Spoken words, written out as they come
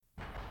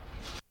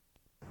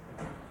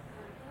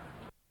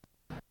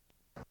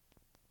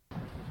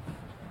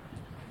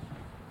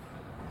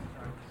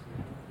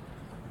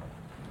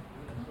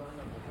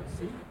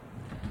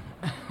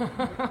Wait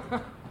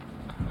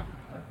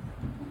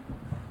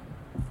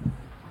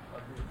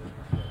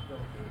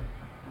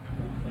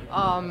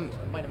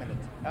a minute.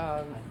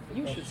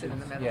 You should sit in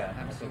the middle. Yeah,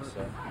 absolutely. I think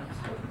so.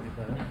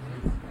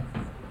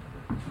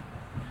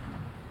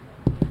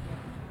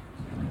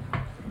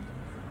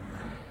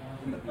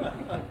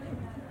 Absolutely.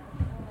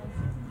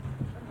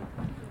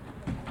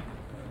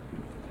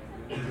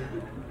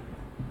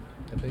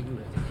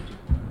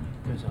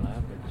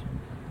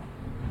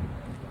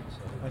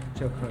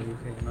 Csak halljuk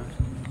egymást.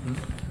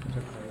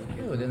 Csak halljuk.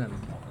 Jó, de nem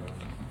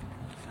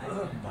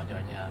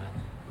magyar nyelven.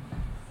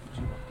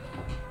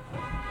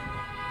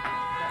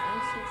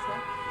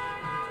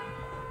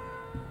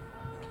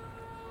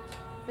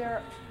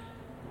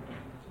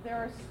 There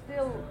are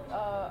still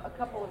a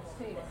couple of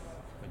seats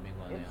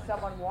if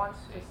someone wants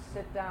to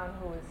sit down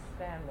who is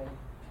standing.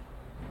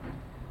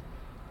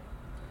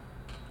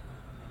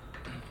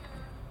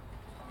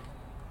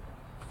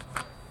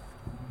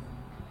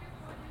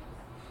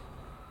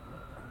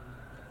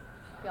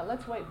 Yeah,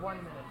 let's wait 1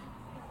 minute.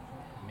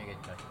 Még egy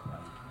perc.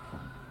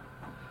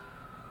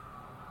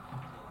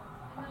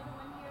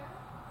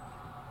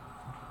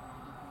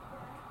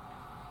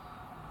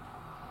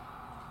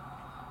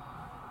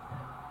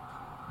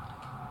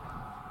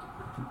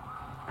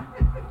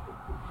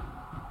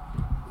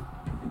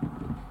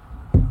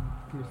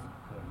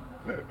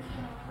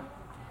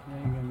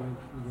 Igen, majd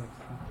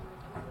igyekszem.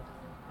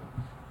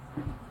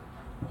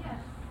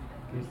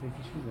 Kész egy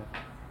kis vizet?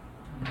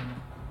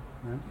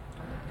 Nem?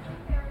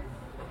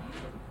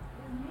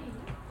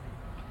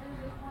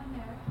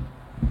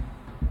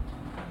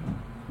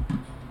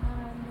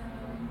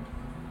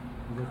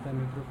 Ide a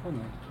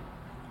mikrofonon?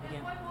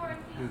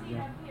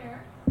 Igen.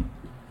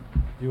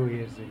 Jó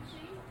érzés.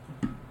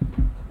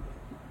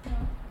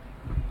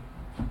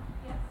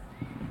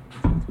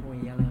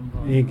 Itthon jelen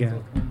van. Igen.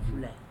 Otthon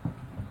füle.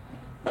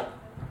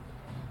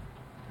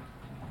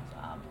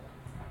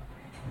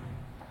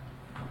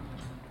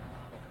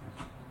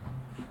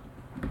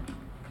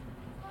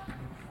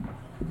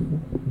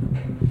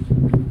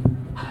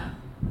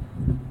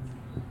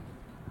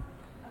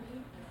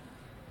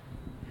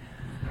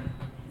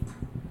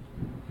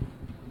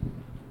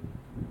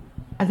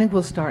 I think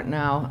we'll start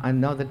now. I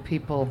know that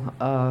people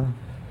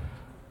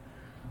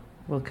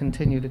will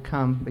continue to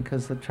come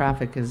because the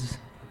traffic is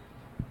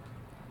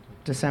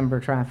December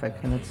traffic,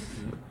 and it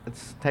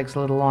takes a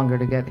little longer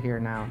to get here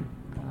now.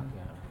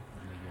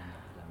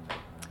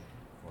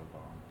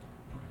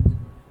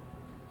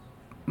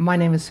 My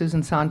name is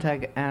Susan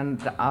Sontag, and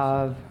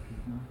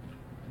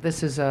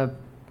this is a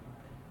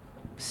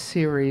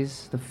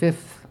series, the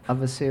fifth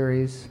of a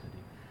series,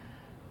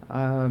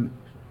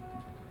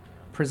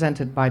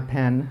 presented by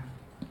Penn,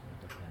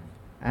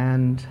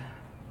 and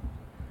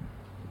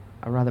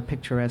a rather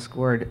picturesque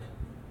word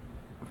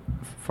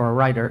for a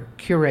writer,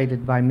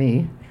 curated by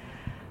me,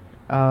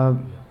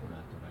 of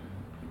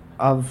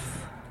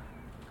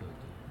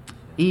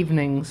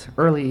evenings,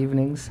 early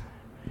evenings,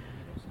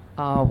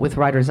 with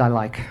writers I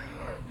like.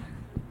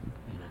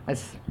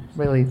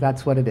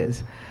 That's what it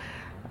is.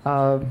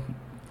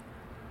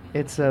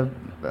 It's a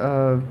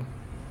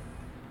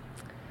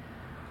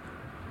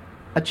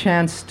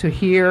chance to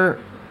hear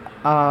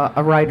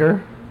a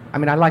writer. I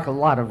mean, I like a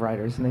lot of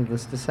writers,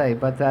 needless to say,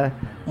 but the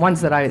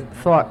ones that I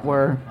thought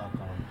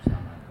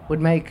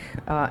would make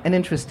an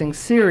interesting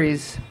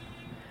series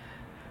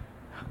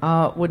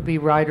would be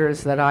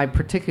writers that I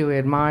particularly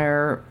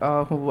admire,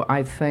 who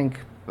I think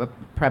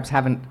perhaps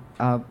haven't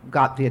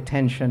got the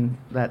attention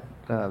that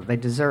they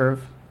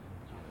deserve.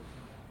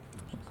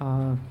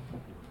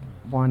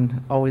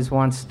 One always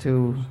wants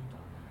to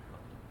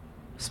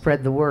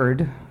spread the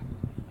word.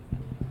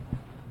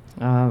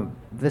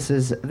 This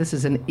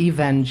is an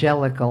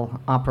evangelical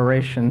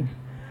operation,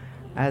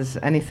 as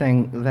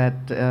anything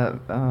that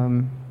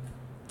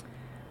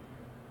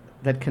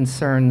that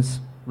concerns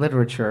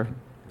literature,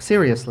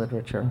 serious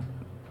literature,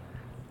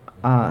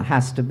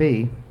 has to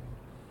be.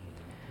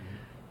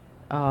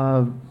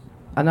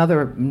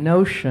 Another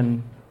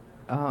notion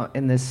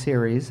in this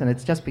series, and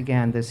it's just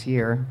began this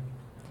year.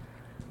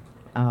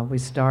 We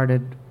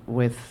started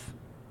with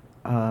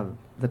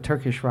the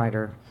Turkish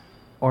writer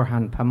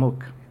Orhan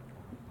Pamuk.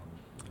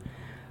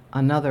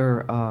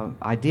 Another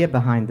idea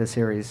behind the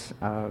series,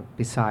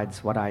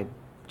 besides what I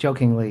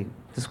jokingly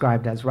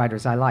described as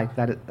writers I like,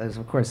 that is,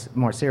 of course,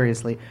 more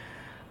seriously,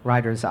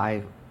 writers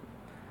I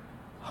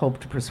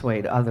hope to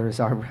persuade others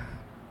are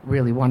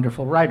really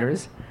wonderful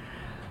writers,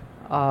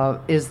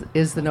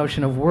 is the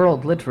notion of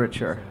world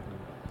literature.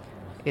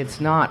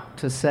 It's not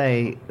to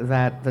say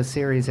that the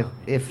series,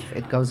 if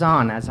it goes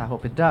on, as I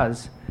hope it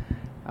does,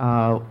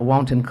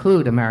 won't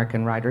include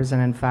American writers,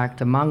 and in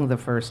fact, among the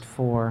first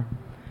four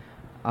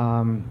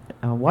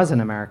was an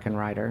American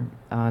writer,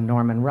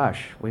 Norman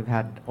Rush. We've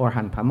had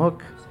Orhan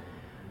Pamuk,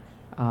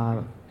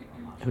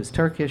 who's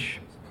Turkish,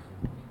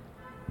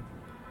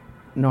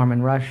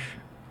 Norman Rush,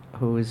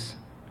 who is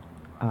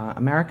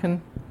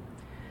American,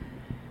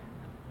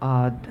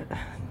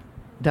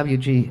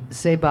 W.G.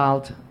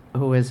 Sebald,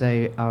 who is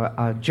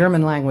a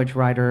German language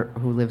writer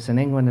who lives in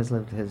England, has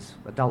lived his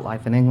adult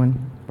life in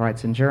England,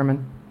 writes in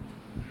German,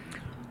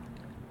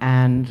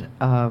 and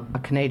a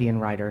Canadian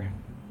writer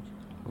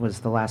was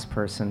the last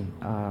person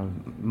a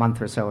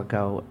month or so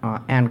ago,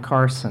 Anne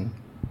Carson.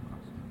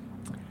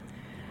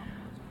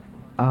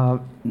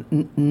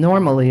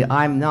 Normally,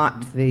 I'm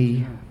not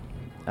the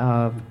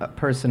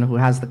person who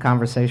has the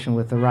conversation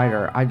with the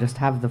writer. I just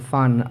have the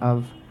fun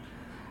of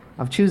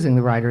choosing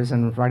the writers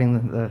and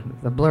writing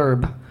the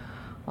blurb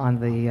on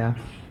the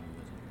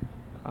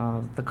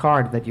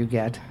card that you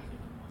get.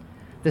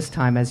 This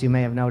time, as you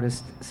may have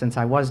noticed, since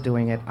I was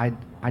doing it,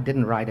 I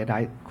didn't write it.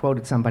 I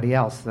quoted somebody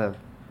else, the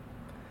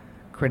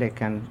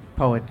critic and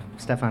poet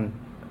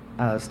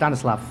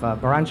Stanislav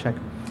Baranchek.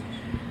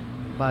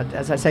 But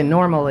as I say,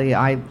 normally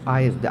I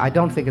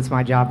don't think it's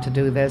my job to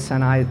do this,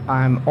 and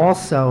I'm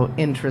also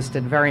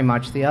interested very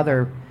much. The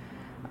other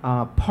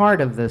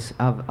part of this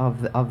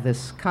of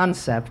this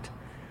concept,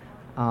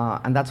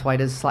 and that's why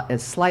it is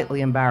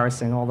slightly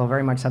embarrassing, although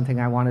very much something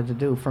I wanted to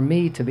do, for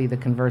me to be the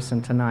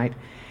conversant tonight,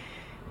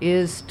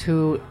 is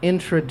to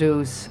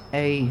introduce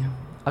a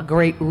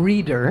great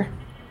reader,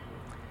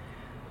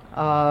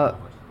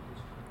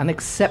 an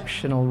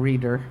exceptional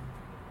reader,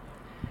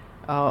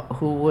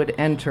 who would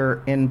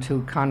enter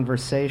into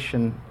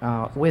conversation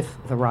with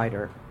the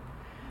writer.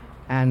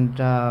 And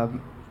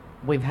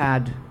we've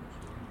had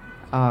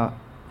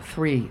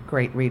 3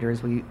 great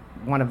readers.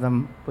 One of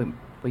them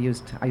I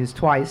used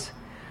twice.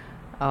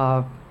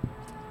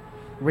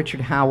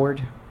 Richard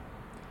Howard,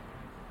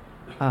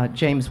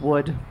 James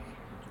Wood,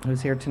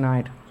 who's here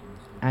tonight,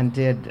 and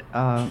did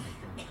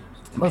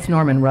both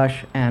Norman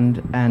Rush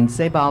and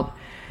Sebald.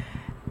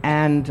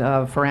 And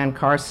for Anne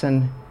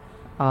Carson,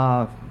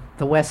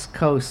 the West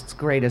Coast's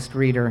greatest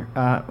reader,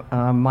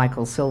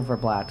 Michael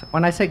Silverblatt.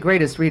 When I say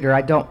greatest reader,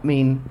 I don't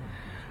mean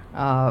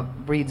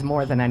reads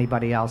more than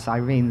anybody else. I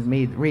mean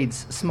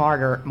reads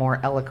smarter, more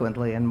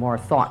eloquently, and more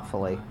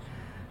thoughtfully.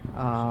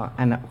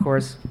 And of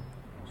course,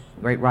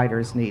 great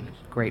writers need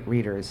great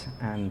readers,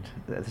 and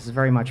this is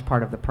very much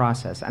part of the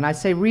process. And I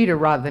say reader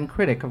rather than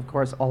critic. Of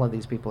course, all of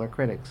these people are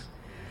critics.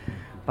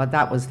 But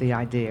that was the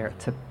idea,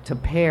 to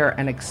pair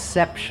an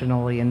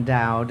exceptionally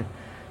endowed,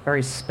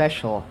 very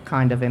special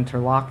kind of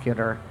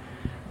interlocutor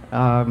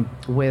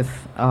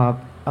with a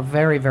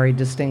very, very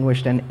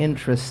distinguished and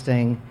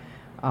interesting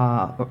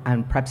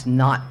and perhaps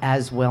not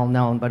as well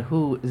known, but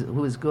who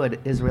is good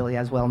is really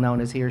as well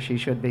known as he or she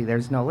should be.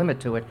 There's no limit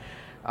to it,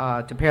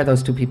 to pair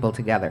those two people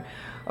together.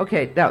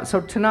 Okay, now,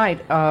 so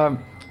tonight,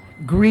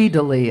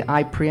 greedily,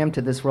 I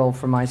preempted this role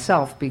for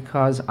myself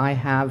because I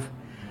have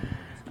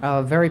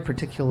a very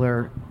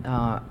particular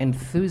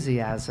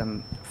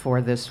enthusiasm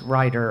for this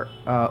writer,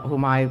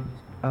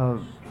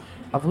 of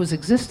whose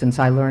existence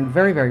I learned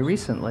very, very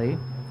recently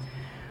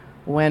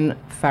when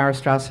Farrar,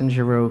 Straus and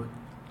Giroux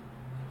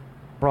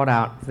brought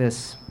out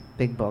this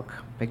big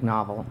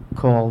novel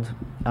called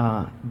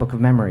Book of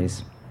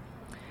Memories.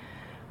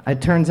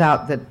 It turns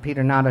out that Péter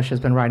Nādas has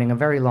been writing a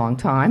very long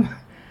time.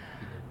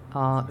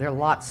 There are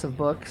lots of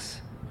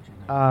books.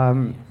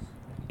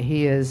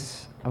 He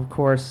is, of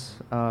course,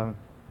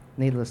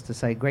 needless to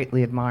say,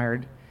 greatly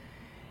admired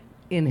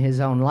in his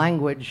own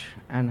language,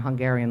 and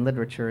Hungarian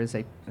literature is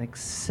an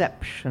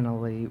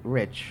exceptionally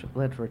rich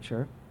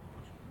literature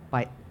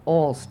by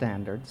all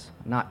standards,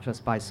 not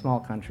just by small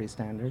country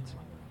standards.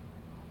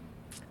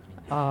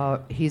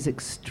 He's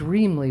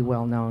extremely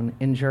well known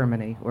in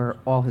Germany, where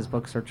all his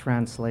books are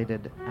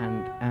translated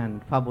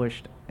and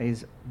published.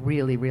 He's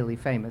really, really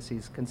famous.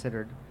 He's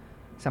considered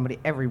somebody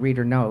every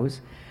reader knows.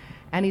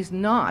 And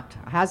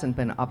hasn't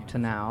been up to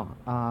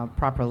now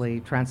properly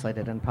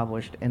translated and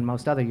published in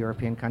most other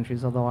European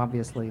countries, although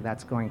obviously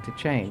that's going to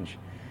change.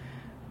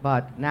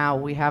 But now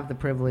we have the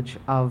privilege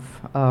of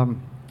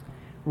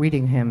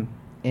reading him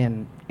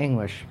in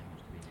English.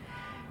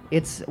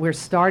 We're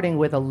starting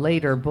with a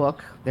later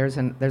book. There's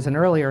an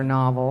earlier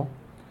novel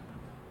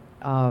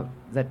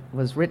that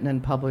was written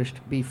and published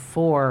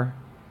before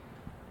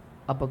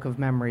A Book of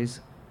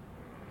Memories.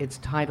 Its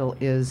title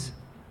is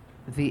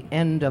The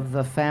End of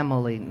the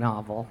Family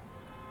novel.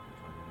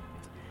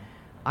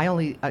 I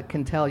only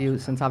can tell you,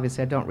 since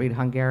obviously I don't read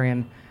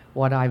Hungarian,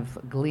 what I've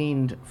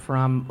gleaned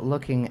from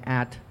looking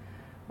at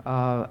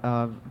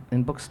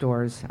in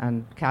bookstores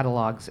and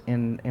catalogs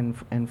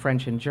in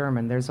French and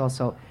German. There's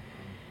also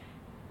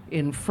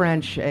in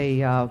French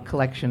a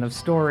collection of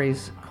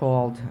stories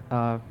called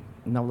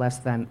no less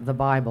than the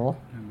Bible,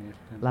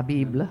 La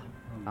Bible.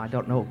 I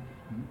don't know.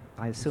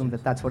 I assume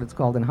that that's what it's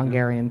called in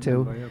Hungarian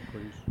too.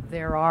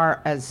 There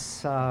are,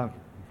 as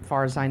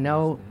far as I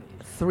know,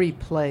 3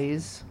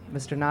 plays.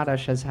 Mr.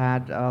 Nādas has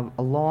had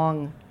a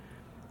long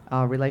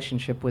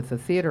relationship with the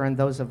theater, and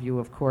those of you,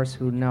 of course,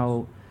 who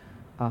know,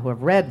 who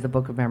have read the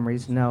Book of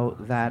Memories, know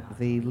that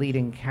the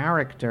leading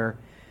character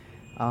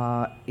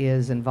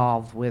is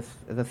involved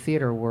with the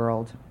theater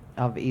world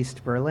of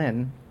East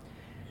Berlin,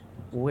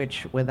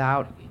 which,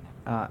 without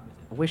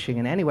wishing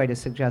in any way to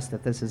suggest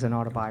that this is an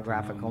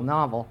autobiographical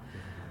novel,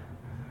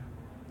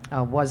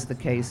 was the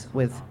case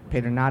with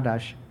Péter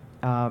Nādas.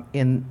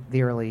 in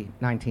the early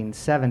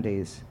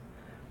 1970s.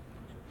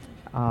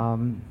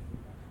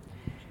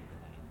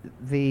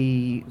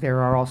 There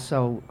are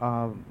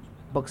also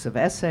books of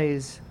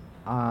essays.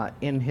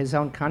 In his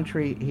own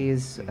country, he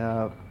is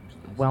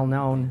well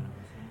known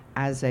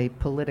as a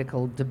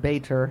political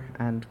debater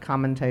and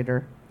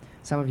commentator.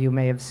 Some of you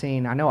may have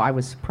seen, I know I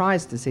was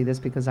surprised to see this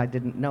because I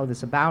didn't know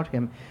this about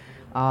him,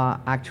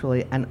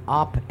 actually an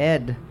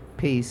op-ed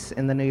piece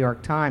in the New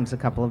York Times a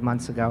couple of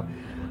months ago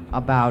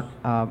about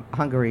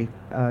Hungary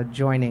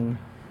joining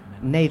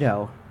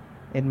NATO.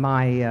 In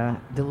my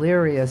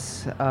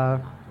delirious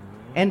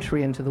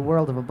entry into the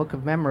world of a book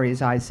of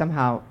memories, I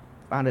somehow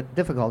found it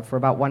difficult for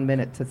about 1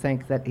 minute to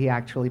think that he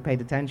actually paid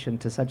attention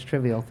to such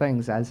trivial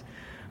things as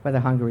whether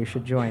Hungary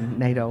should join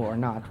NATO or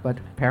not, but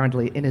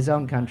apparently in his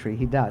own country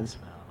he does.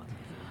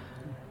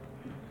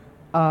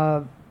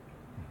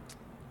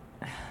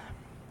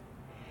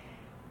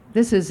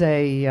 This is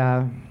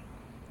a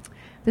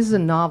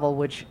novel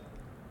which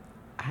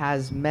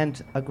has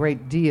meant a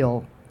great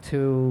deal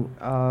to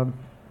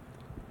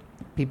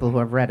people who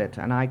have read it,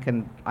 and I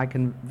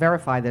can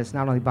verify this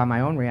not only by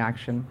my own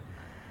reaction.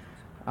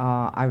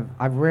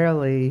 I've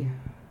rarely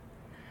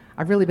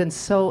been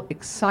so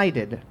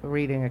excited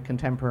reading a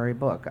contemporary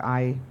book.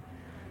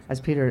 As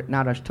Péter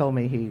Nādas told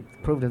me, he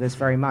approved of this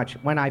very much.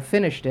 When I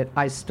finished it,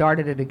 I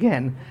started it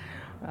again,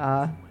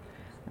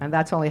 and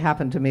that's only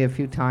happened to me a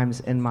few times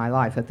in my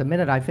life. At the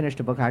minute I finished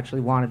a book, I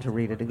actually wanted to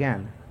read it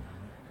again.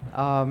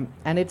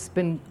 And it's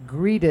been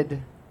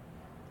greeted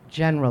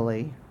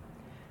generally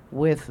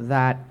with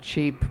that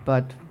cheap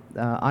but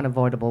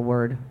unavoidable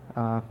word,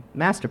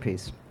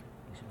 masterpiece.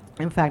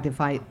 In fact, if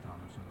I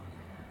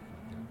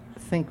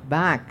think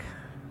back,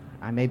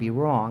 I may be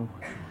wrong,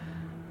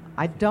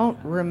 I don't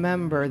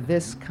remember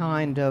this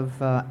kind of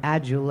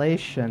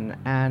adulation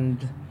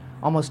and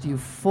almost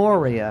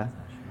euphoria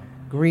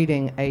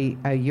greeting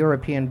a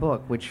European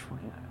book, which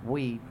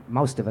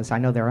most of us, I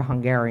know there are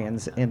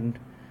Hungarians in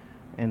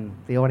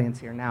the audience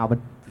here now, but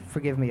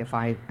forgive me if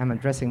I am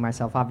addressing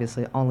myself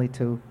obviously only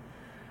to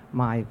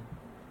my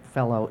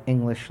fellow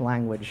English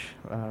language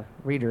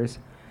readers.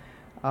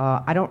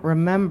 I don't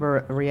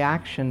remember a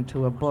reaction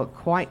to a book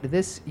quite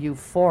this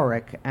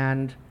euphoric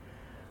and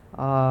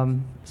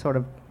sort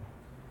of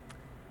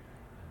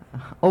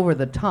over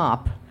the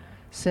top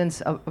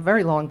since a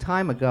very long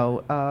time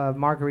ago,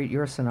 Marguerite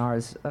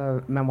Yourcenar's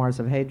Memoirs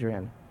of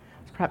Hadrian.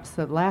 It's perhaps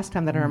the last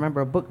time that I remember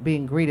a book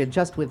being greeted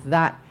just with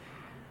that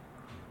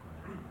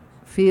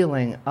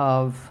feeling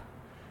of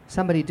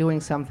somebody doing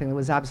something that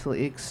was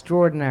absolutely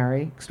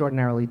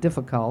extraordinarily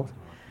difficult,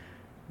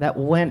 that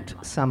went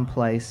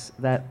someplace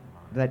that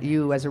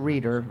you as a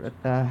reader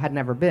had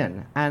never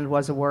been, and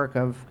was a work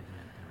of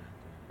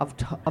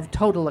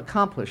total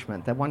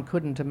accomplishment that one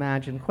couldn't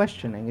imagine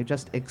questioning. You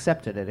just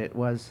accepted it. It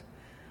was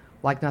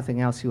like nothing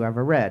else you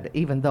ever read,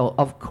 even though,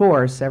 of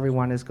course,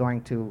 everyone is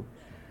going to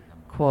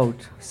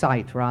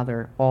cite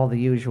all the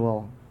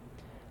usual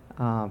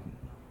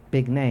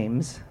big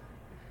names.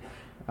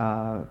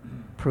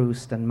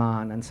 Proust and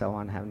Mann and so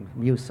on,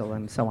 Musil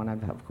and so on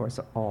have, of course,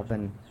 all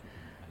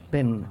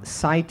been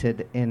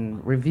cited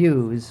in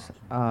reviews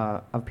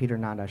of Péter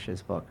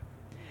Nádas's book.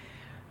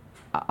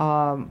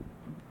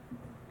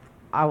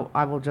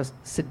 I will just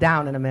sit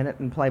down in a minute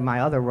and play my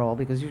other role,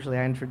 because usually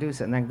I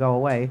introduce it and then go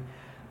away.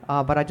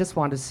 But I just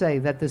want to say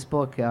that this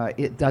book,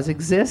 it does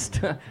exist.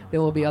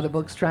 There will be other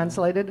books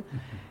translated.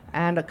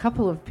 And a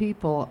couple of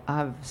people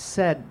have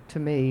said to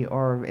me,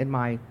 or in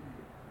my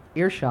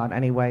earshot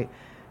anyway,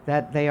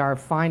 that they are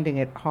finding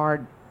it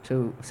hard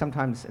to,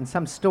 sometimes in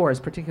some stores,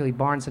 particularly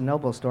Barnes and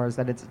Noble stores,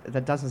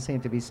 that doesn't seem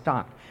to be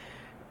stocked.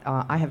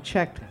 I have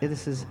checked.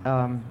 This is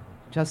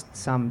just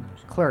some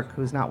clerk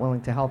who's not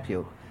willing to help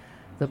you.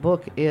 The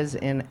book is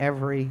in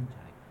every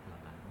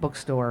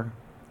bookstore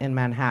in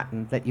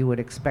Manhattan that you would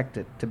expect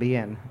it to be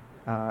in.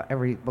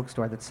 Every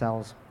bookstore that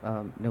sells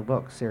new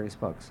books, serious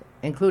books,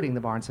 including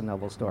the Barnes and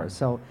Noble stores.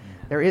 So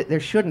there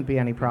shouldn't be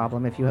any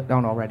problem if you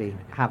don't already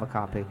have a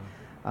copy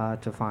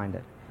to find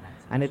it.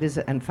 And it is,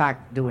 in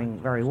fact, doing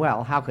very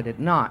well. How could it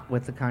not,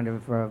 with the kind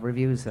of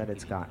reviews that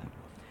it's gotten?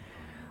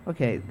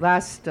 Okay,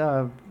 last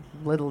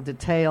little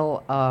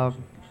detail.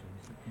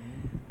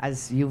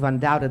 As you've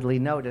undoubtedly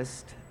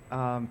noticed,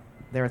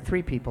 there are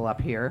three people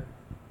up here.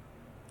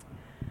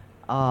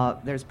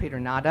 There's Péter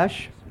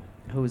Nādas,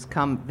 who's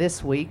come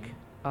this week,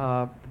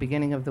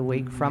 beginning of the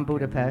week, from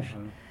Budapest,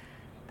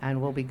 and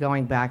will be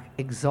going back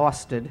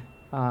exhausted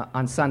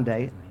on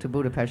Sunday to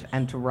Budapest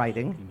and to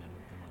writing,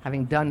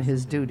 having done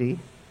his duty.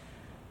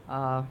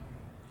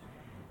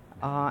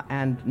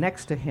 And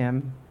next to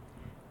him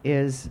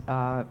is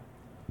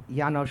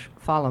János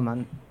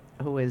Falaman,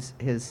 who is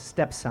his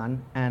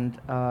stepson and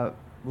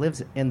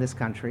lives in this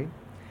country,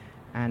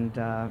 and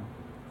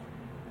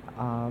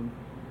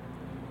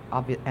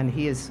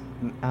he is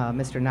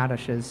Mr.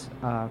 Nádas's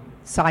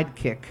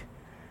sidekick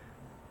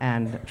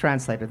and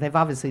translator. They've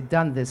obviously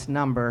done this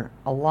number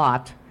a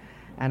lot,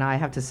 and I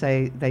have to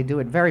say they do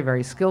it very,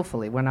 very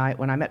skillfully. When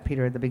I met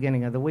Péter at the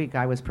beginning of the week,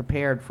 I was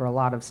prepared for a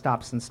lot of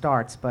stops and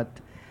starts, but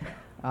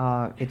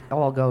It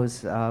all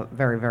goes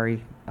very,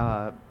 very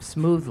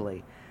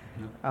smoothly.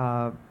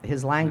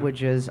 His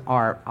languages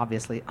are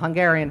obviously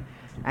Hungarian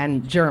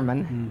and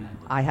German.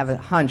 I have a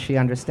hunch he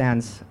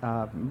understands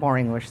more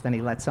English than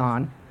he lets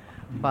on,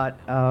 but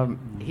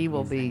he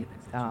will be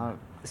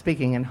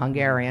speaking in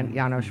Hungarian.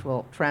 János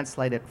will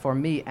translate it for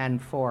me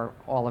and for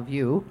all of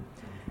you,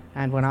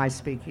 and when I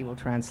speak, he will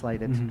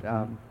translate it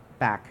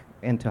back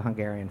into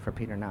Hungarian for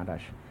Péter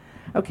Nādas.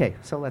 Okay,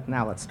 so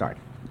now let's start.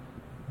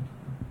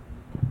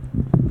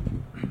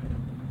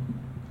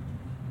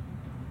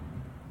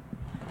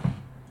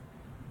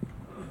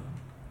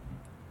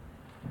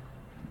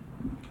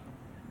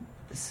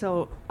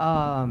 So,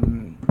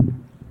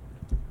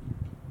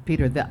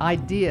 Peter, the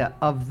idea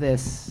of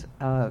this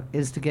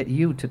is to get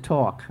you to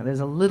talk. There's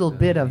a little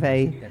bit of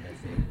a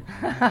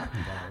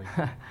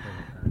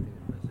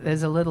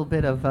there's a little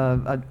bit of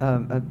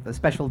a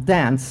special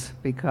dance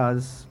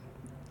because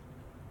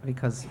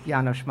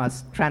János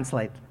must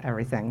translate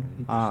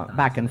everything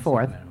back and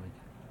forth.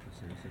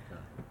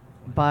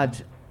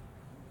 But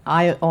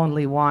I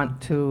only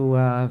want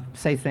to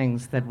say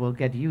things that will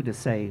get you to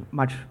say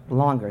much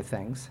longer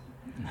things.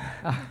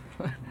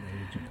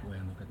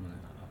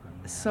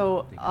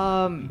 So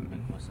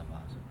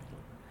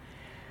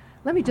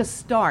let me just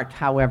start,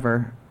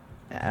 however.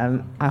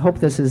 I hope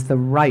this is the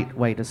right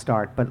way to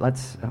start, but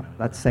let's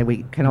say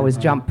we can always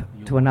jump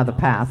to another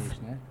path.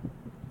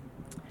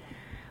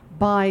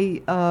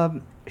 By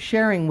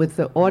sharing with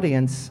the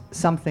audience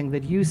something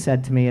that you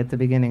said to me at the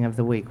beginning of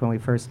the week when we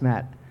first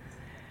met.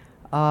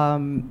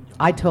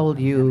 I told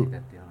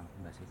you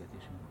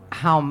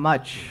how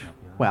much,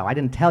 well, I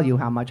didn't tell you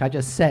how much, I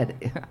just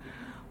said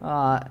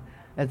that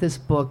this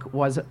book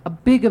was a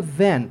big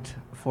event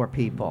for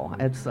people.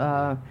 It's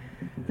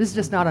this is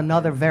just not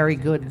another very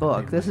good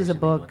book. This is a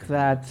book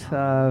that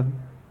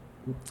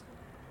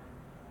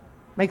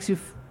makes you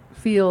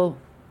feel,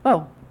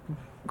 well,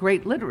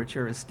 great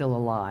literature is still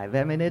alive.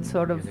 I mean, it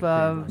sort of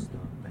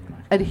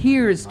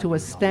adheres to a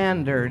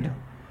standard,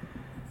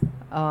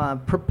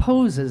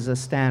 proposes a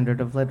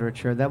standard of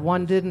literature that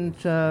one didn't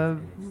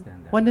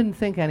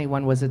think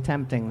anyone was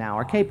attempting now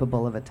or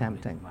capable of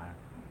attempting.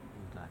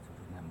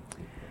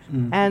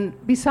 And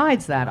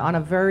besides that, on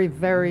a very,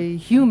 very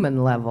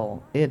human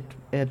level, it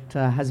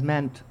has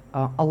meant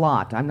a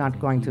lot. I'm not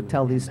going to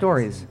tell these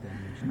stories,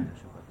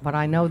 but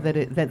I know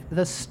that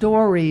the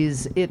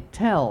stories it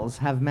tells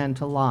have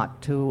meant a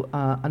lot to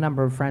a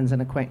number of friends and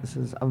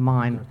acquaintances of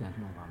mine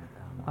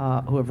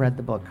who have read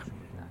the book.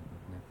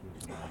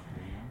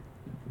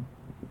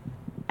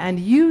 And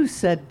you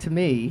said to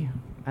me,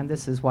 and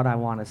this is what I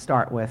want to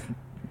start with,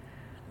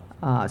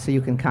 so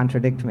you can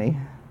contradict me.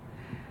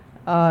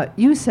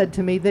 You said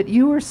to me that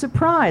you were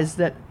surprised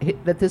that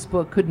this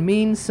book could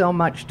mean so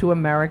much to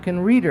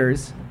American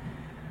readers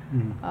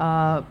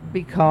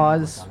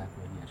because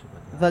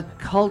the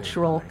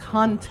cultural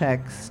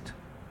context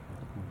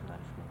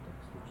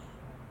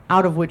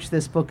out of which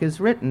this book is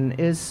written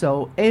is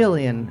so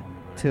alien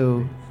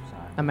to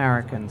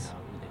Americans.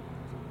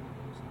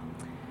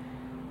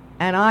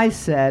 And I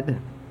said,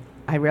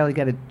 I rarely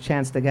get a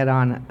chance to get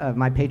on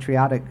my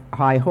patriotic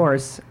high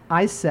horse.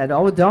 I said,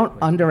 oh, don't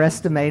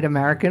underestimate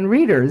American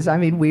readers. I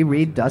mean, we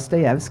read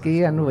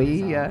Dostoevsky, and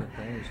we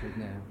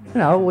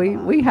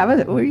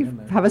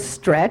have a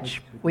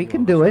stretch. We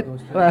can do it.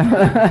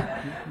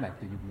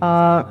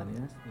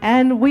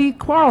 And we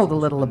quarreled a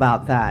little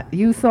about that.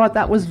 You thought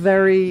that was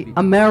very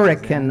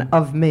American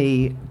of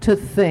me to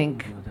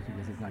think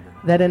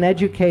that an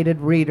educated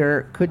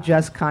reader could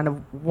just kind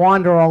of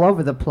wander all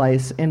over the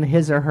place in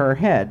his or her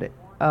head.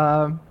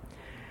 And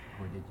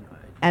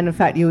in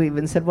fact, you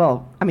even said,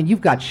 well, I mean,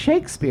 you've got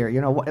Shakespeare,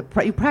 you know.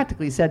 You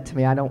practically said to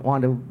me, I don't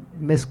want to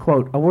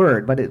misquote a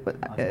word, but it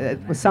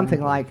was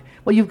something like,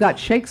 well, you've got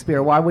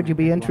Shakespeare, why would you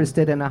be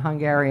interested in a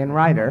Hungarian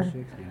writer?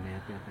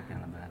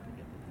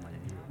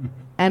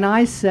 And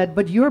I said,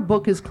 but your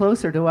book is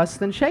closer to us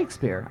than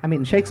Shakespeare. I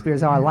mean,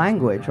 Shakespeare's our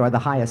language, or the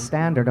highest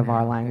standard of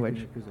our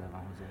language.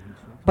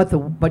 But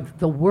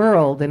the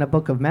world in A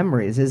Book of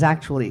Memories is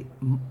actually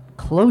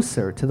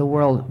closer to the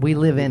world we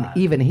live in,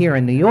 even here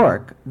in New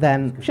York,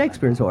 than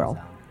Shakespeare's world.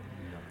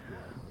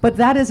 But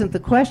that isn't the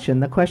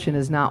question. The question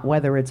is not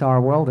whether it's our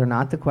world or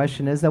not. The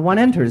question is that one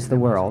enters the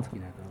world.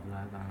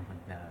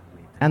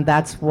 And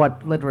that's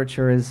what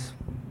literature is,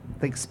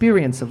 the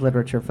experience of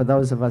literature for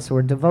those of us who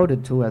are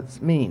devoted to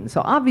it means.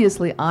 So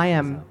obviously I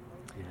am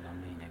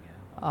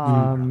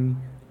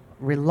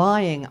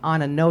relying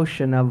on a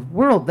notion of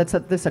world,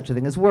 there's such a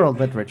thing as world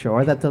literature,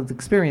 or that the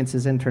experience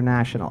is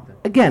international.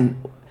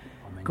 Again,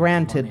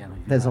 granted,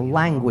 there's a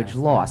language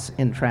loss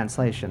in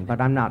translation, but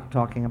I'm not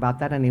talking about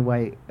that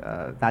anyway.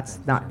 That's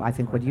not, I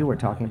think, what you were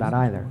talking about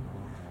either.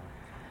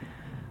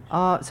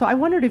 So I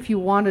wondered if you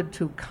wanted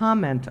to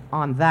comment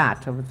on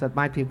that. That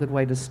might be a good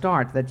way to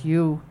start, that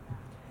you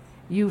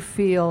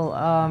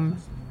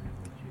feel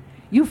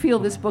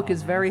this book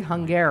is very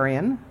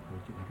Hungarian,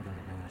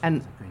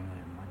 and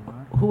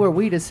who are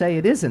we to say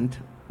it isn't?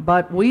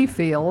 But we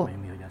feel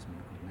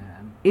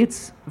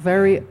it's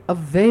very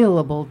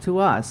available to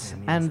us,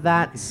 and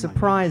that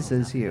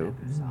surprises you.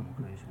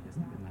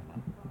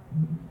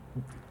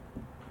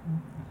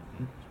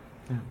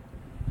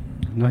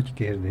 Nagy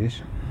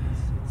kérdés.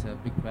 It's a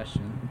big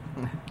question.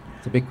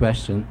 It's a big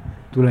question.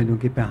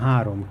 Tulajdonképpen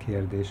három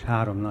kérdés,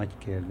 három nagy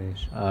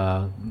kérdés,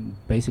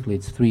 Basically,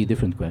 it's three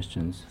different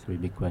questions, three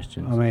big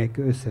questions, amelyek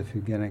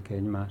összefüggenek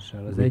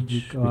egymással. Az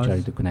egyik which are az,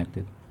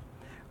 interconnected.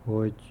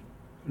 hogy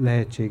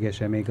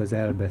lehetséges-e még az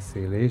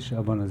elbeszélés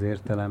abban az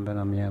értelemben,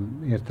 amilyen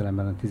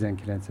értelemben a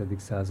 19.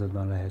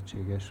 században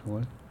lehetséges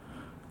volt.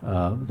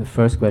 The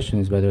first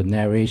question is whether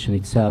narration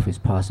itself is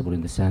possible in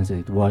the sense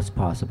that it was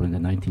possible in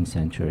the 19th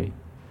century.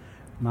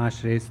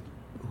 Másrészt,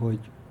 hogy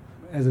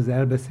ez az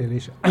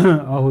elbeszélés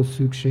ahhoz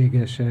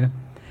szükséges-e,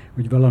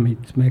 hogy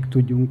valamit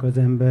megtudjunk az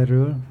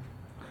emberről,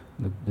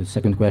 The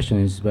second question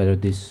is whether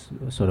this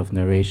sort of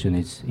narration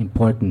is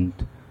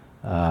important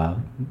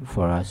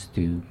for us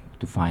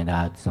to find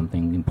out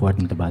something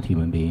important about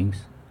human beings,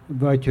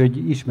 vagy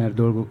hogy ismert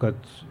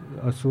dolgokat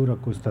a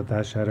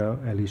szórakoztatására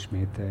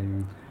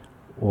elismételjünk.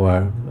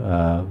 or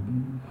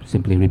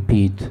simply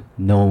repeat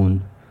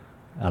known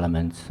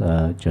elements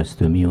just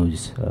to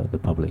amuse the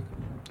public.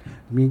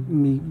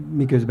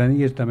 Miközben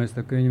írtam ezt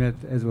a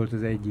könyvet, ez volt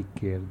az egyik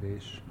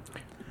kérdés.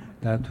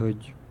 Tehát,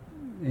 hogy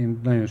én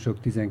nagyon sok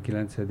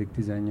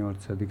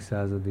 19.-18.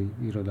 századi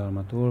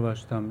irodalmat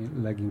olvastam,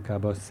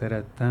 leginkább azt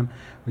szerettem,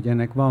 hogy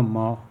ennek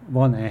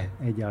van-e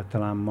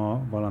egyáltalán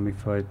ma valami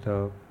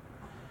fajta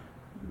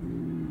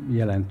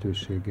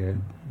jelentősége,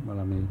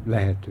 valami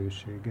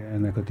lehetősége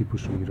ennek a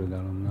típusú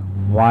irodalomnak.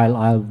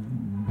 While I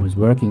was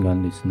working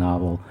on this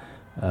novel,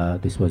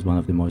 this was one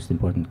of the most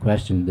important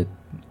questions that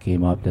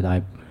came up, that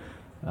I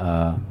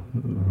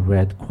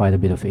read quite a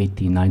bit of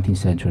 18th, 19th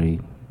century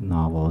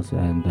novels,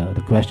 and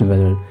the question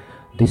whether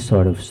this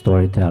sort of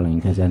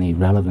storytelling has any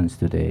relevance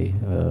today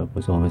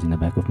was always in the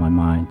back of my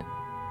mind.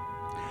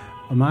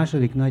 A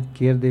második nagy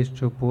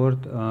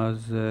kérdéscsoport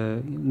az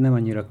nem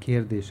annyira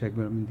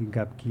kérdésekből, mint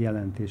inkább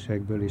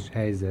kijelentésekből és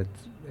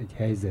egy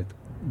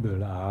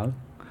helyzetből áll.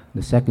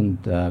 The second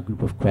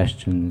group of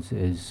questions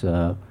is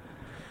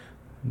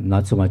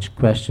not so much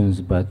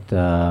questions, but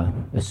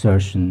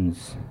assertions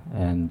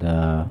and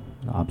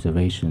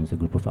observations, a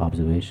group of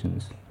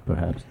observations,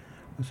 perhaps.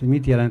 Az, hogy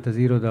mit jelent az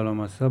irodalom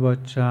a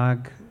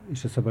szabadság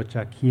és a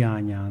szabadság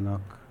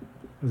hiányának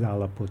az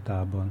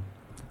állapotában.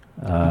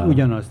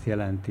 Ugyanazt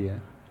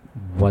jelenti-e?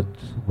 What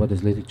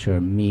does literature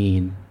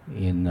mean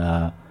in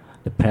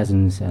the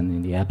presence and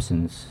in the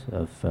absence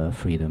of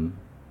freedom?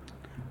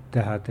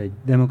 Tehát egy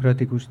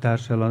demokratikus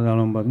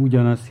társadalomban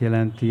ugyanazt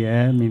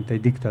jelenti-e, mint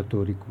egy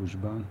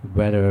diktatórikusban?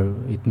 Whether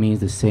it means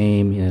the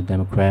same in a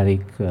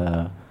democratic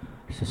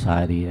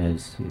society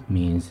as it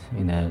means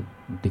in a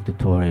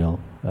dictatorial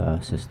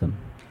system.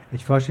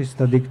 Egy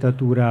fasiszta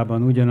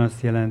diktatúrában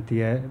ugyanazt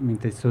jelenti-e,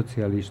 mint egy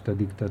szocialista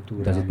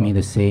diktatúrában? Does it mean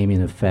the same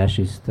in a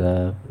fascist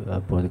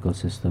political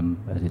system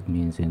as it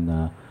means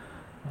in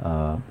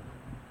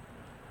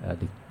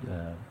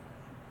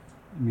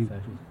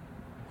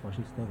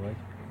fascista,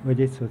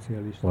 vagy egy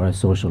szocialista? Or a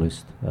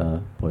socialist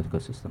political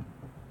system?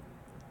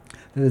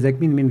 Tehát ezek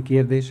mind-mind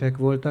kérdések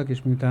voltak,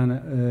 és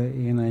miután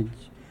én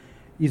egy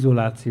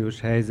izolációs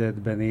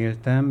helyzetben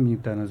éltem,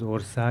 miután az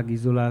ország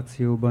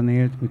izolációban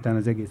élt, miután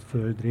az egész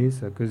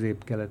földrész, a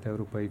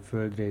közép-kelet-európai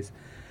földrész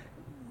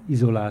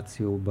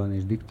izolációban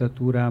és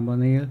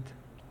diktatúrában élt.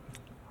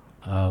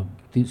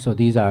 So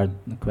these are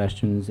the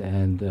questions,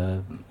 and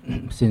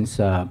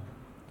since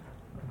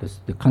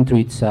the country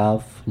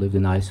itself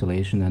lived in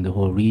isolation, and the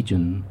whole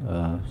region,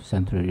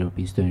 Central Europe,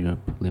 Eastern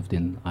Europe, lived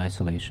in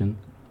isolation.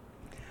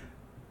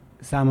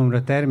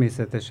 Számomra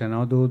természetesen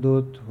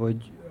adódott,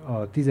 hogy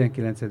a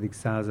 19.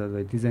 század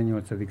vagy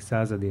 18.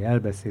 századi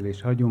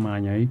elbeszélés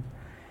hagyományait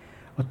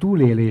a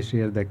túlélés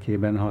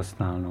érdekében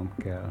használnom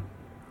kell.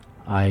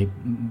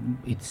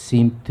 It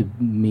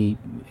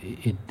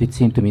did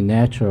seem to me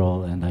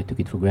natural, and I took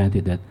it for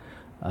granted that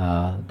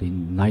the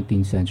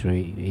 19th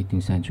century,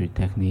 18th century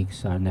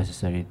techniques are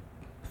necessary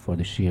for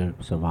the sheer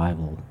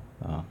survival.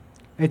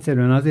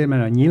 Egyszerűen azért,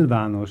 mert a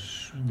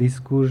nyilvános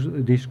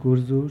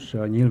diskurzus,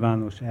 a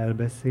nyilvános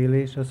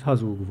elbeszélés az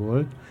hazug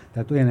volt,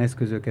 tehát olyan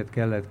eszközöket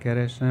kellett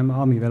keresnem,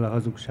 amivel a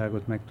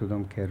hazugságot meg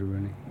tudom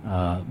kerülni.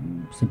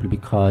 Simply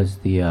because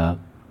the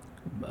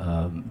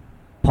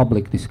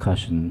public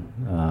discussion,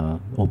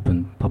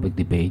 open public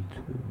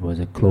debate was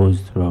a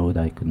closed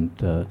road I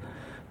couldn't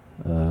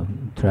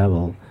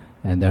travel,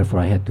 and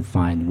therefore I had to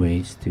find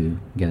ways to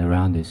get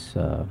around this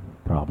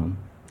problem.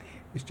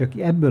 És csak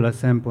ebből a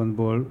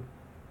szempontból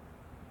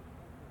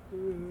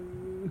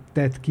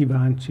tett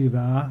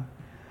kíváncsivá,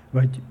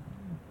 vagy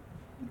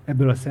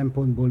ebből a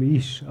szempontból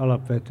is,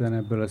 alapvetően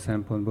ebből a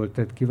szempontból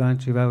tett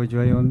kíváncsivá, hogy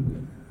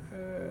vajon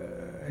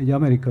egy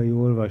amerikai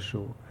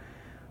olvasó,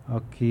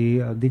 aki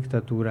a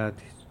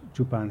diktatúrát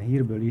csupán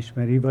hírből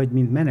ismeri, vagy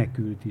mint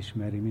menekült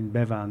ismeri, mint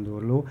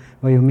bevándorló,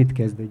 vajon mit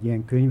kezd egy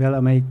ilyen könyvvel,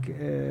 amelyik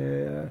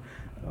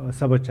a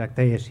szabadság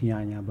teljes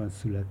hiányában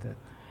született?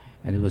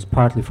 And it was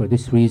partly for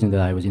this reason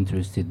that I was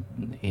interested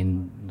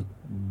in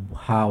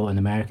how an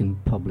American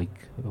public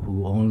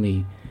who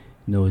only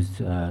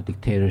knows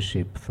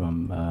dictatorship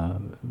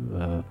from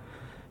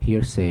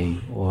hearsay,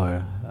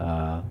 or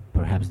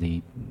perhaps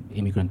the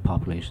immigrant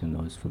population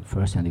knows from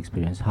first-hand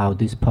experience, how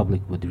this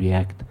public would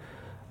react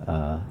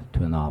to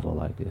a novel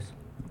like this.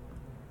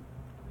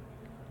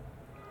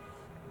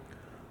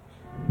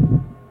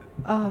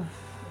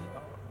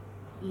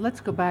 Let's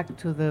go back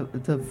to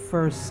the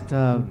first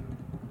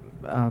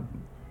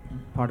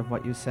part of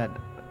what you said.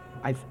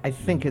 I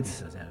think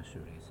it's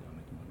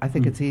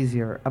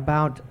easier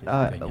about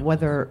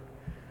whether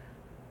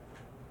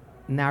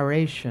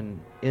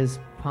narration is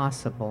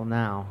possible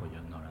now.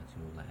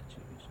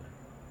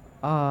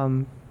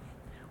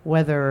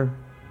 Whether,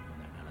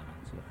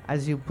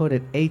 as you put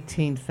it,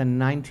 18th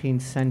and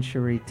 19th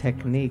century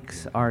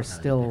techniques are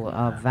still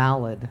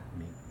valid.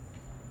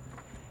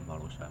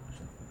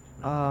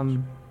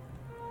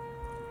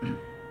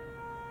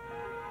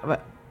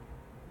 But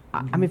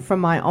I mean, from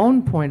my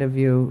own point of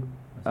view,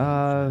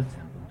 I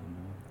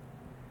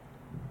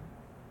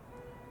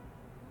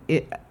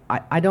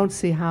don't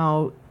see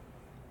how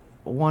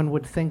one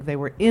would think they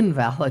were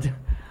invalid.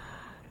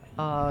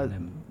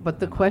 But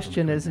the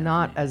question is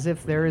not as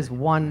if there is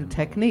one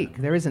technique.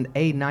 There isn't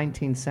a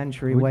 19th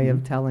century way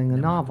of telling a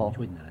novel.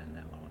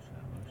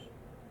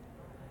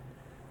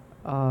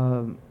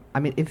 I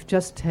mean, if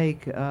just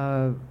take,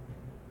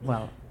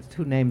 well,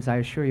 two names I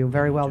assure you,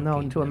 very well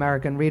known to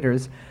American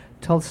readers,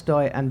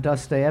 Tolstoy and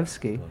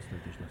Dostoevsky.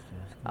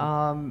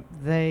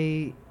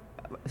 They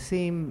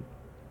seem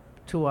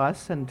to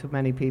us and to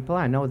many people,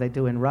 I know they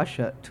do in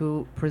Russia,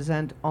 to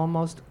present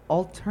almost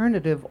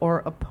alternative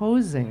or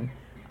opposing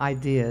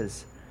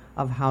ideas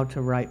of how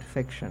to write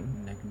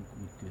fiction.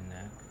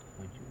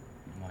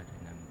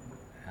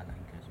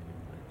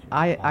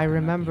 I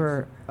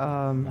remember,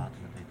 I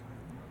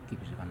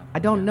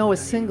don't know a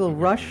single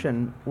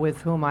Russian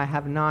with whom I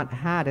have not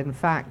had, in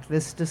fact,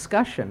 this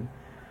discussion.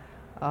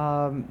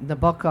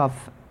 Nabokov,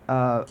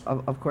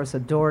 of course,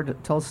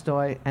 adored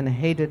Tolstoy and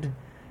hated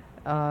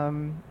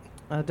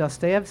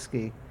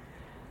Dostoevsky.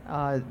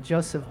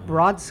 Joseph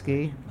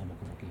Brodsky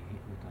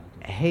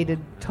hated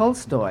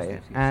Tolstoy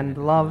and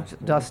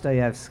loved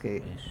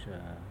Dostoevsky.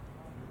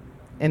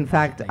 In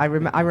fact, I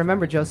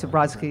remember Joseph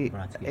Brodsky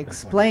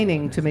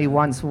explaining to me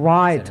once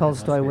why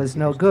Tolstoy was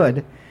no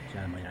good.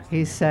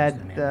 He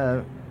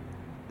said,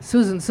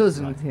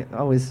 Susan, he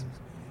always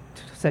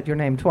said your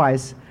name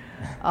twice,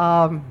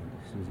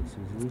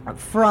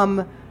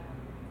 from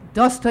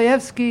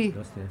Dostoevsky,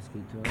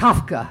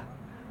 Kafka,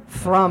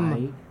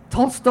 from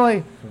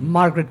Tolstoy,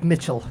 Margaret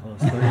Mitchell.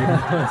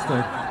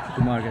 Tolstoy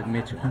to Margaret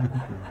Mitchell.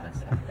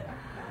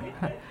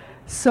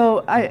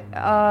 So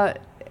I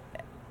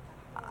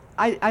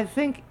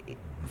think,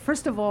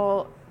 first of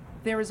all,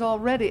 there is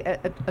already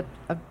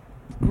a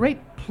great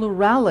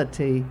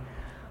plurality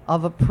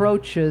of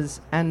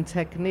approaches and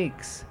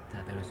techniques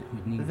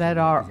that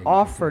are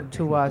offered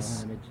to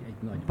us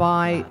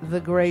by the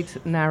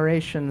great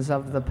narrations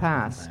of the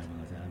past.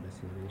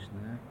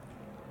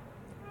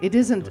 It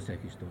isn't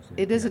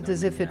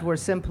as if it were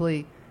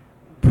simply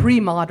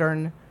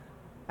pre-modern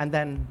and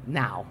then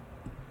now.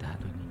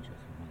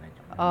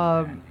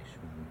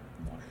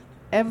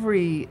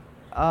 Every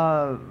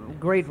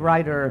great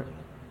writer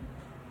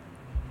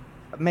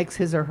makes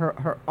his or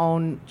her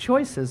own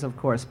choices, of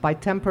course, by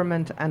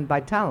temperament and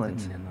by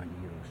talent.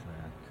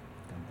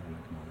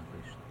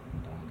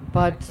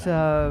 But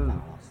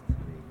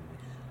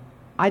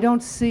I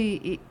don't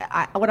see,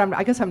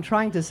 I guess I'm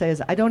trying to say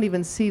is I don't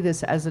even see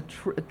this as a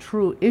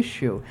true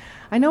issue.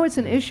 I know it's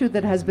an issue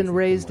that has been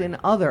raised in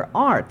other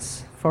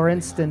arts. For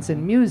instance,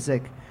 in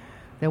music,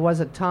 there was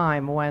a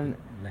time when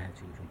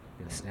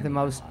some of the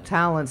most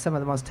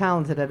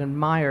talented and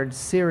admired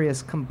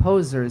serious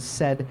composers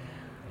said,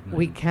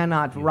 we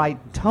cannot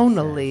write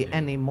tonally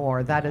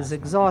anymore. That is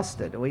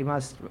exhausted. We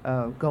must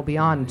go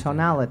beyond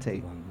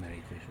tonality.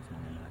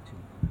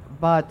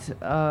 But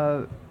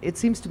it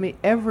seems to me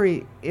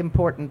every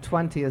important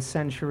 20th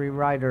century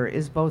writer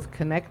is both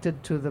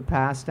connected to the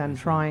past and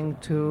trying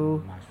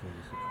to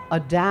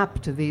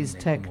adapt these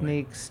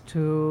techniques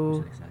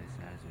to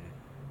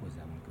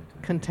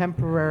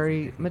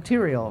contemporary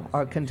material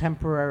or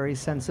contemporary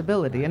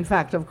sensibility. In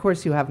fact, of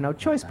course, you have no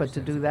choice but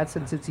to do that,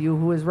 since it's you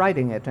who is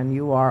writing it, and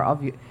you are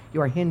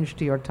hinged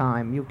to your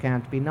time. You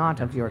can't be not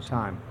of your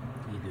time.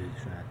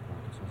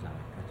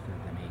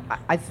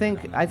 I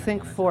think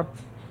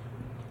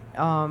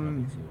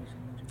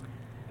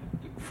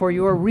for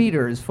your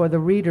readers, for the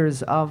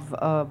readers of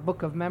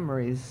Book of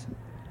Memories,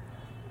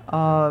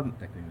 the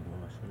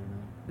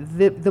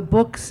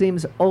book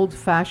seems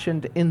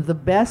old-fashioned in the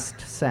best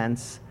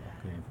sense,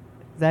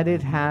 that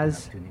it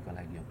has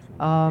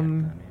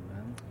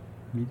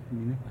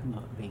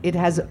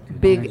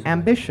big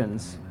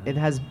ambitions, it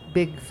has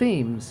big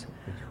themes,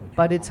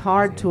 but it's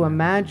hard to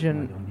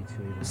imagine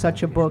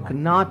such a book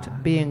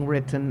not being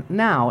written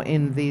now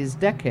in these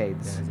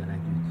decades.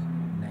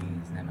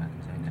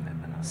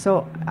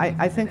 So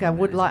I think I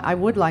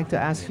would like to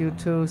ask you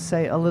to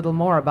say a little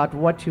more about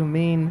what you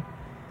mean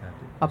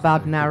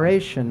about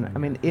narration. I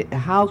mean,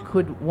 how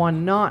could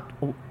one not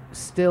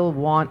still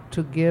want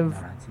to give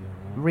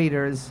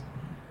readers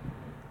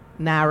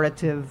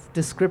narrative,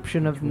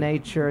 description of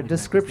nature,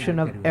 description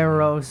of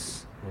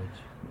eros,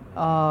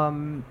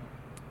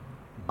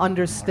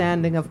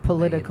 understanding of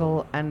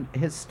political and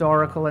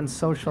historical and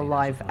social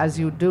life, as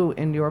you do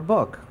in your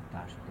book?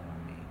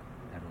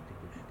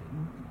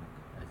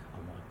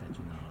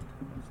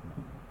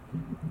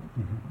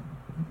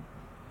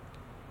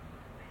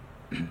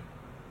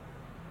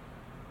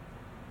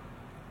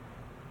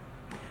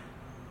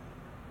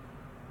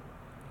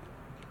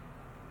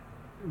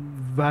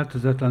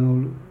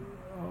 Változatlanul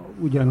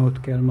ugyanott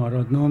kell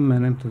maradnom,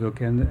 mert nem tudok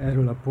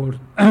erről a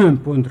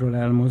pontról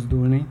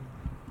elmozdulni.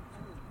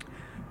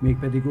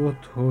 Mégpedig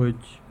ott,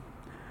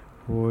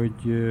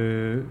 hogy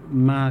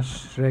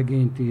más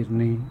regényt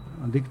írni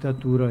a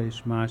diktatúra,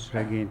 és más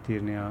regényt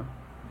írni a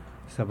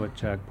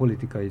szabadság,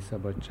 politikai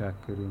szabadság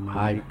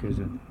körülményei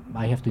között.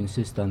 I have to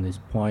insist on this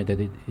point that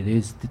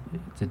it's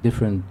a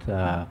different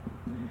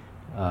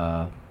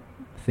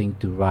thing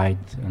to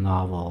write a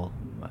novel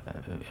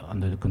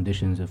under the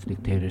conditions of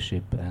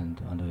dictatorship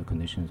and under the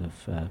conditions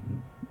of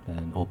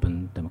an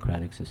open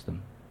democratic system.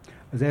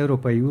 Az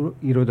európai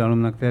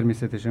irodalomnak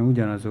természetesen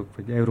ugyanazok,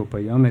 vagy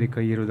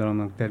európai-amerikai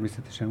irodalomnak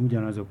természetesen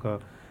ugyanazok a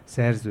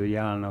szerzői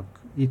állnak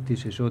itt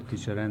is és ott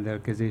is a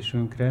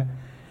rendelkezésünkre,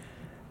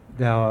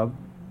 de ha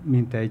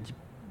mint egy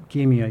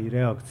kémiai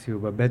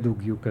reakcióba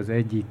bedugjuk az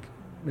egyik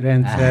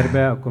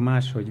rendszerbe, akkor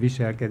máshogy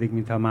viselkedik,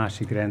 mint ha a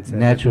másik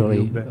rendszerbe Naturally,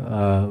 dugjuk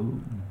be.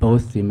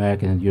 Both the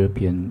American and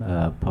European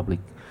public,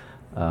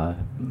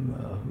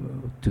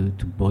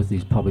 to both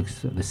these publics,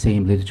 the same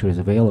literature is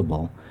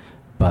available,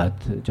 but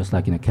just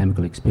like in a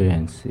chemical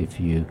experience, if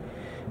you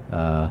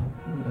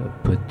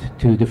put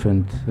two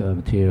different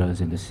materials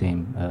in the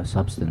same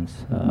substance,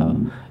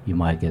 you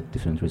might get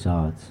different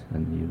results,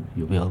 and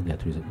you will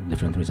get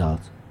different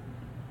results.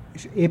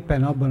 És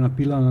éppen abban a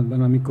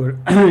pillanatban, amikor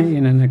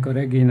én ennek a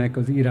regénynek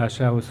az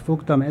írásához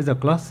fogtam, ez a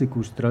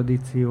klasszikus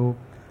tradíció,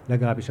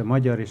 legalábbis a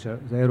magyar és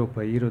az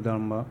európai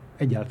irodalomban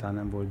egyáltalán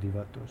nem volt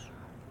divatos.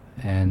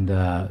 And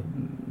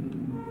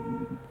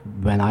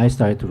when I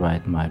started to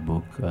write my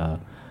book,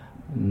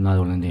 not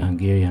only in the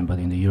Hungarian but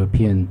in the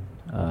European,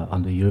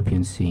 on the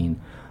European scene,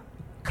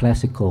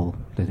 classical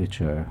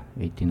literature,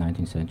 18th,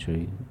 19th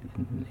century,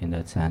 in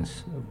that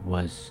sense,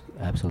 was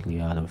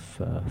absolutely out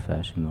of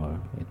fashion, or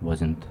it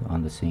wasn't on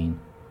the scene.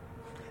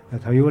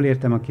 Tehát ha jól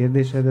értem a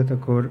kérdésedet,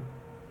 akkor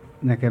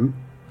nekem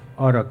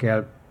arra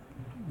kell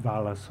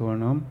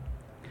válaszolnom.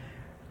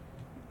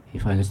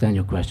 If I understand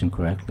your question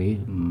correctly,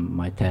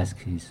 my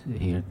task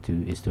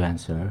is to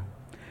answer.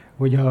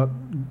 Hogy a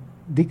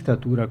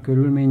diktatúra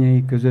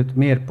körülményei között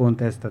miért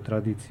pont ezt a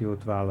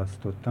tradíciót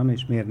választottam,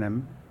 és miért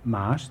nem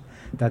mást.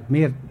 Tehát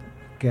miért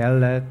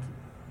kellett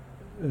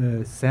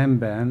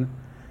szemben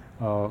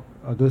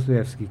a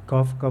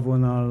Dostoyevsky-Kafka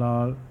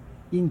vonallal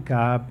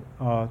inkább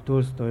a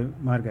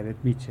Tolstoy-Margaret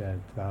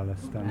Mitchell-t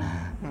választani.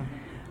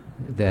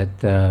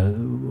 That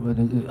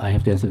I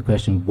have to answer the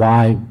question,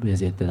 why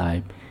is it that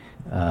I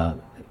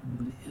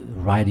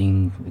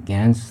writing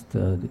against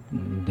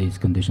these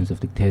conditions of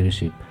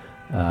dictatorship,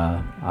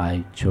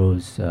 I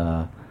chose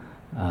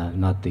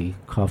not the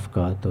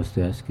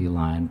Kafka-Dostoyevsky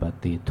line, but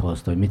the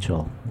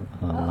Tolstoy-Mitchell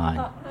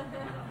line.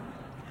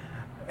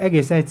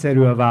 Egész egyszerű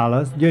a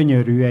válasz,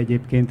 gyönyörű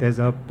egyébként ez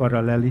a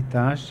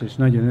paralelitás, és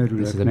nagyon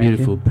örülök This is a neki.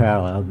 beautiful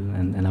parallel,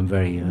 and I'm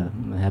very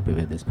happy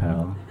with this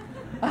parallel.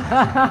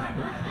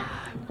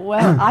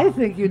 Well, I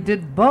think you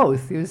did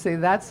both. You see,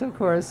 that's of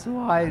course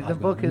why the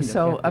book is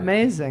so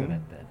amazing.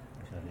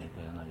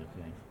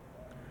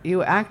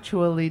 You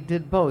actually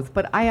did both,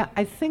 but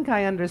I think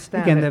I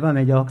understand. Igen, de van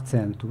egy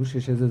akcentus,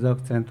 és ez az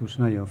akcentus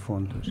nagyon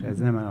fontos. Ez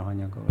nem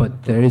elhanyagolható. But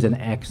there is an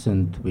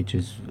accent which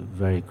is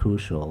very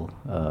crucial.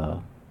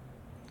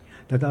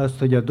 Tehát azt,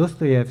 hogy a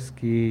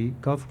Dostoyevsky,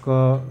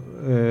 Kafka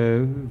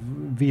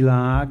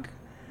világ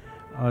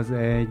az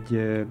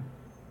egy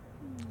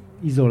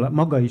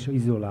maga is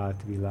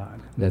izolált világ.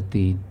 That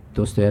the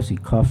Dostoevsky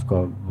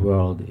Kafka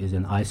world is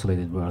an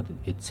isolated world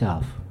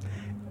itself.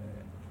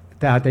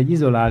 Tehát egy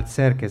izolált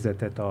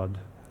szerkezetet ad.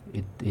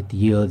 It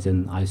yields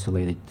an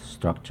isolated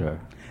structure.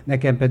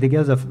 Nekem pedig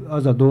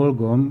az a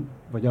dolgom,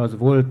 vagy az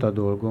volt a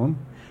dolgom,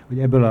 hogy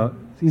ebből az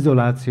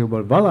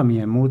izolációból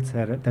valamilyen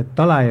módszer, tehát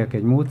találjak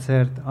egy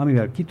módszert,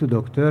 amivel ki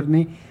tudok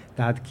törni,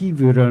 tehát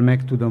kívülről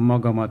meg tudom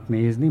magamat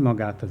nézni,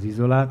 magát az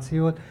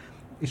izolációt,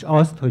 és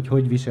azt,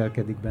 hogy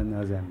viselkedik benne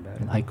az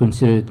ember. I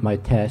considered my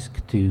task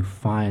to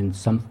find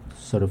some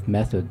sort of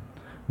method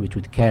which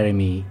would carry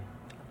me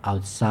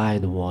outside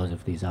the walls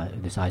of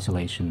this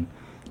isolation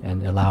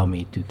and allow me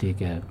to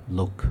take a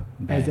look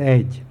back. Ez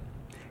egy.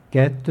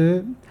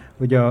 Kettő,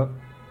 hogy a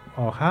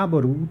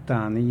háború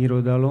utáni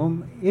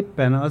irodalom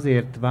éppen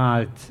azért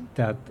vált,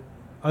 tehát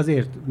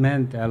azért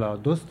ment el a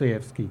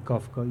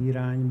Dostoyevsky-Kafka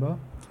irányba.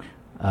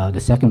 The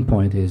second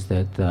point is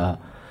that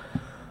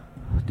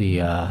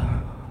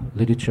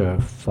literature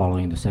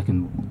following the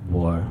Second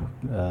War,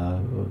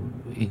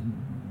 it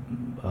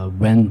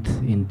went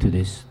into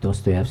this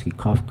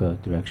Dostoevsky-Kafka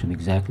direction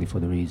exactly for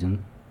the reason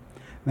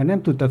mert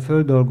nem tudta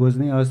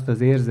földolgozni azt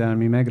az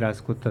érzelmi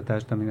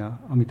megrázkódtatást,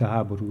 amit a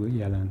háború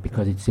jelent.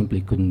 because it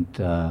simply couldn't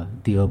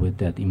deal with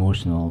that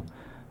emotional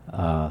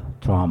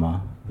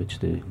trauma which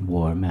the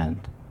war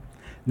meant.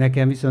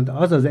 Nekem viszont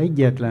az az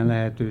egyetlen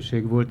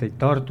lehetőség volt egy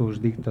tartós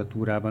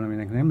diktatúrában,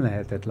 aminek nem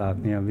lehetett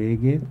látni a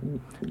végét.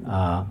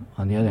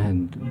 On the other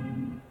hand,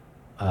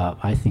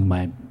 I think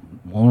my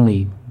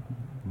only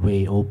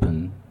way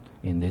open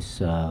in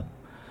this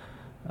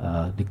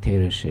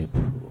dictatorship,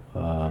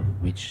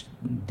 which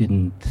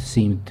didn't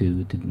seem to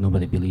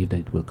nobody believed that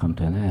it will come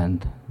to an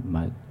end,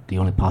 the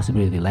only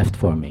possibility left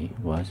for me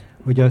was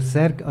hogy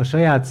a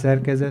saját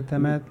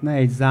szerkezetemet ne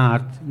egy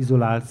zárt,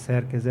 izolált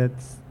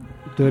szerkezet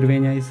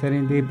törvényei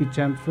szerint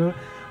építsem föl,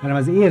 hanem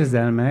az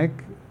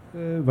érzelmek,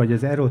 vagy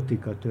az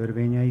erotika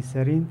törvényei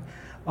szerint,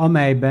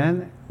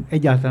 amelyben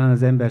egyáltalán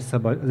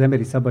az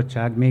emberi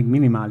szabadság még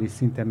minimális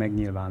szinten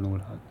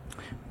megnyilvánulhat.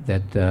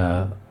 that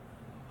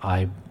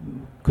I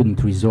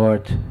couldn't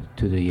resort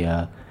to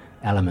the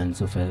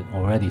elements of an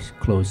already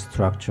closed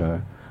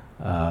structure,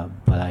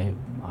 but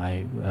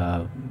I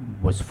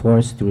was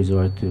forced to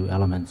resort to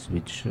elements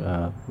which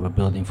were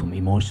building from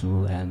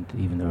emotional and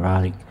even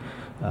erotic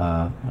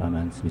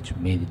elements, which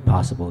made it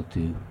possible to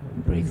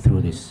break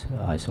through this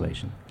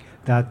isolation.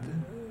 Tehát,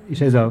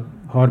 és ez a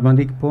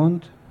harmadik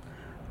pont,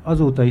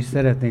 azóta is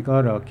szeretnék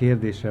arra a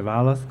kérdésre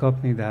választ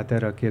kapni, de hát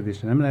erre a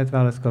kérdésre nem lehet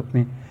választ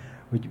kapni,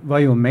 hogy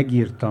vajon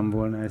megírtam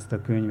volna ezt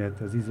a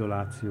könyvet az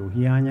izoláció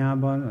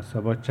hiányában, a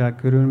szabadság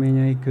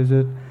körülményei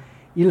között,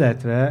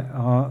 illetve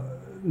ha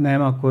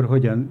nem, akkor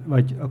hogyan,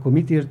 vagy akkor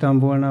mit írtam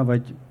volna,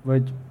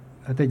 vagy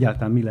hát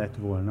egyáltalán mi lett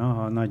volna,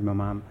 ha a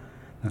nagymamámnak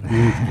 4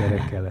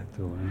 gyereke lett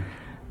volna.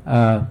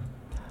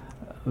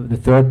 The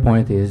third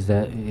point is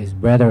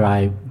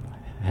whether I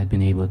had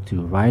been able to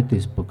write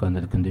this book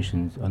under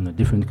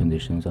different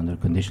conditions, under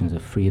conditions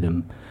of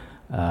freedom.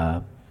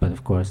 But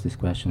of course, this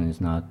question is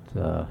not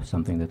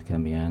something that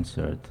can be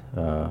answered.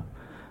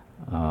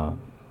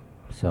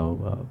 So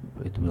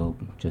it will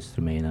just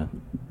remain a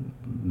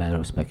matter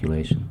of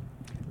speculation.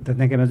 Tehát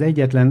nekem az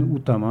egyetlen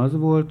utam az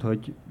volt,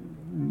 hogy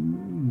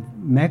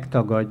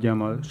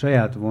megtagadjam a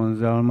saját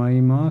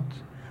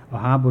vonzalmaimat, a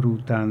háború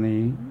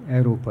utáni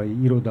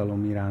európai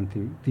irodalom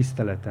iránti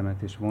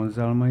tiszteletemet és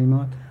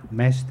vonzalmaimat, a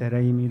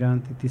mestereim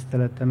iránti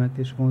tiszteletemet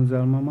és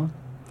vonzalmamat.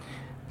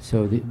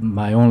 So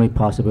my only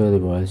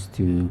possibility was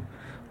to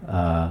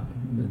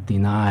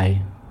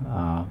deny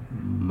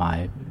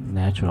my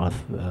natural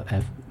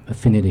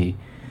affinity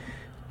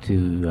to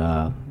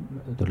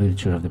the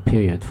literature of the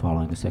period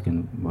following the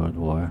Second World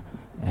War,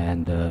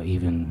 and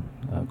even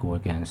go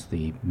against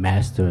the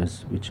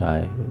masters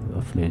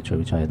of literature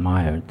which I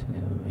admired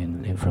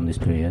from this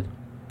period.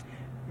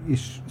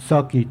 És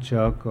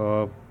szakítsak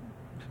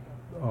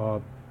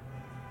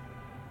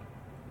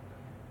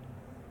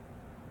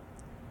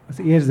az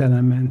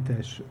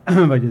érzelemmentes,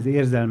 vagy az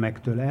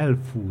érzelmektől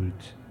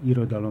elfúlt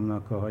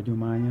irodalomnak a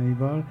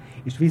hagyományaival,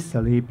 és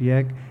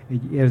visszalépjek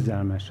egy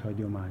érzelmes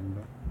hagyományba.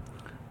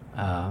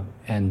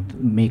 And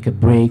make a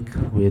break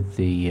with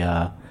the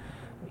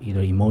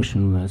either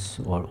emotionless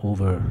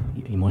or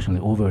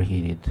emotionally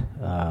overheated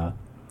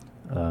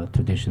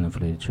tradition of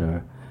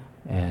literature,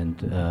 and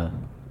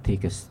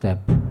take a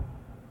step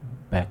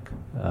back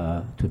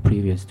to a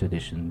previous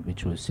tradition,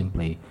 which was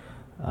simply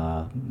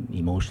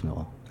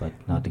emotional, but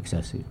not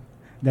excessive.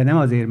 De nem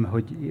azért,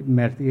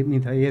 mert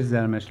mintha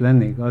érzelmes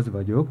lennék, az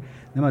vagyok,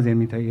 nem azért,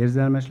 mintha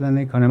érzelmes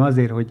lennék, hanem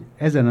azért, hogy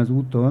ezen az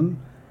úton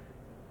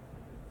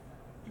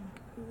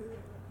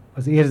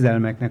az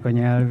érzelmeknek a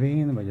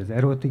nyelvén, vagy az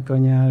erotika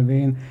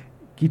nyelvén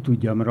ki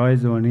tudjam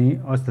rajzolni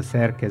azt a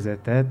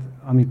szerkezetet,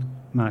 amit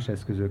más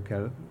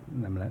eszközökkel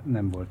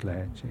nem volt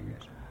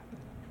lehetséges.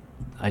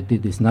 I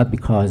did this not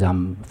because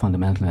I'm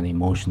fundamentally an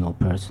emotional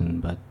person,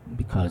 but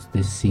because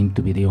this seemed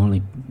to be the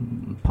only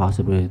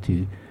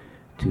possibility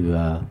to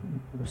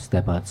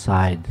step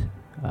outside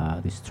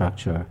the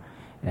structure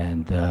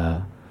and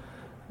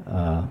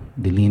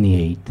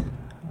delineate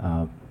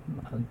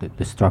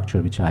the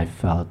structure which I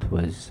felt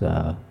was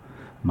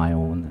my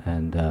own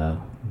and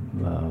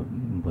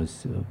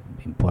was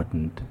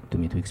important to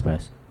me to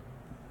express.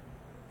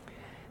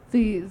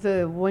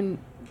 When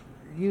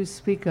you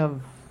speak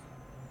of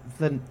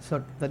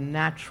the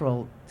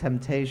natural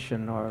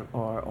temptation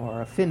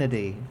or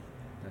affinity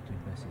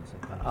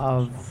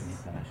of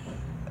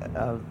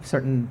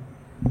certain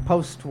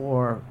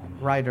post-war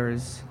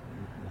writers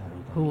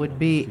who would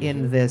be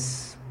in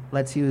this,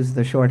 let's use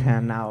the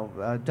shorthand now,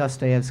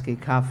 Dostoevsky,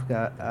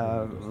 Kafka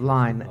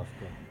line.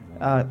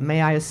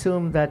 May I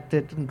assume that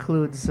it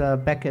includes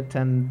Beckett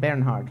and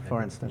Bernhard,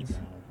 for instance?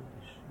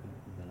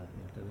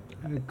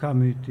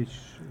 Camus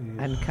is.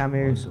 And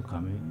Camus. Also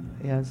Camus.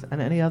 Yes,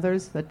 and any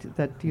others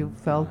that you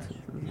felt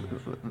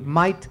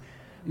might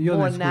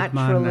more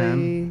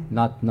naturally...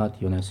 Not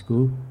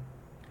Ionescu.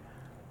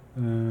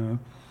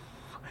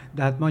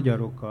 De hát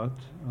magyarokat,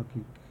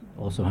 akik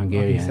also akik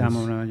Hungarians.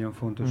 számomra nagyon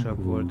fontosak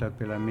Who- voltak,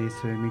 például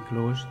Mészői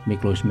Miklós,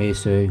 Miklós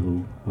Mészöly,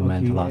 who meant a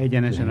aki lot to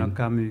egyenesen a him,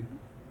 Camus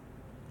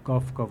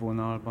Kafka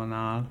vonalban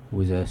áll.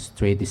 who is a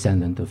straight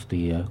descendant of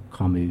the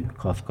Camus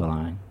Kafka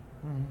line.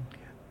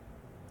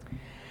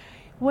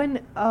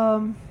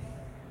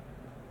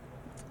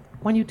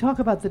 When you talk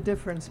about the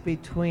difference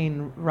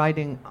between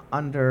writing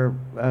under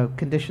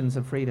conditions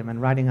of freedom and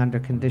writing under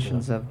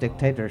conditions of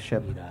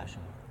dictatorship,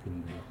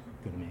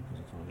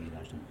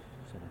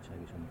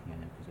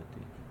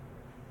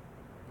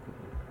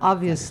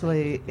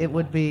 obviously it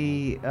would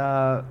be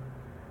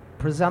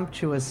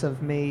presumptuous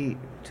of me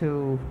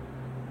to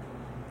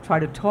try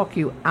to talk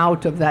you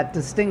out of that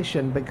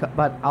distinction,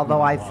 but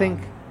although I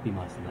think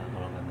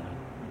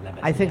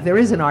there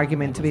is an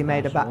argument to be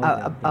made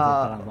about,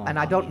 and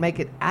I don't make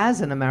it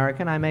as an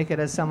American, I make it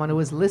as someone who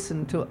has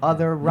listened to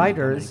other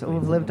writers who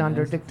have lived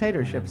under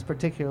dictatorships,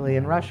 particularly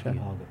in Russia.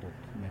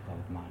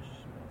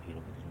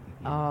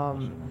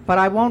 But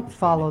I won't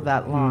follow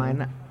that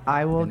line.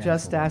 I will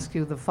just ask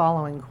you the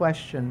following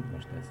question.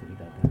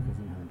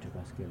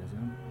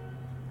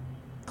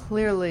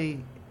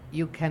 Clearly,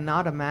 you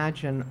cannot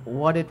imagine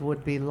what it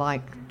would be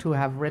like to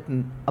have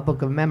written a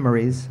book of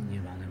memories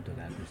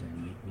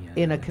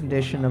in a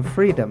condition of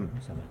freedom.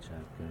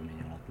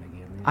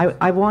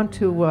 I want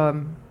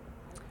to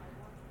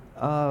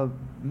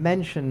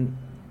mention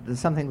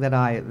something that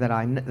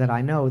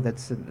I know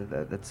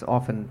that's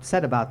often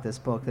said about this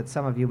book that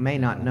some of you may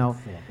not know.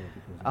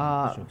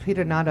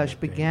 Péter Nādas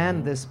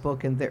began this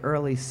book in the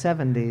early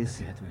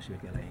 70s,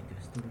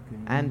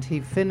 and he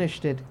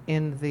finished it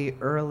in the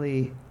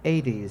early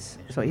 80s.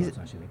 So he's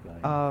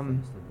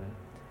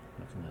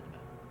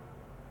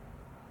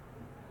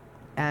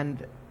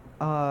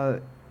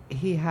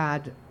he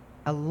had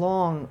a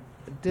long,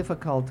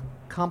 difficult,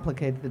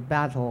 complicated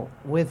battle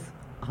with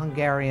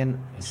Hungarian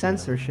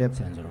censorship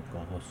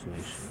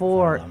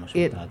for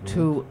it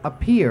to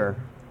appear,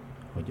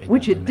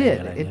 which it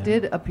did. It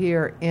did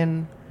appear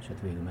in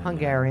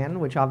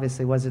Hungarian, which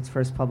obviously was its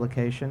first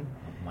publication.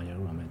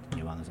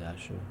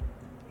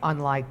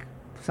 Unlike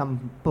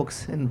some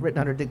books written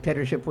under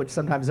dictatorship, which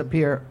sometimes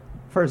appear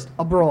first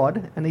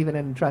abroad and even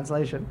in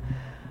translation.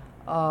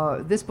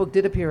 This book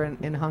did appear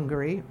in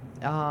Hungary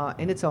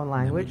in its own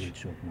language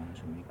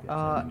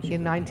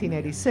in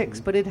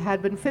 1986, but it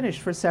had been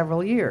finished for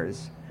several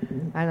years.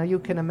 And you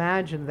can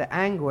imagine the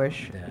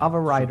anguish of a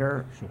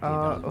writer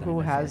who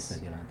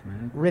has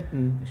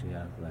written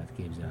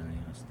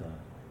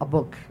a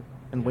book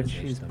in which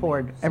he's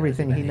poured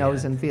everything he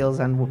knows and feels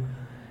and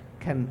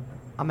can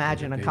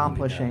imagine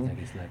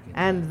accomplishing,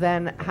 and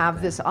then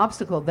have this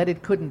obstacle that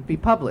it couldn't be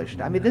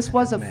published. I mean, this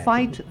was a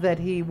fight that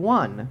he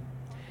won.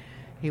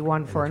 He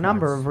won for a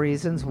number of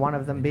reasons, one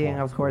of them being,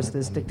 of course,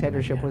 this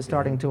dictatorship was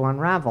starting to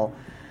unravel.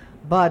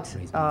 But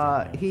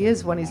he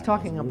is, when he's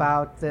talking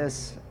about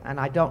this, and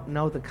I don't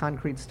know the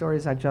concrete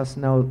stories, I just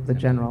know the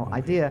general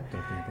idea,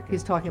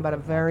 he's talking about a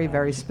very,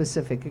 very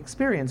specific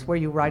experience where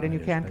you write and you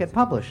can't get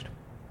published.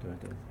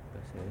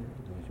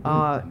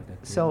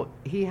 So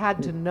he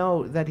had to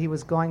know that he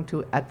was going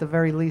to, at the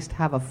very least,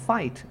 have a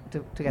fight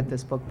to get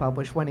this book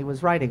published when he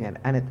was writing it.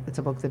 And it's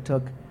a book that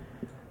took,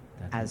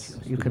 as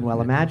you can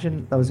well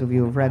imagine, those of you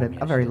who have read it,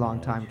 a very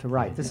long time to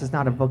write. This is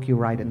not a book you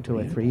write in 2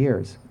 or 3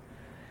 years.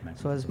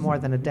 So it was more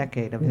than a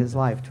decade of his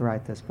life to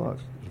write this book.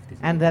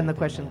 And then the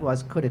question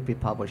was, could it be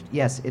published?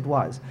 Yes, it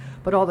was.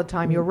 But all the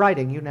time you're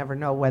writing, you never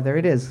know whether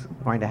it is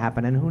going to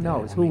happen, and who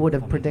knows? Who would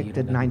have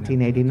predicted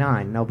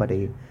 1989?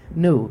 Nobody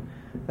knew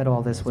that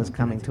all this was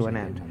coming to an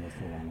end.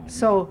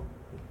 So,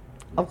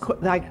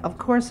 of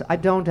course, I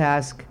don't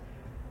ask,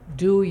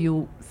 do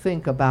you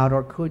think about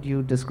or could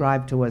you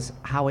describe to us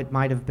how it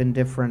might have been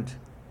different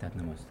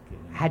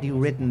had you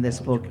written this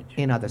book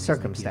in other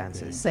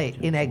circumstances, say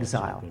in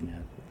exile?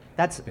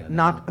 That's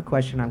not a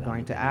question I'm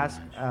going to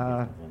ask.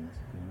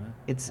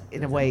 It's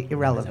in a way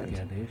irrelevant.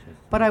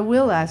 But I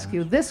will ask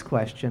you this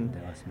question.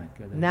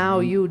 Now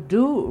you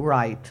do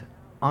write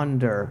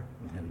under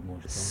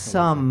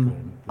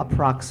some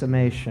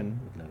approximation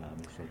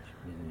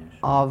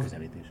of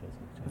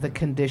the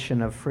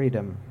condition of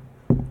freedom.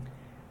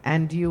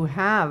 And you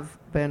have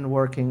been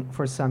working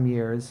for some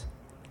years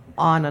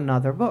on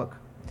another book.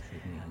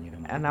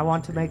 And I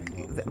want to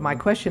make my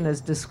question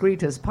as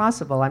discreet as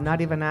possible. I'm not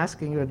even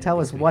asking you to tell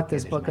us what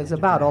this book is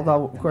about,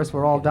 although, of course,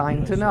 we're all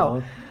dying to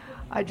know.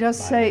 I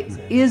just say,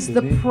 is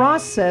the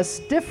process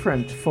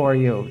different for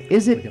you?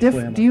 Is it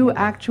do you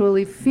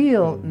actually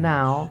feel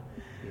now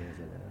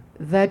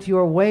that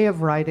your way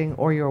of writing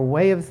or your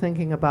way of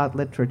thinking about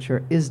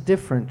literature is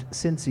different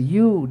since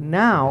you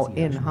now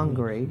in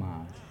Hungary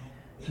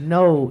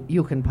know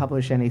you can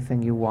publish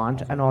anything you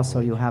want, and also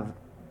you have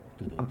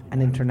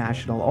an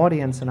international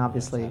audience, and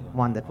obviously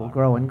one that will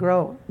grow and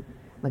grow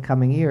in the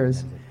coming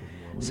years.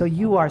 So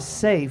you are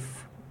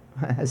safe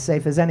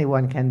as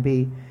anyone can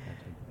be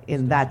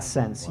in that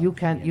sense. You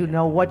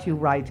know what you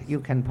write, you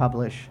can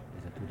publish.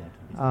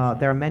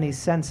 There are many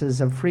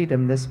senses of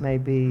freedom. This may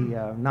be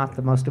not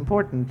the most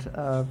important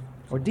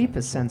or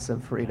deepest sense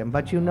of freedom,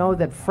 but you know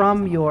that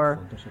from your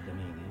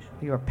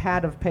your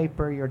pad of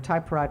paper, your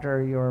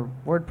typewriter, your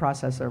word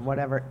processor,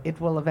 whatever, it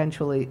will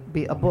eventually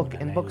be a book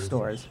in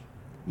bookstores.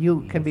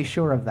 You can be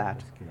sure of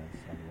that.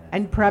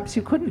 And perhaps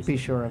you couldn't be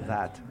sure of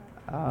that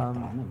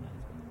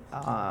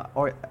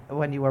or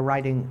when you were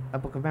writing a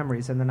book of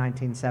memories in the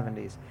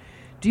 1970s.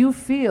 Do you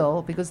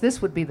feel, because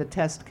this would be the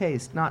test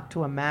case, not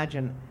to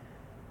imagine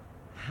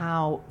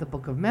how the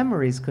book of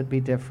memories could be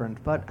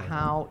different, but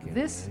how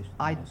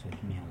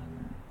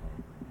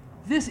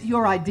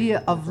your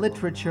idea of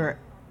literature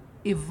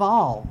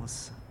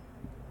evolves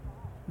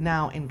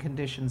now in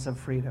conditions of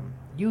freedom.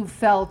 You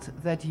felt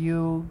that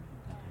you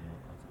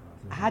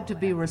had to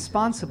be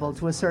responsible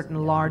to a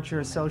certain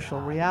larger social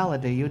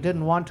reality. You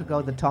didn't want to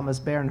go the Thomas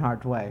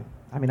Bernhardt way.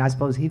 I mean, I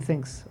suppose he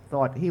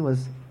thought he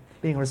was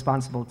being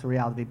responsible to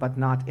reality, but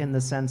not in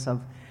the sense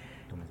of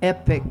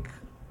epic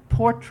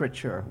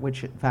portraiture,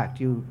 which in fact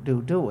you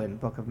do in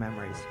Book of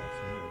Memories.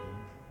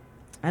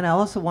 And I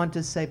also want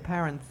to say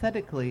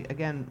parenthetically,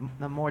 again,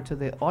 more to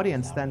the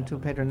audience than to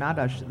Péter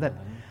Nādas, that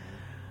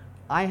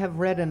I have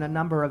read in a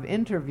number of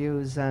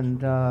interviews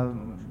and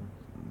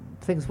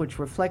things which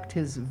reflect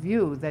his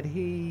view that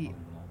he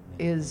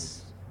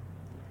is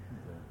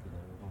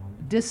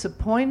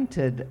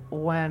disappointed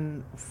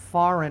when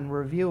foreign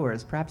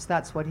reviewers, perhaps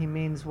that's what he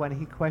means when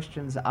he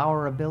questions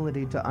our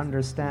ability to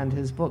understand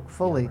his book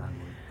fully,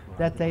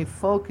 that they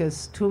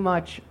focus too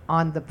much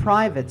on the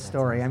private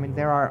story. I mean,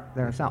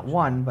 there's not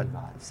one, but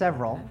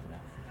several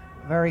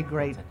very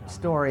great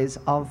stories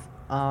of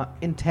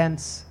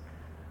intense,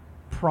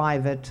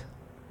 private,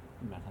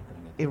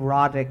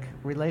 erotic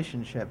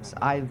relationships.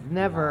 I've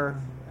never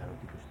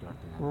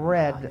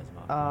read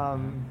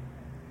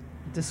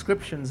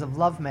descriptions of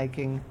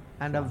lovemaking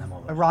and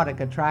of erotic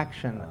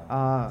attraction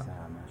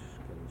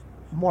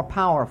more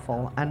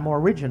powerful and more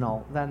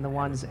original than the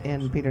ones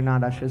in Péter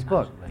Nádas's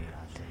book.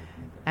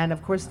 And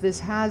of course, this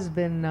has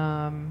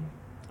been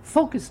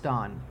focused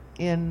on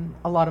in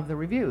a lot of the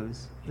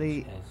reviews.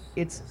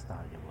 It's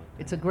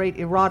a great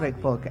erotic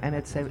book, and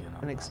it's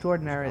an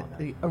extraordinary,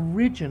 the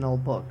original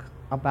book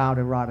about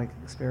erotic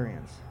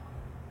experience.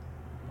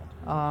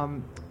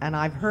 And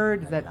I've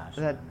heard that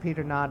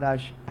Péter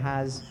Nādas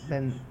has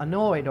been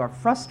annoyed or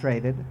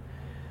frustrated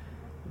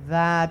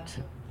that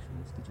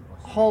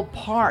whole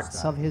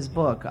parts of his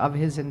book, of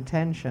his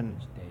intention,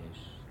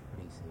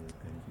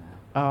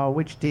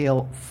 which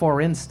deal, for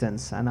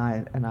instance, and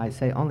I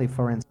say only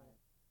for instance,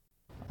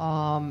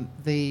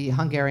 the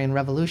Hungarian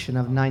Revolution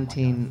of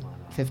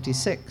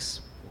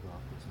 1956,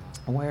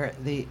 where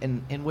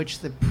in which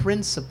the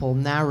principal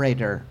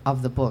narrator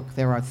of the book,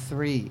 there are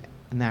three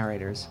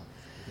narrators.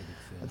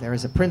 There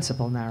is a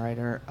principal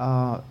narrator,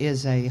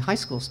 is a high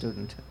school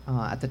student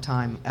at the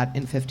time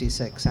in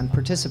 56 and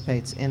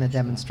participates in a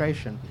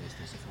demonstration.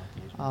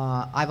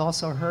 I've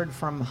also heard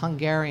from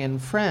Hungarian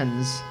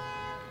friends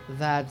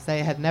that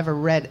they had never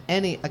read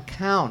any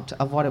account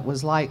of what it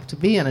was like to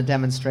be in a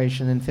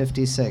demonstration in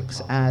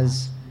 56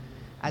 as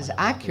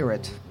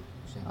accurate,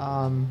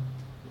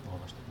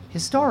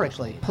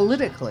 historically,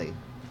 politically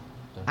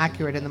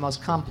accurate in the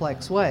most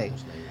complex way,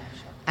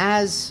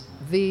 as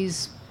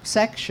these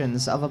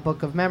sections of a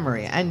book of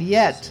memory, and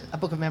yet a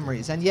book of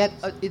memories, and yet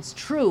it's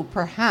true,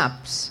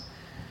 perhaps,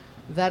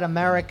 that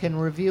American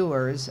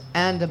reviewers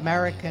and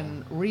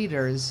American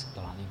readers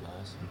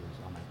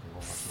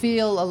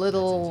feel a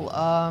little,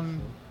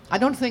 I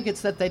don't think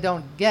it's that they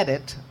don't get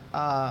it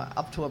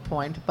up to a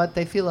point, but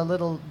they feel a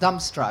little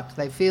dumbstruck.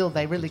 They feel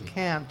they really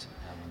can't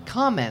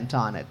comment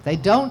on it. They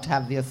don't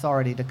have the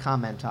authority to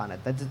comment on it.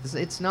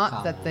 It's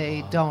not that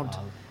they don't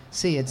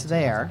see it's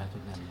there,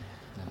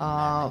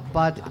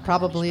 but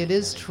probably it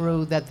is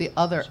true that the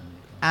other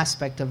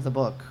aspect of the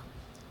book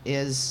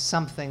is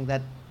something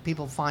that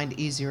people find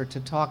easier to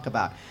talk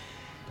about.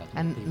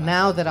 And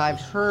now that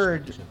I've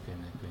heard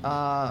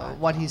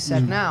what he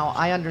said now,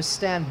 I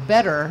understand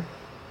better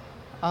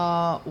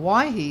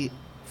why he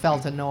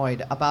felt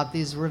annoyed about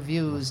these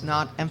reviews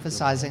not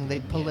emphasizing the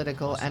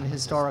political and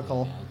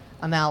historical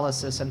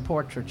analysis and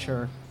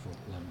portraiture,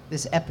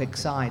 this epic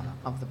side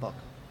of the book.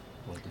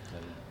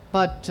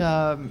 But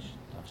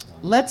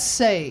let's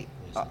say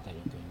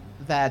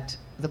that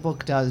the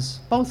book does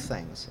both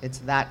things. It's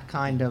that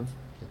kind of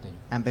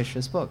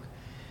ambitious book.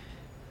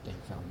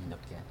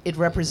 It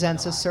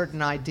represents a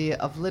certain idea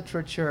of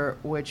literature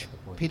which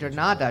Péter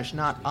Nādas,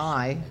 not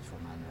I,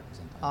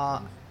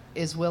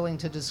 is willing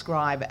to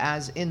describe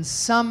as in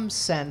some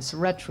sense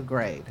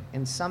retrograde,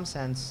 in some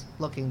sense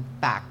looking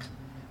back,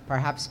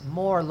 perhaps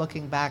more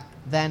looking back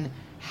than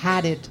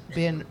had it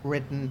been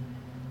written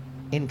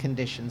in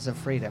conditions of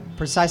freedom,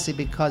 precisely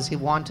because he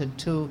wanted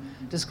to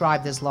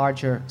describe this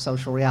larger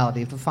social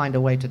reality, to find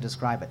a way to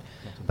describe it.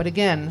 But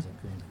again,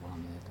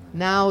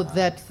 now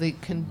that the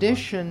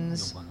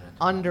conditions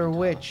under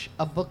which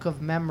a book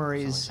of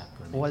memories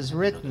was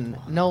written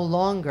no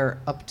longer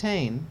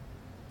obtain,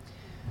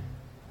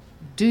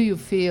 do you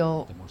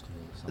feel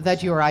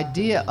that your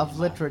idea of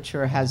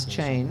literature has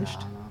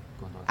changed,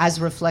 as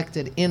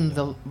reflected in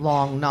the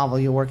long novel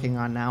you're working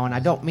on now? And I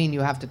don't mean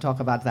you have to talk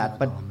about that,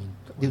 but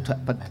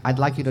I'd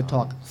like you to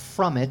talk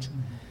from it.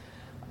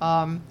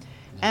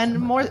 And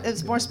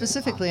more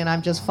specifically, and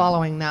I'm just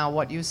following now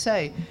what you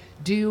say,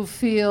 do you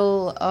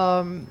feel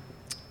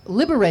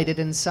liberated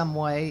in some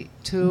way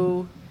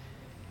to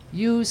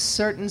use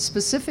certain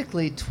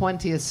specifically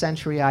 20th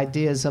century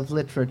ideas of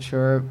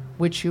literature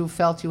which you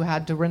felt you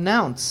had to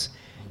renounce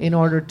in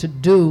order to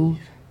do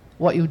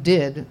what you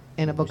did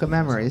in a book of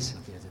memories?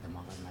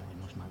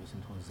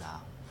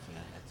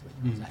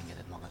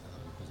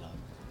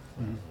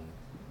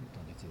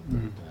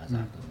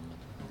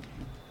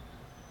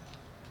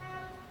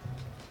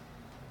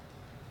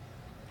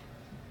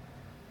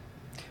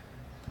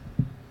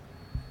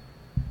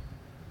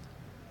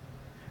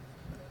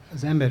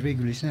 Az ember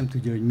végül is nem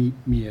tudja, hogy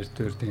miért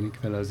történik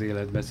vele az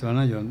életben. Szóval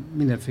nagyon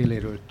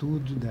mindenféléről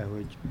tud, de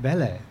hogy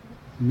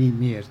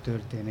miért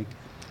történik,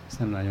 ezt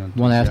nem nagyon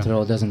tudja. One, after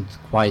all, doesn't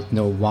quite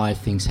know why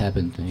things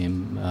happen to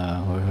him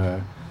or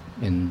her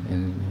in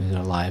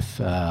their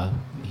life.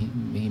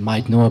 He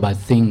might know about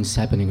things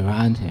happening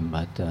around him,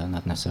 but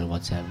not necessarily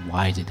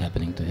why is it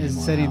happening to him. Ez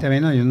szerintem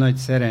egy nagyon nagy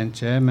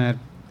szerencse, mert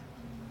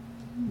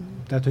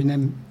tehát, hogy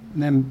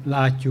nem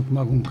látjuk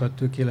magunkat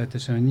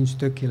tökéletesen, hogy nincs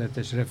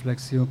tökéletes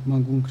reflexiók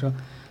magunkra,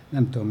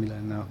 nem tudom, mi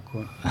lenne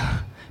akkor.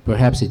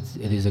 Perhaps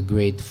it is a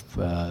great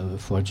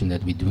fortune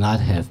that we do not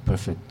have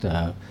perfect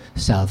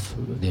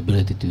the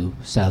ability to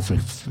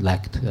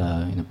self-reflect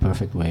in a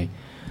perfect way.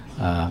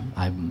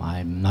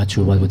 I'm not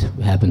sure what would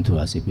happen to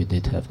us if we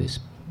did have this.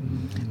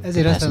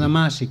 Ezért aztán a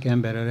másik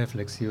ember a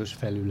reflexiós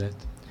felület.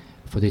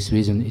 For this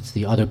reason, it's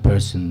the other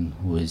person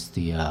who is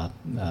the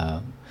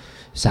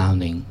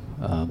sounding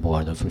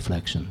board of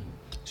reflection.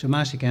 És a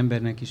másik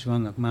embernek is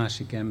vannak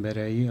másik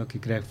emberei,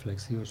 akik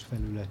reflexiós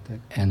felületek.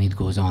 And it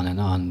goes on and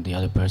on. The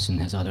other person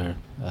has other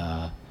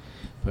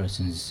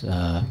persons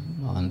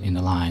in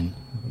the line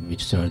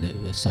which serve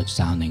such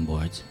sounding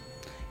boards.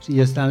 És így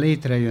aztán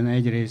létrejön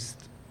egyrészt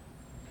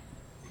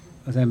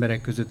az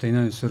emberek között egy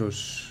nagyon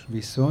szoros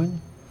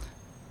viszony.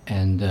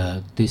 And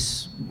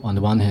this, on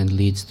the one hand,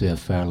 leads to a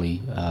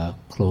fairly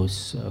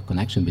close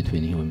connection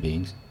between human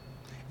beings.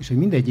 És hogy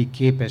mindegyik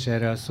képes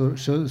erre a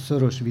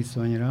szoros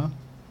viszonyra,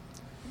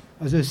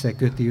 az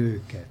összeköti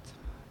őket.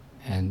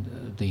 And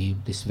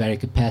this very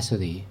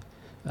capacity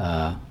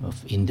of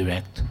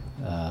indirect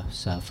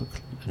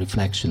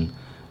self-reflection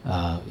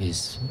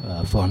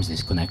forms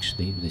this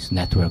connection, this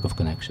network of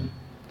connection.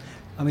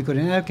 Amikor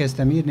én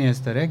elkezdtem írni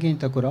ezt a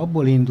regényt, akkor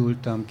abból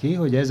indultam ki,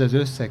 hogy ez az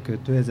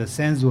összekötő, ez a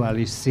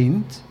szenzuális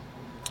szint.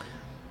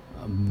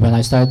 When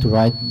I started to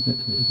write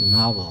the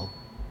novel,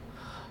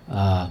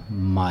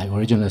 my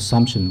original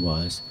assumption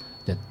was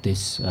that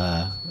this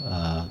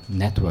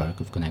network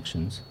of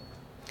connections.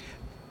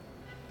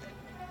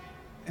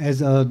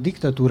 Ez a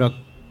diktatúra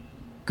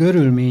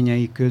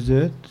körülményei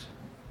között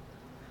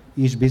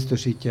is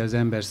biztosítja az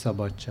ember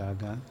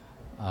szabadságát.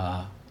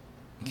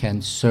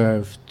 Can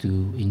serve to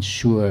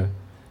ensure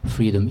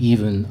freedom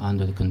even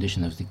under the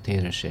condition of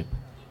dictatorship.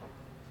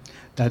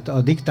 Tehát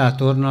a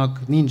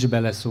diktátornak nincs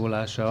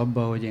beleszólása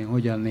abba, hogy én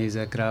hogyan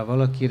nézek rá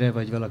valakire,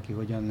 vagy valaki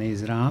hogyan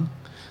néz rám.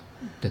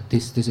 That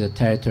this is a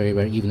territory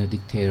where even a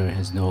dictator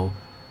has no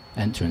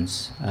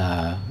entrance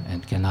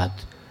and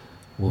cannot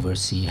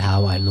oversee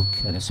how I look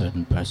at a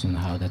certain person,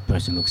 how that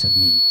person looks at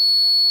me.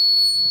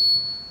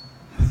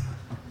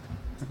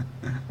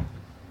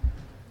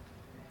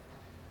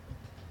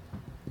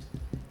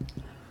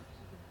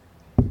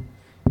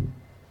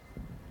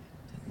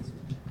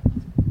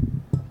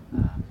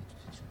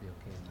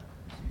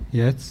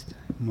 Jetzt?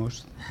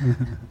 Most?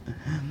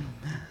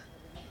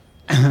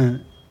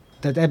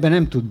 Tehát ebben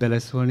nem tud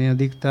beleszólni a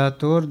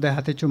diktátor, de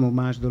hát egy csomó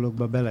más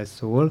dologba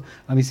beleszól,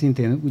 ami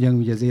szintén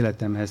ugyanúgy az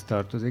életemhez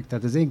tartozik.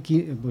 Tehát az én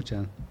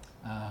bocsánat.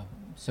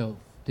 So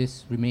this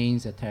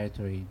remains a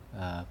territory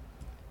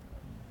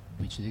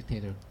which the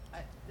dictator...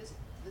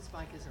 This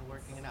mic isn't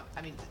working enough.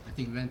 I mean, I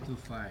think went too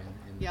far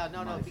in yeah,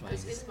 no,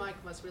 because his mic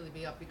must really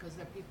be up because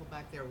there are people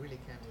back there who really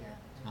can't hear.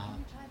 Can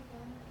you try it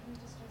again? Can you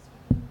just start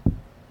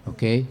speaking?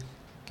 Okay.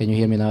 Can you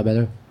hear me now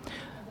better?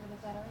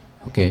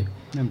 Okay.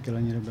 Nem kell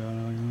annyira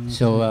beállni.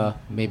 So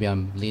maybe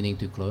I'm leaning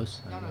too close.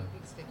 No,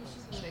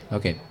 stay.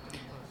 Okay.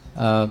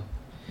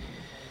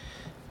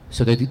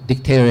 So the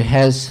dictator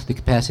has the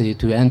capacity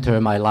to enter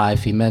my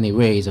life in many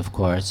ways, of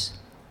course,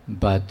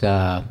 but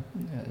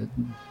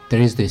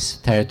there is this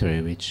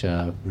territory which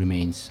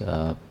remains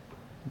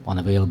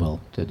unavailable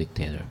to the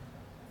dictator.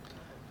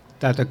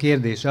 Tehát a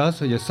kérdés az,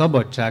 hogy a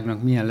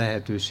szabadságnak milyen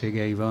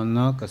lehetőségei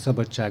vannak, a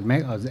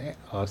szabadság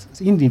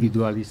az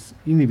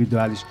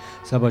individuális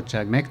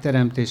szabadság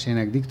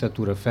megteremtésének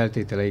diktatúra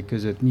feltételei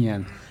között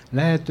milyen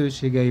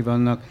lehetőségei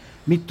vannak,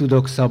 mit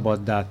tudok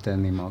szabaddá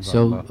tenni magamba.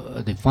 So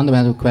the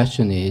fundamental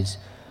question is,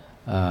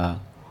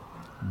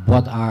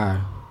 what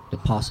are the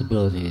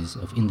possibilities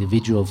of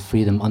individual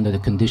freedom under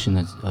the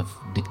conditions of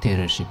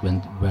dictatorship,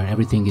 where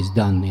everything is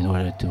done in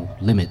order to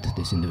limit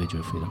this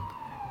individual freedom?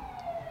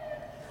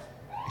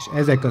 És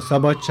ezek a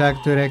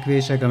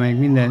szabadságtörekvések, amelyek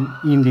minden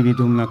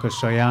individuumnak a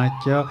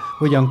sajátja,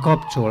 hogyan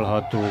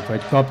kapcsolhatók,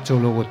 vagy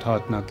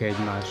kapcsolódhatnak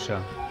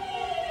egymással.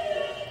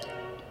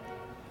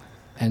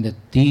 And that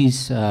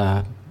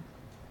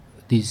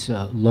these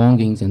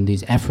longings and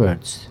these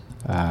efforts,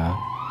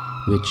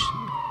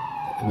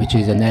 which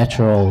is a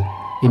natural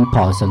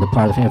impulse on the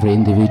part of every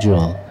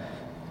individual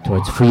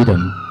towards freedom.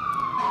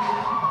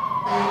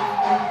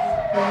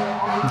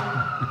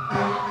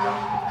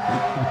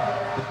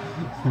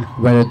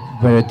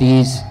 where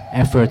these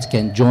efforts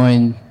can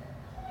join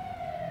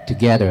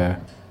together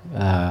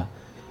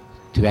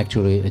to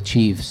actually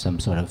achieve some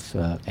sort of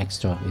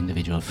extra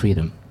individual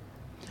freedom.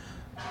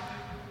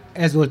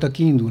 Ez volt a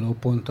kiinduló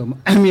pontom,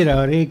 mire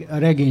a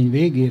regény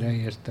végére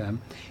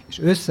értem, és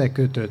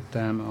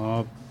összekötöttem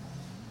a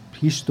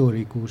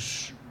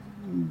historikus,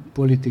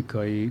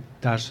 politikai,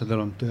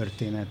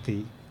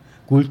 társadalomtörténeti,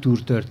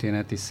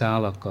 kultúrtörténeti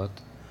szálakat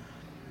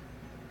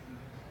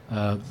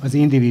az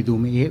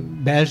individuum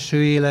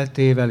belső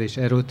életével és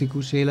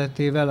erotikus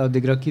életével,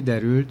 addigra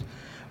kiderült,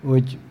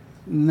 hogy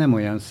nem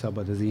olyan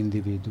szabad az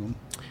individuum.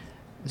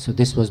 So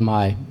this was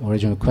my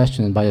original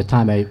question, and by the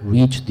time I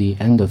reached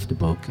the end of the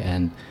book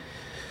and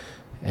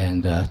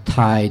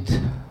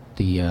tied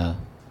the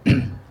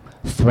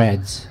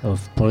threads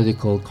of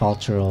political,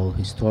 cultural,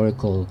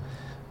 historical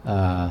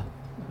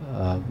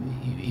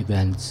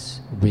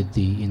events with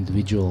the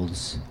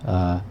individuals'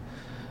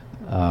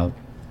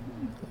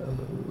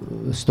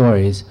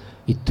 stories,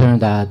 it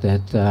turned out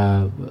that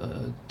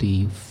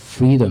the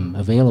freedom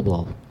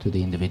available to the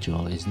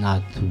individual is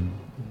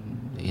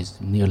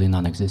nearly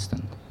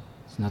non-existent.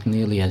 It's not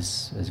nearly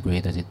as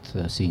great as it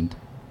seemed.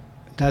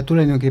 Tehát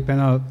tulajdonképpen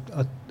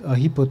a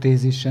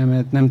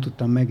hipotézisemet nem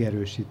tudtam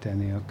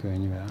megerősíteni a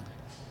könyvvel.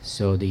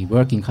 So the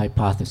working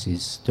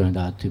hypothesis turned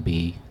out to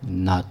be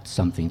not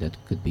something that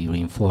could be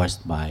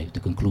reinforced by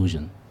the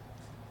conclusion.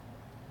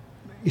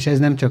 És ez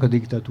nem csak a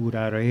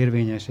diktatúrára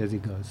érvényes, ez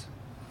igaz.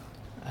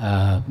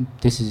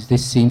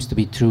 This seems to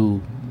be true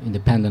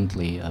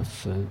independently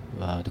of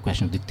the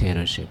question of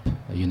dictatorship,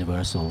 a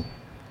universal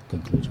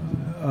conclusion.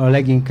 A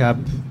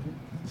leginkább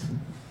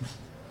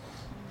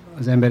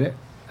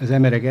az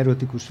emberek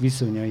erotikus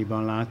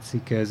viszonyaiban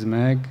látszik ez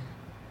meg,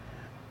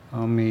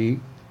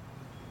 ami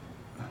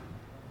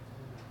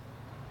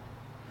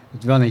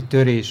itt van egy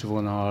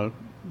törésvonal,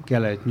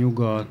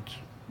 kelet-nyugat,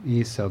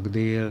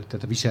 észak-dél,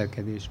 tehát a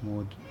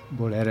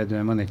viselkedésmódból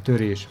eredően van egy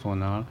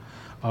törésvonal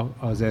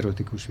az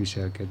erotikus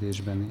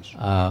viselkedésben is.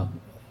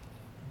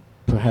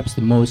 Perhaps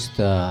the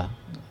most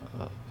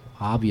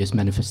obvious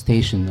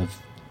manifestation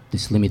of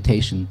this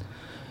limitation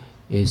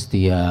is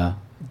the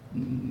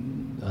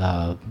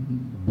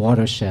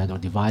watershed or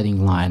dividing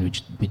line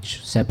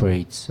which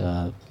separates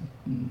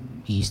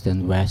East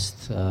and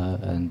West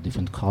and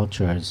different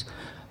cultures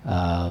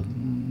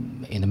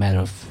in a matter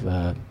of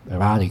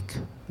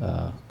erotic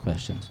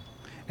questions.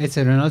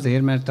 Egyszerűen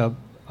azért, mert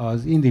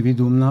az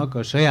individuumnak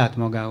a saját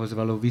magához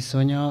való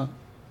viszonya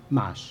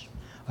más.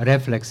 A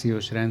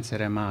reflexiós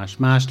rendszere más.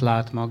 Mást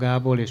lát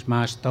magából, és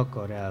mást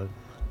takar el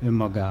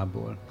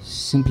önmagából.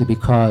 Simply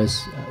because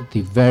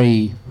the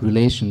very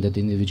relation that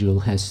the individual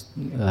has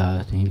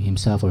to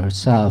himself or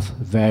herself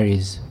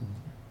varies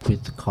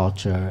with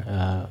culture,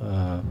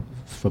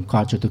 from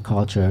culture to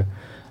culture.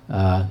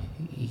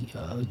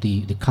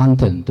 The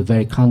content, the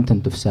very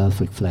content of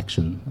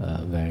self-reflection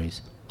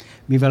varies.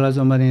 Mivel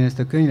azonban én ezt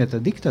a könyvet a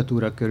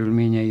diktatúra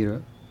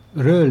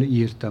körülményeiről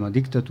írtam, a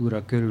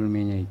diktatúra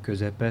körülményei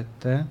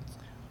közepette.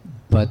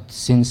 But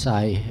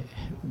since I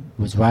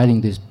was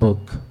writing this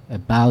book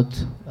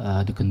about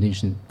the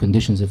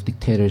conditions of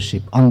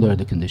dictatorship, under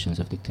the conditions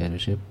of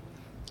dictatorship,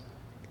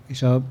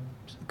 és a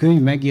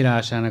könyv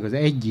megírásának az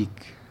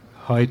egyik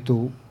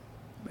hajtó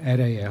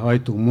ereje,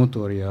 hajtó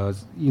motorja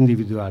az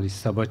individuális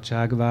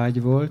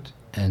szabadságvágy volt.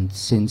 And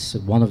since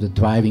one of the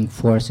driving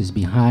forces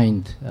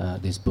behind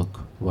this book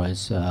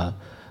was the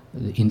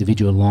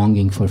individual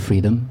longing for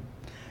freedom,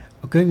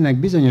 a könyvnek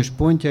bizonyos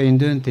pontjain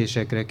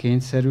döntésekre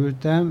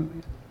kényszerültem,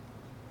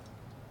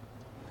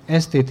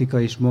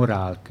 esztétika és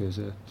morál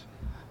között.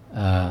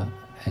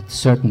 At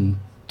certain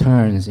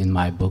turns in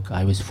my book,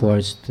 I was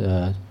forced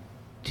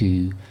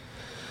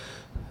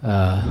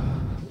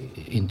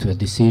into a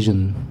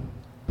decision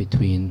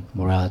between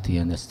morality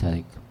and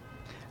aesthetic.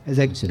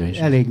 Ezek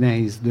elég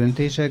nehéz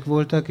döntések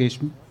voltak, és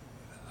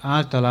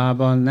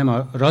általában nem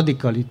a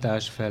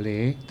radikalitás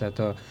felé, tehát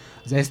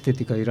az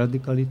esztétikai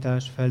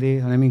radikalitás felé,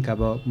 hanem inkább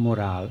a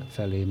morál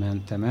felé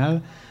mentem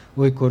el.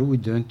 Olykor úgy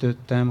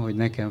döntöttem, hogy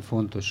nekem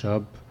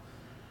fontosabb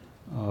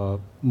a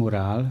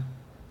morál,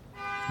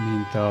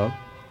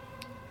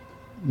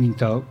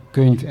 mint a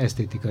könyv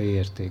esztétikai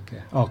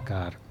értéke,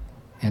 akár.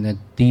 And at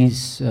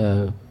these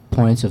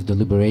points of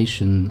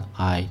deliberation,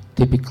 I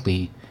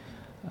typically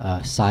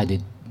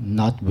sided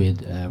not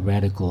with a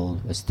radical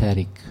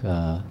aesthetic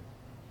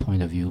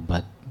point of view,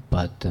 but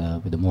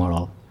with a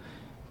moral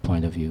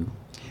point of view.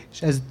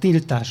 És ez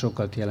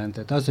tiltásokat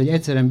jelentett. Az, hogy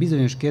egyszerűen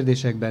bizonyos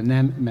kérdésekben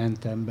nem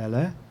mentem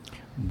bele,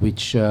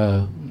 which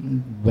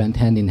went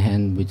hand in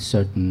hand with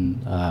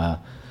certain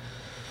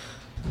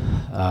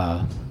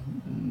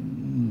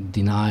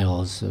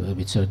denials,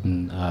 with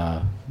certain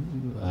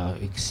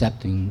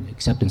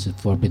acceptance of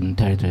forbidden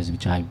territories,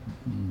 which I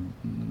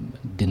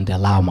didn't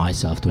allow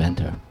myself to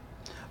enter.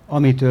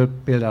 amitől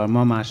például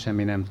ma már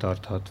semmi nem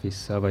tarthat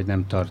vissza, vagy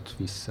nem tart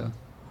vissza.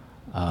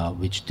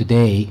 Which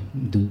today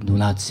do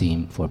not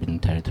seem forbidden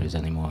territories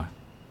anymore.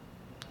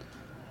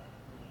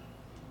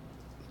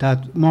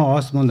 Tehát ma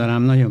azt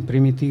mondanám nagyon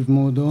primitív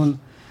módon,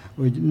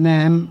 hogy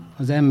nem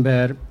az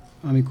ember,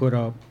 amikor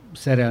a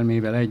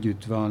szerelmével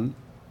együtt van,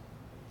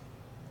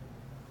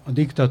 a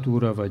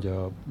diktatúra vagy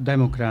a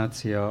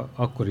demokrácia,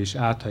 akkor is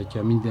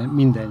áthatja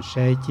minden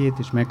sejtjét,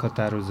 és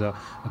meghatározza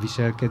a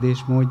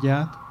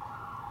viselkedésmódját.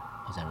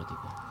 Az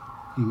erotika.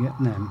 Igen,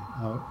 nem.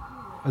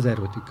 Az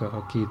erotika,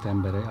 a két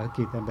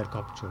ember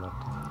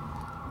kapcsolata.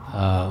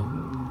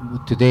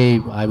 Today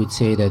I would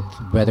say that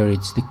whether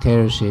it's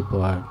dictatorship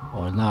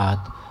or not.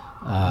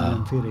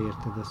 Nem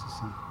félreérted, azt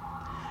hiszem.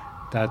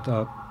 Tehát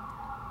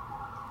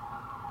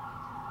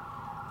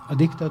a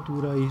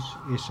diktatúra is,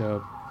 és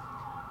a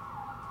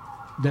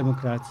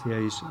demokrácia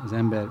is az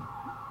ember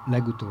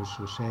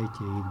legutolsó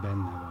sejtjéig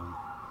benne van.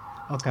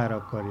 Akár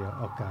akarja,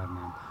 akár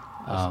nem.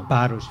 A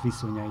páros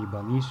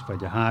viszonyaiban is,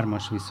 vagy a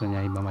 3-as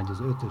viszonyaiban, vagy az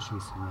 5-ös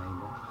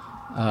viszonyaiban.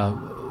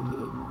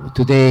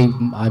 Today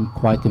I'm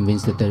quite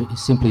convinced that there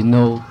is simply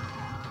no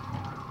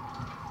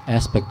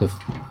aspect of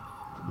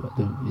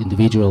the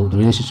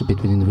relationship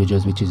between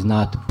individuals which is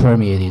not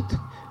permeated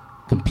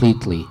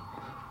completely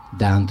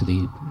down to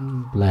the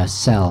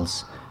last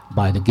cells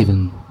by the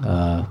given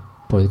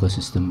political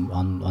system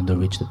under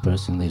which the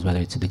person lives,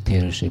 whether it's a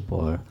dictatorship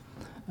or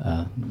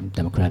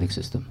democratic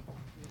system.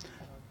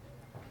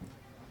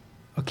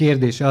 A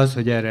kérdés az,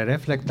 hogy erre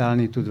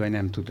reflektálni tud, vagy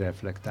nem tud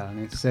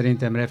reflektálni.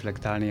 Szerintem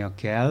reflektálnia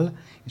kell,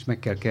 és meg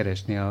kell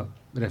keresni a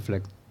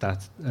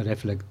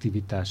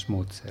reflektivitás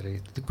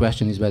módszerét. The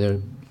question is whether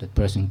that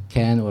person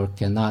can or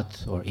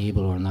cannot, or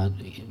able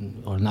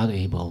or not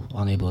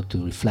unable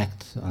to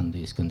reflect on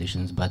these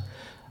conditions, but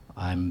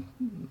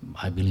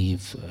I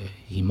believe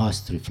he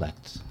must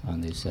reflect on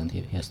this, and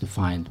he has to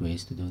find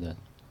ways to do that.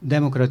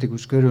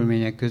 Demokratikus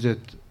körülmények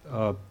között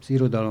az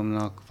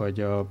irodalomnak vagy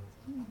a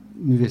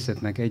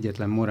művészetnek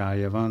egyetlen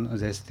morálja van,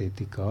 az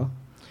esztétika.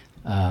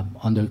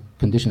 Under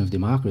condition of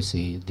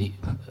democracy,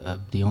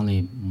 the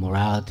only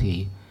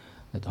morality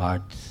that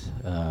art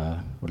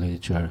or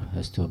literature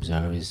has to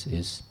observe is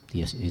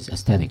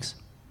aesthetics.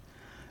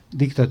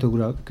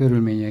 Diktatúra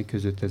körülményei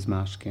között ez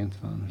másként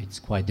van. It's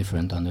quite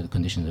different under the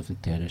conditions of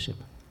dictatorship.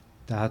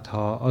 Tehát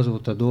ha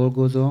azóta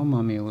dolgozom,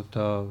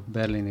 amióta a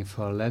berlini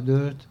fal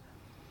ledőlt,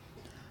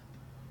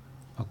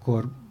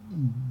 akkor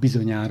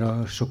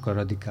bizonyára sokkal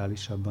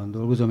radikálisabban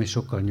dolgozom, és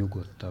sokkal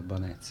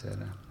nyugodtabban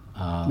egyszerre.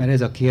 Mert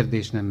ez a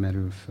kérdés nem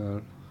merül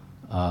föl.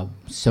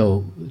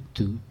 So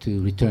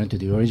to return to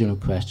the original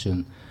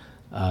question,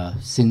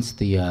 since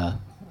the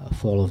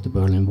fall of the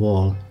Berlin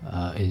Wall,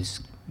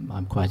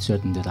 I'm quite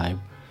certain that I,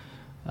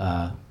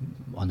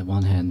 on the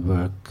one hand,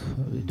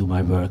 do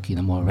my work in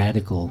a more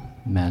radical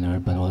manner,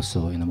 but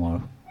also in a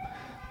more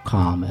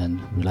calm and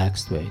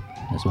relaxed way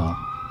as well.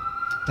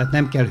 Tehát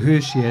nem kell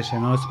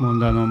hősiesen azt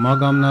mondanom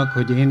magamnak,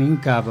 hogy én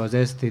inkább az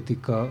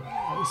esztétikai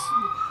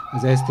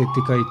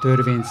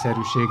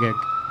törvényszerűségek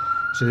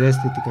és az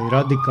esztétikai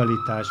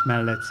radikalitás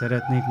mellett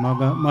szeretnék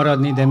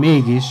maradni, de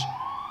mégis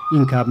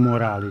inkább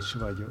morális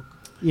vagyok.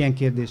 Ilyen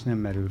kérdés nem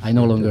merül fel. I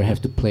no longer have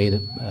to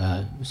play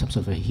some sort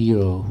of a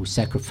hero who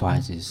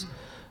sacrifices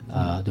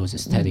those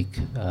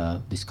aesthetic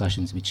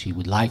discussions which he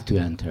would like to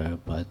enter,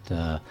 but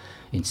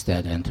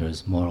instead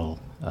enters moral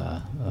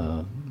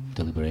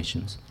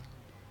deliberations.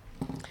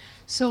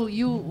 So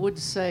you would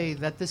say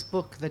that this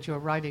book that you're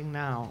writing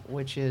now,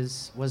 which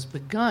was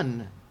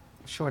begun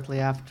shortly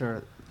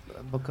after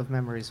a Book of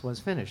Memories was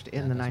finished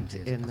in the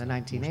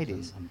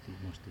 1980s,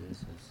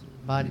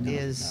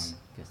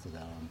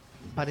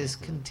 but is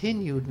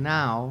continued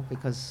now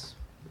because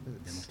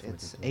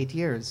it's 8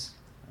 years,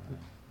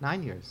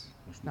 9 years,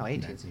 no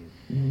 8 years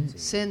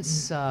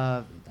since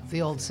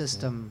the old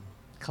system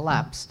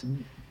collapsed.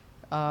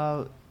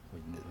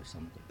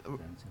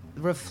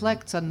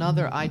 Reflects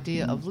another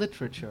idea of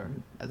literature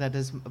that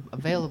is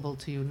available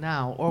to you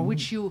now, or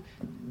which you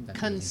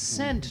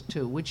consent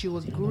to, which you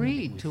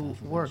agree to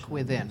work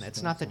within.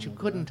 It's not that you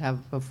couldn't have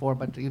before,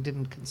 but you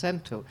didn't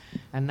consent to,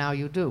 and now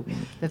you do.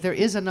 That there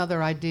is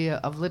another idea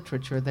of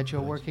literature that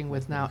you're working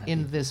with now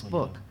in this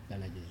book,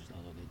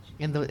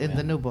 in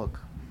the new book.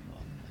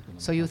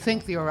 So you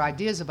think your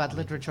ideas about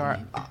literature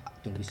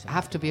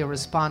have to be a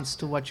response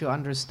to what you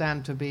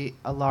understand to be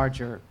a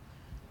larger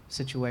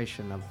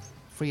situation of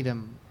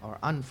freedom or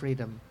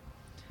unfreedom.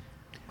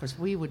 Of course,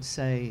 we would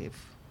say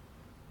if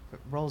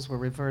roles were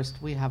reversed,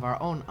 we have our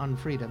own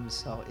unfreedoms,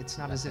 so it's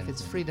not as if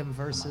it's freedom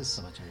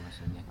versus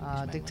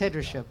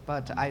dictatorship.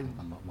 But I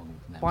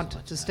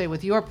want to stay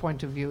with your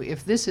point of view.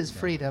 If this is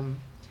freedom,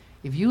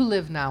 if you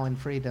live now in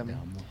freedom,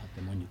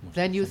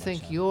 then you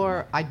think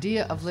your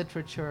idea of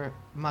literature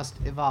must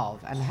evolve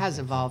and has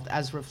evolved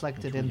as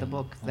reflected in the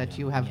book that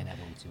you have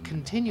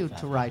continued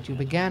to write. You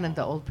began in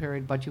the old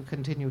period, but you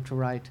continue to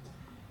write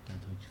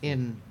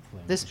in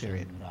this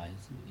period.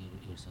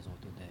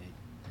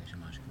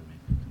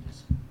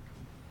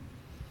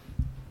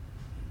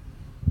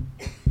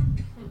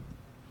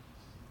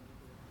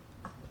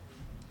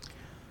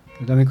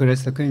 De amikor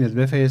ezt a könyvet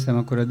befejeztem,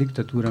 akkor a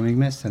diktatúra még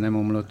messze nem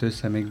omlott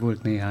össze, még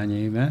volt néhány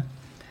éve,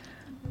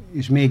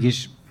 és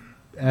mégis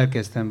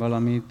elkezdtem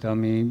valamit,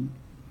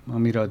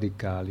 ami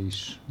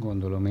radikális,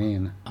 gondolom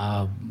én.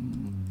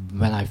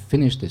 When I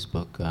finished this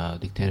book,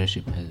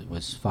 dictatorship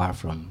was far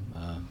from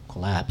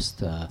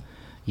collapsed,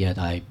 yet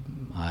I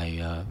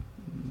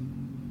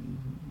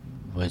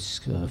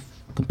was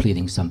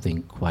completing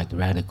something quite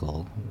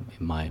radical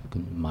in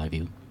my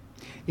view.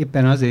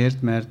 Éppen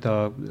azért, mert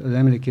az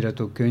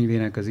emlékiratok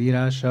könyvének az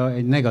írása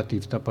egy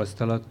negatív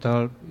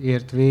tapasztalattal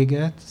ért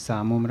véget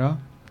számomra.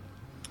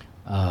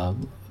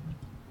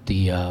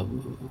 The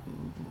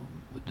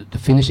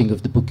finishing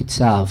of the book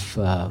itself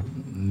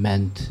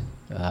meant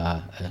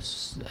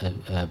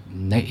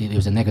it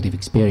was a negative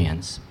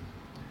experience.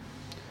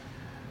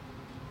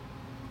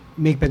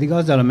 Mégpedig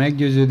azzal a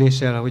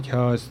meggyőződéssel,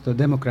 hogyha azt a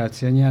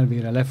demokrácia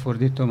nyelvére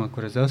lefordítom,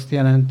 akkor az azt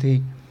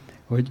jelenti,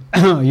 hogy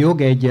a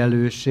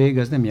jogegyenlőség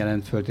az nem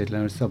jelent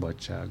feltétlenül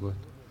szabadságot.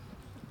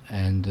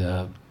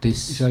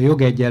 És a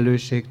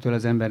jogegyenlőségtől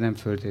az ember nem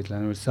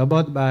feltétlenül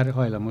szabad, bár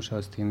hajlamos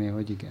azt hinni,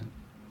 hogy igen.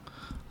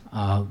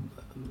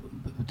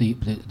 The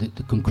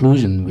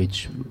conclusion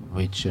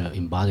which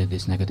embodied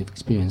this negative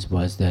experience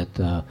was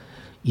that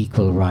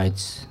equal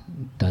rights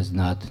does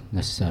not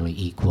necessarily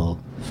equal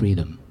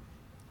freedom.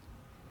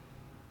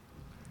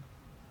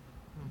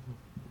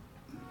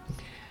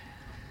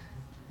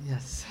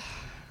 Yes,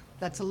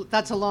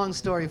 that's a long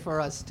story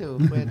for us too,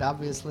 but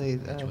obviously.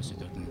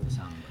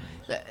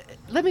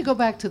 Let me go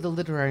back to the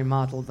literary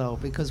model, though,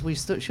 because we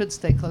should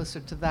stay closer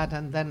to that,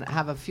 and then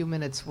have a few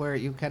minutes where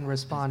you can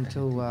respond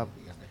to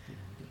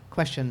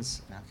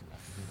questions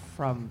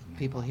from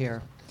people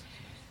here.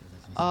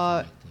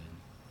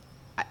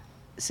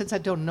 Since I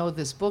don't know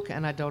this book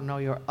and I don't know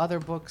your other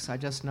books, I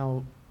just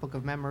know Book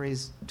of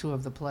Memories, 2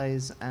 of the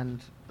plays, and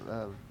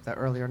the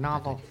earlier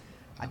novel.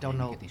 I don't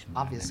know,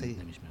 obviously,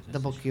 the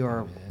book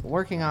you're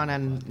working on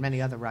and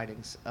many other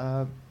writings.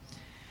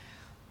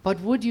 But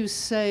would you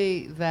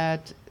say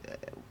that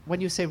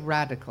when you say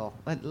radical,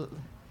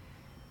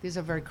 these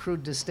are very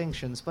crude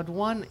distinctions, but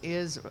one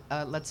is,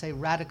 let's say,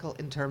 radical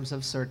in terms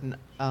of certain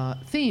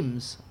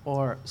themes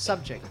or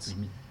subjects,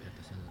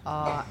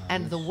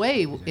 and the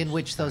way in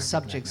which those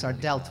subjects are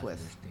dealt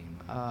with,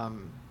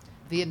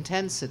 the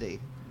intensity,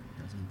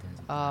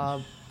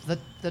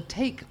 the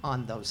take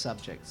on those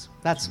subjects.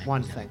 That's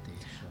one thing.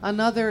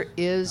 Another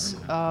is,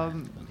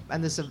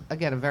 and this is,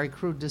 again, a very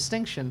crude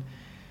distinction,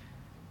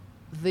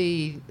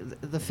 the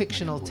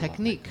fictional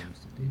technique,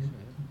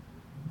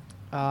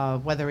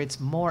 whether it's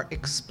more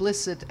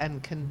explicit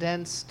and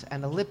condensed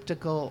and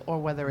elliptical, or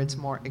whether it's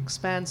more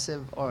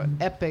expansive or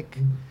epic.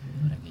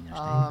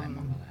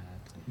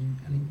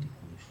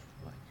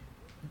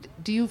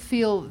 Do you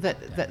feel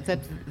that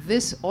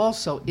this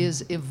also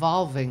is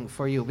evolving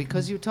for you?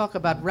 Because you talk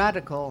about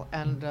radical,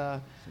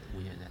 and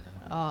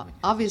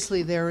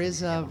obviously there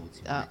is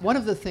one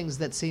of the things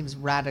that seems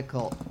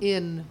radical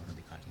in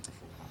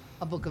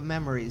A Book of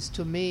Memories,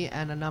 to me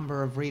and a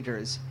number of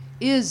readers,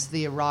 is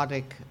the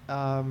erotic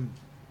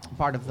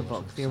part of the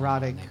book, the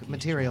erotic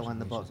material in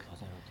the book.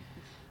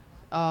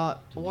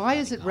 Why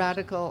is it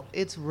radical?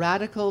 It's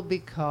radical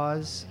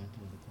because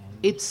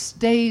it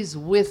stays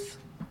with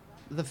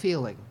the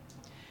feeling.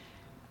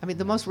 I mean,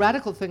 the most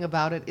radical thing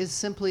about it is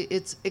simply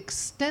its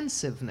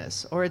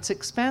extensiveness or its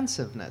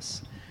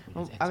expansiveness.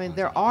 I mean,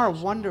 there are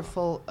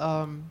wonderful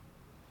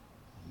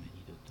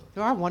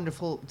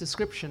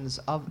descriptions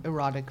of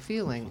erotic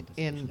feeling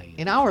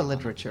in our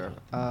literature.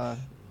 A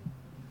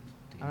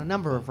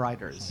number of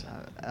writers,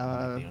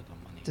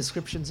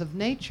 descriptions of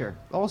nature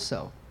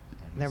also.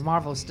 There are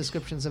marvelous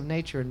descriptions of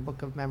nature in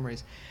Book of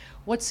Memories.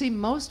 What seemed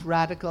most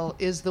radical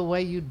is the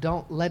way you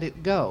don't let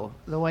it go,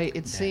 the way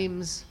it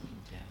seems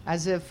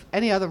as if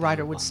any other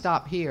writer would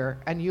stop here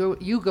and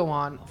you go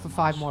on for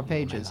 5 more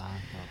pages.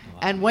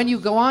 And when you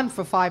go on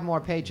for 5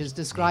 more pages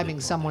describing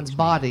someone's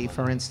body,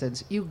 for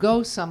instance, you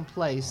go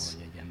someplace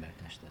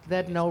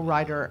that no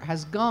writer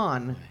has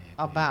gone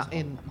about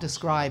in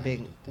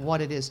describing what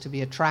it is to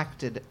be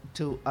attracted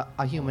to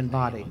a human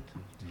body.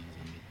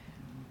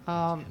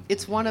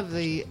 It's one of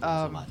the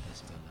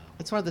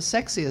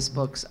sexiest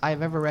books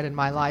I've ever read in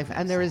my life,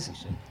 and there is,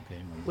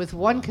 with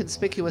one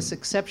conspicuous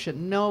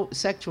exception, no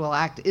sexual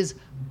act is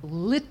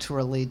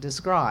literally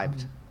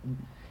described.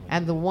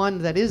 And the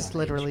one that is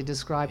literally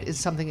described is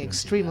something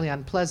extremely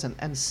unpleasant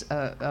and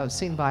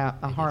seen by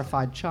a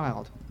horrified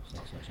child.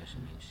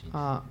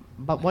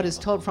 But what is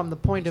told from the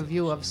point of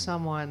view of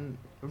someone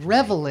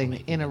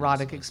reveling in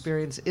erotic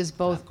experience is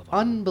both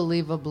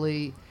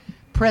unbelievably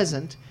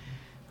present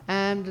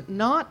and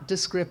not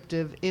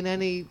descriptive in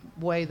any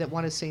way that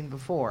one has seen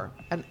before.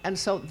 And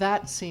so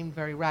that seemed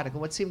very radical.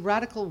 What seemed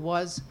radical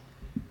was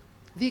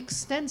the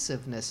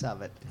extensiveness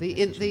of it,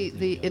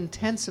 the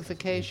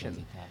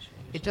intensification.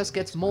 It just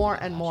gets more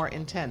and more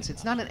intense.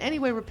 It's not in any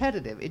way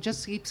repetitive. It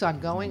just keeps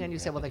on going, and you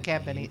say, well, there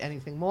can't be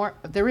anything more.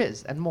 But there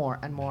is, and more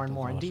and more and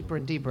more, and deeper,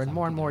 and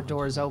more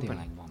doors open.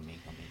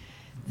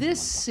 This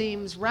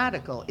seems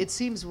radical. It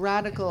seems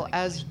radical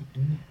as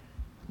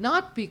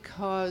not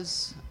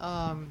because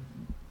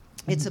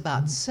It's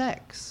about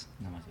sex.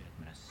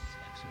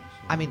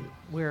 I mean,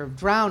 we're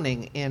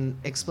drowning in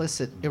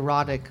explicit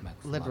erotic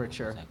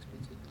literature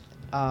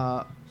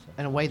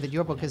in a way that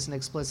your book isn't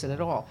explicit at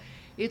all.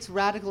 It's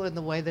radical in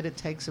the way that it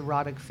takes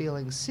erotic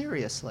feelings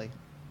seriously.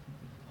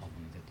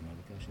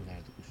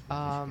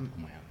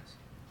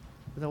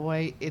 The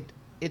way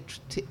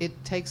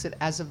it takes it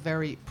as a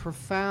very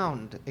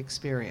profound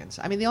experience.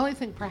 I mean, the only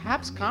thing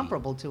perhaps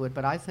comparable to it,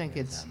 but I think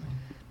it's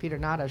Péter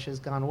Nādas has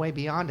gone way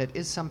beyond it,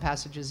 is some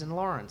passages in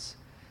Lawrence.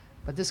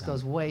 But this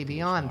goes way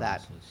beyond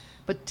that.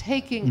 But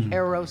taking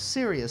eros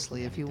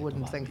seriously, if you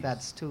wouldn't think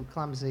that's too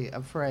clumsy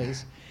a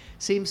phrase,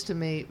 seems to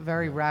me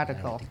very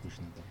radical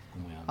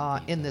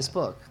in this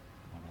book.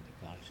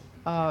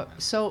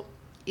 So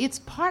it's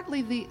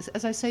partly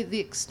as I say, the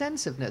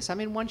extensiveness. I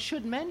mean, one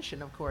should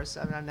mention, of course,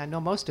 I know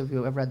most of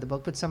you have read the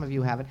book, but some of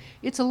you haven't.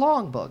 It's a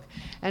long book,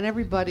 and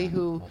everybody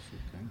who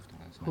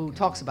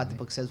talks about the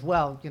book says,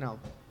 well, you know,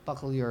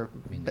 buckle your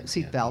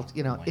seatbelt.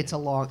 You know, it's a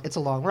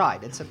long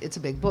ride. It's a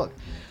big book,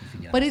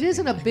 but it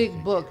isn't a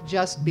big book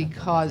just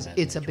because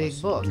it's a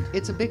big book.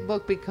 It's a big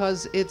book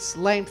because its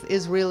length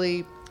is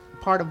really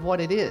part of what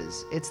it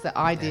is. It's the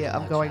idea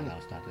of going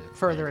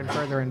further and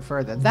further and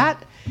further.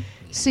 That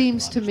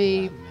seems to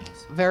me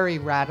very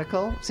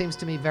radical, seems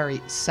to me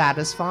very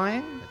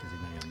satisfying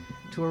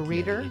to a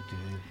reader.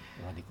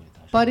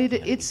 But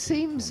it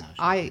seems,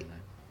 I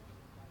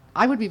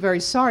would be very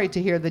sorry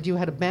to hear that you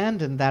had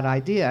abandoned that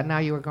idea and now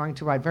you are going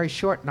to write very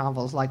short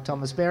novels like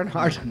Thomas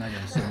Bernhard.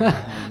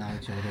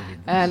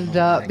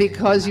 And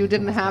because you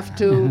didn't have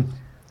to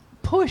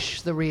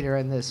push the reader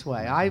in this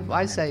way.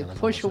 I say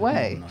push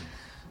away.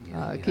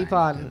 Keep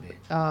on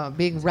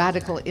being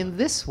radical in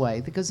this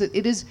way, because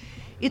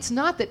it's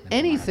not that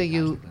anything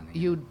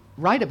you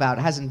write about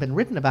hasn't been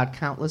written about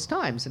countless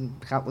times, and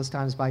countless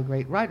times by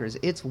great writers.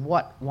 It's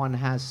what one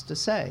has to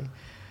say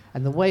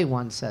and the way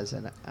one says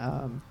it.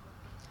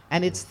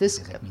 And it's this,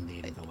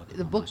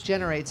 the book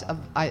generates,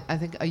 I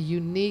think, a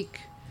unique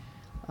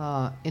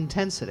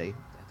intensity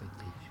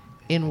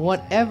in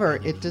whatever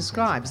it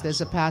describes.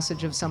 There's a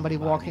passage of somebody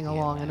walking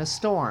along in a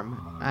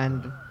storm,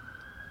 and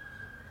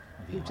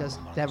you just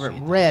never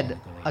read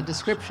a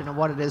description of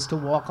what it is to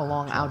walk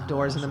along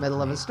outdoors in the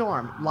middle of a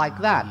storm like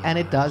that. And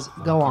it does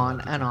go on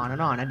and on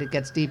and on, and it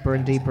gets deeper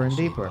and deeper and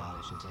deeper.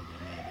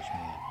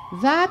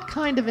 That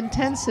kind of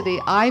intensity,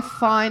 I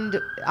find,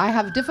 I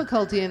have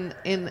difficulty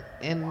in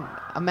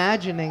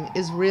imagining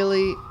is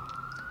really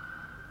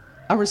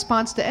a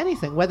response to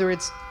anything, whether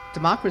it's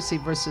democracy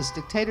versus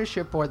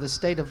dictatorship or the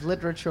state of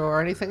literature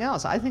or anything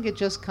else. I think it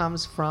just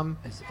comes from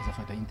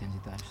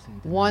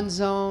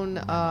one's own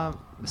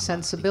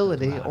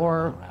sensibility,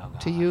 or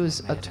to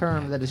use a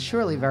term that is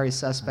surely very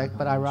suspect,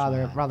 but I'm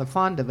rather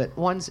fond of it,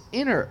 one's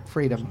inner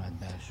freedom.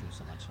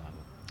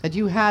 That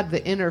you had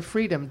the inner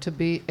freedom to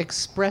be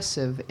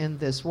expressive in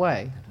this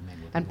way.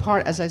 And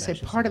part, as I say,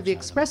 part of the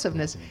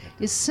expressiveness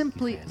is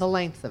simply the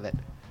length of it,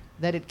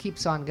 that it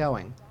keeps on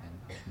going.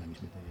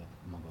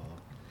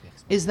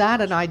 Is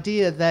that an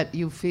idea that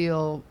you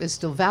feel is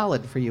still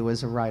valid for you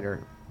as a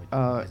writer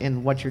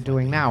in what you're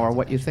doing now, or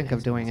what you think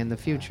of doing in the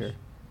future?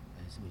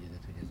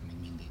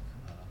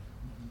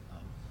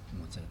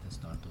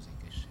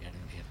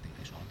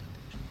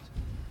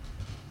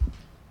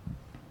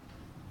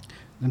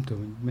 Nem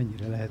tudom, hogy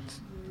mennyire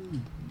lehet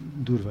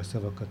durva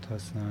szavakat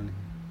használni.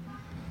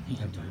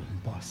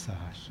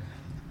 Passzás.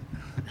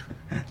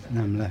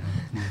 Nem lehet.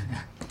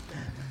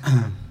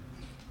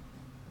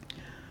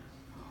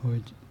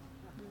 Hogy...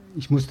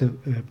 Ich musste...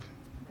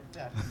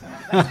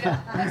 That's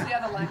the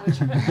other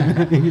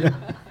language.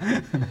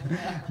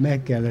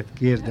 Meg kellett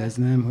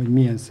kérdeznem, hogy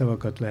milyen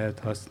szavakat lehet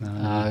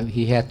használni.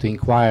 He had to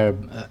inquire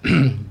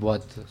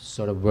what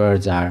sort of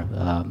words are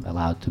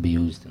allowed to be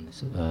used in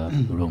this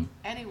room.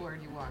 Any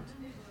word you want.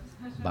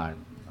 Bar.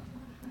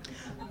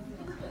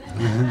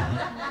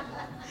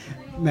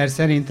 Mert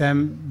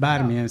szerintem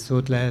bármilyen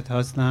szót lehet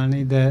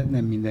használni, de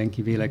nem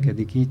mindenki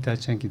vélekedik így,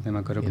 tehát senkit nem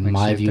akarok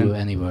megsérteni. In my view,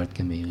 any word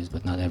can be used,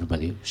 but not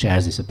everybody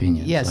shares this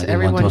opinion. Yes, so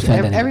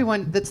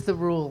everyone, that's the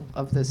rule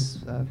of this.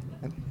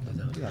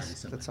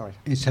 Yes, that's all right.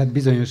 És hát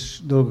bizonyos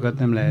dolgokat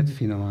nem lehet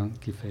finoman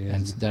kifejezni.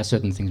 And there are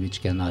certain things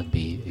which cannot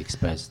be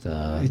expressed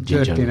egy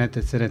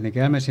történetet szeretnék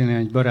elmesélni,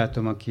 egy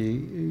barátom,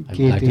 aki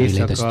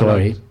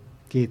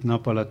két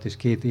nap alatt és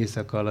 2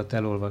 éjszaka alatt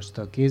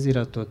elolvasta a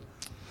kéziratot.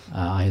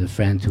 I had a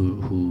friend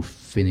who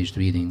finished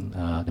reading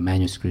the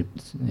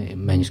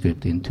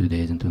manuscript in 2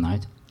 days and 2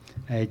 nights.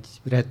 Egy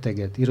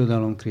retteget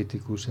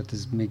irodalomkritikus, hát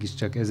ez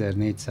mégiscsak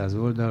 1400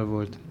 oldal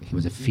volt. He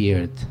was a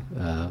feared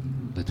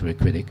literary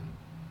critic.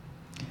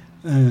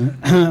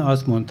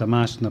 Azt mondta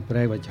másnap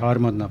vagy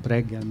harmadnap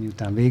reggel,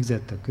 miután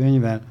végzett a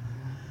könyvvel,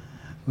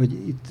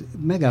 hogy itt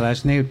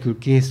megállás nélkül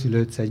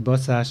készülődsz egy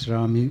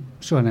baszásra, ami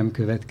soha nem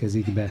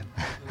következik be.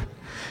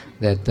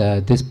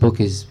 That this book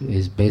is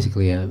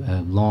basically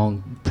a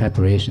long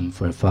preparation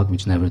for a fuck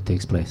which never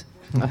takes place.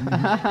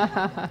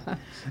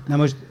 Na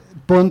most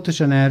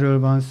pontosan erről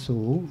van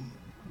szó,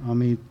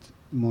 amit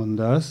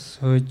mondasz,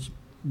 hogy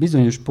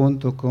bizonyos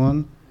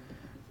pontokon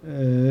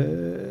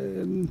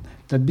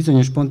Tehát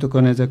bizonyos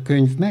pontokon ez a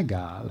könyv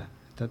megáll.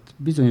 Tehát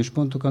bizonyos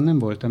pontokon nem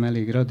voltam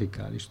elég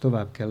radikális,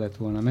 tovább kellett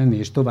volna menni,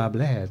 és tovább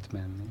lehet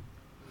menni.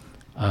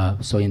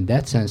 So in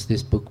that sense,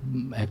 this book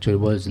actually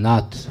was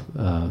not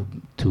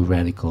too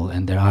radical,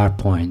 and there are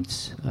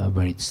points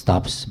where it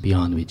stops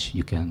beyond which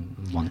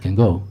one can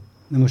go.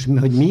 Na most,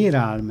 hogy miért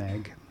áll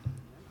meg?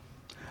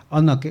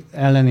 Annak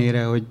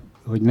ellenére,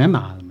 hogy nem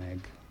áll meg,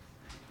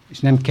 és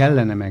nem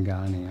kellene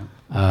megállnia.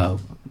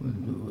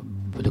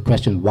 The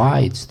question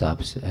why it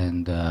stops,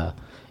 and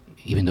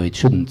even though it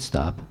shouldn't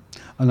stop.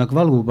 Annak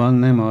valóban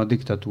nem a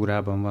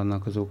diktatúrában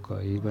vannak az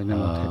okai, vagy nem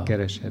ott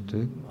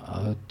kereshetők.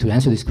 To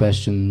answer this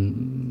question,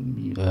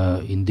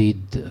 indeed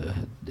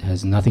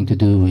has nothing to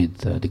do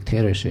with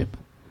dictatorship,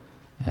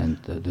 and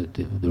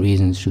the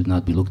reasons should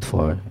not be looked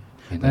for.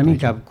 Nem,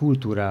 inkább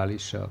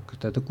kulturálisak.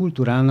 Tehát a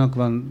kultúrának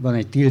van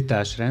egy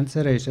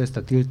tiltásrendszere, és ezt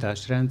a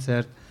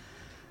tiltásrendszert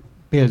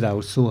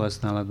például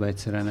szóhasználatban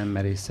egyszerűen nem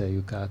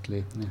merészeljük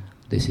átlépni.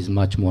 This is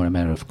much more a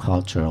matter of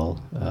cultural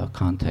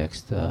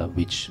context,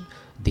 which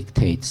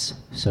dictates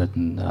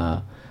certain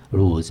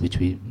rules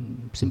which we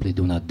simply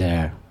do not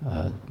dare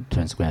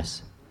transgress.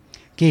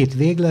 Két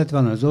véglet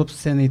van, az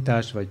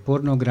obszenitás vagy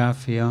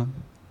pornográfia.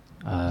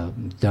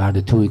 There are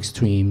the two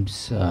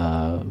extremes,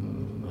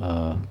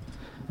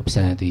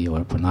 obscenity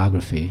or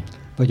pornography.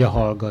 Vagy a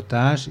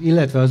hallgatás,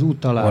 illetve az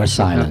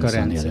utalásoknak a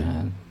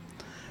rendszer.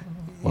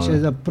 És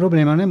ez a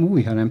probléma nem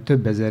új, hanem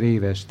több ezer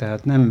éves,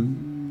 tehát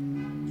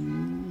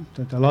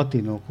a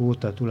latinok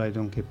óta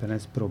tulajdonképpen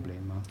ez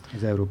probléma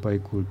az európai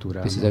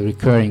kultúrában. This is a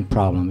recurring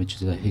problem,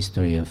 which is a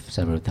history of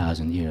several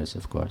thousand years,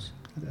 of course.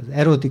 Az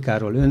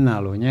erotikáról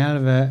önálló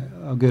nyelve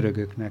a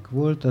görögöknek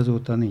volt,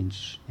 azóta nincs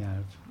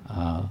nyelv.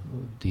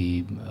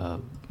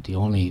 The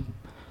only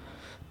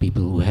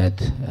people who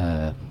had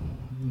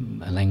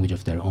a language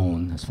of their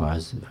own, as far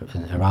as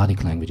an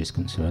erotic language is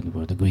concerned,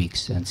 were the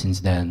Greeks, and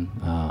since then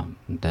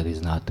that is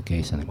not the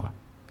case anymore.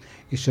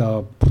 És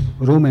a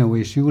Rómeó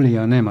és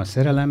Júlia nem a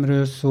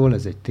szerelemről szól,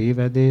 ez egy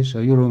tévedés,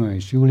 a Rómeó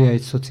és Júlia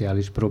egy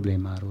szociális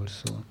problémáról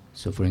szól.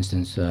 So for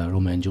instance,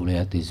 Romeo and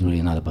Juliet is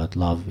really not about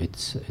love,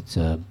 it's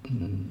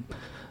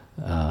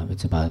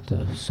about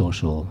a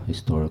social,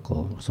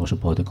 historical, social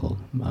political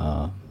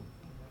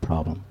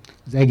problem.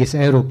 Az egész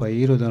európai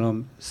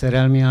irodalom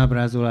szerelmi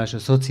ábrázolása,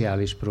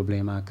 szociális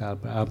problémák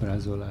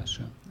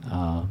ábrázolása.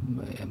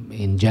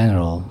 In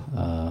general,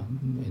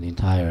 in the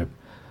entire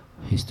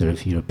history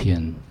of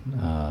European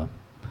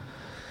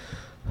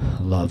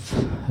love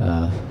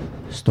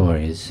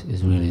stories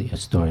is really a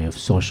story of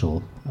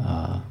social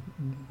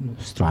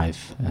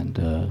strife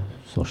and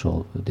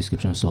social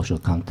description of social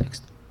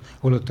context.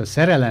 Holott a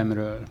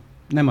szerelemről,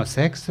 nem a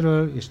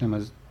szexről, és nem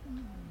az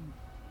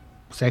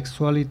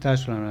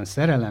szexualitásról, hanem a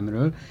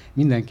szerelemről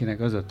mindenkinek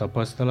az a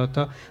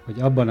tapasztalata, hogy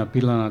abban a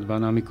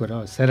pillanatban, amikor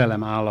a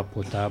szerelem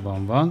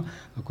állapotában van,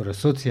 akkor a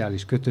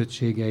szociális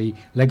kötöttségei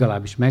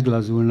legalábbis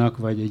meglazulnak,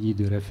 vagy egy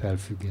időre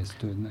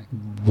felfüggesztődnek.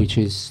 Which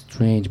is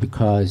strange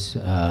because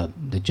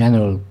the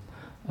general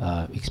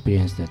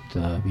experience that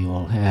we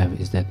all have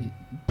is that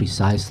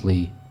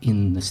precisely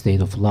in the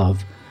state of love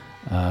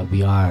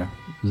we are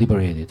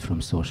liberated from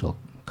social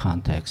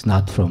context,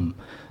 not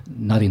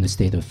in the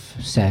state of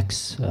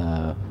sex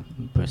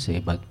per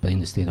se, but in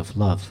the state of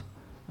love.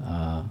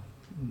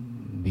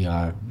 We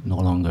are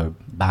no longer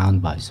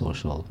bound by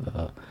social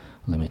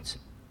limits.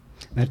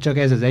 Mert csak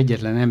ez az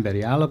egyetlen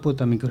emberi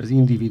állapot, amikor az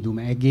individuum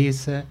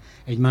egésze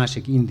egy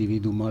másik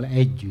individuummal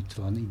együtt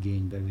van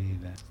igénybe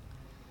véve.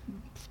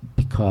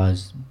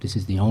 Because this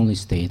is the only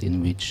state in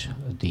which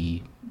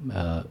the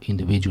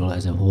individual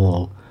as a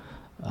whole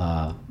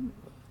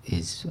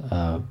is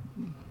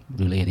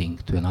relating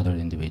to another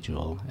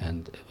individual,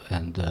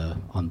 and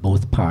on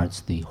both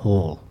parts the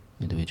whole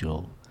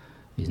individual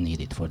is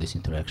needed for this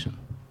interaction.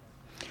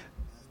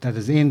 Tehát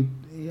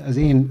az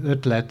én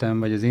ötletem,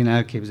 vagy az én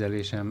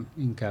elképzelésem,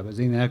 inkább az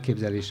én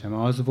elképzelésem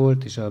az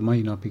volt, és a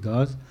mai napig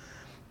az,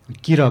 hogy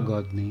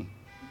kiragadni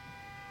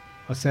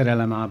a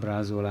szerelem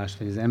ábrázolást,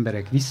 vagy az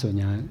emberek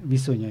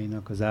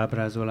viszonyainak az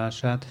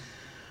ábrázolását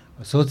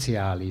a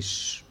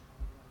szociális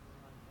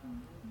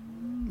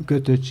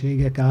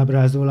kötöttségek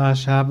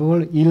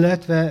ábrázolásából,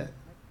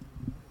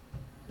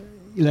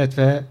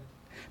 illetve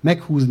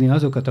meghúzni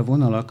azokat a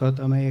vonalakat,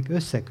 amelyek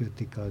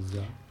összekötik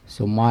azzal.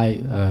 So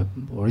my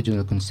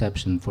original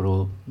conception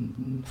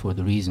for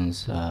the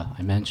reasons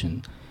I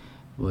mentioned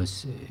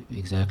was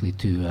exactly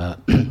to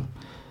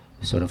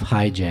sort of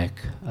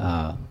hijack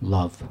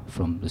love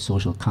from the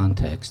social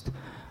context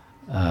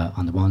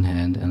on the one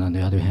hand, and on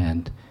the other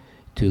hand,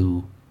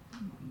 to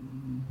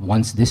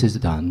once this is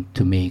done,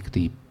 to make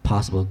the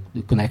possible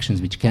connections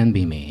which can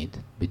be made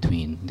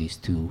between these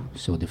two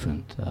so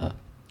different parts.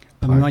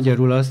 Ami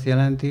magyarul azt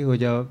jelenti,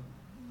 hogy a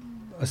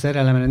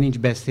szerelemre nincs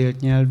beszélt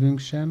nyelvünk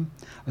sem.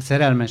 A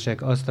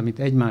szerelmesek azt, amit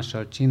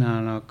egymással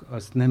csinálnak,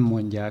 azt nem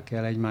mondják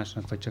el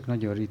egymásnak, vagy csak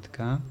nagyon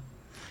ritkán.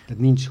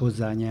 Tehát nincs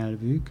hozzá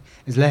nyelvük.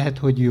 Ez lehet,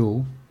 hogy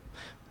jó.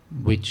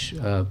 Which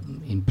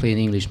in plain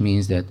English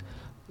means that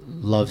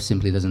love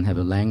simply doesn't have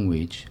a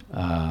language.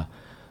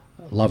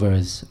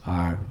 Lovers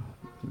are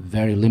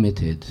very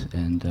limited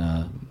and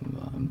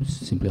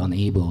simply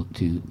unable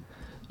to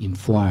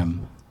inform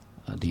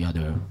the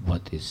other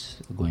what is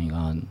going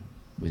on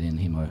within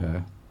him or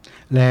her.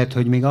 Lehet,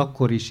 hogy még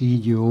akkor is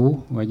így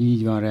jó, vagy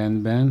így van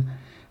rendben,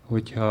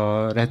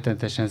 hogyha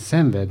rettentesen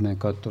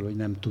szenvednek attól, hogy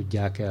nem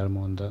tudják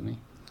elmondani.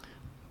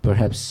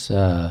 Perhaps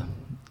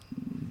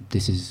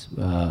this is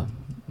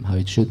how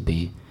it should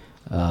be,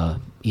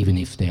 even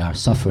if they are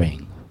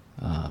suffering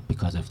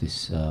because of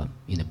this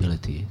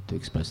inability to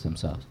express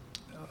themselves.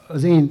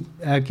 Az én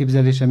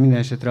elképzelésem minden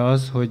esetre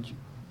az, hogy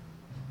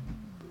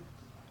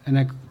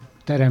ennek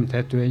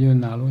teremthető egy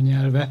önálló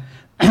nyelve,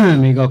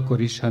 még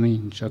akkor is, ha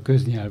nincs, a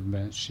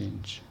köznyelvben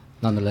sincs.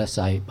 Nonetheless,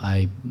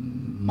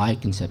 my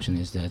conception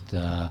is that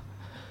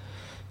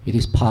it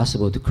is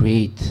possible to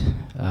create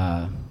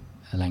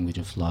a language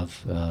of love,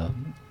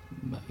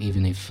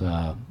 even if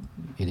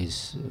it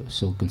is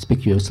so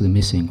conspicuously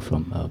missing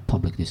from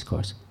public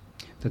discourse.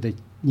 Tehát egy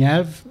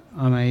nyelv,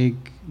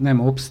 amelyik nem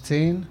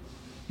obszcén,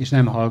 és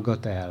nem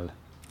hallgat el.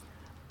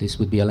 This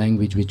would be a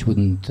language which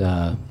wouldn't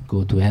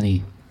go to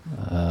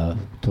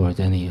toward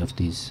any of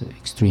these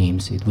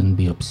extremes. It wouldn't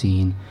be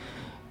obscene,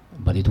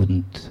 but it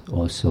wouldn't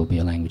also be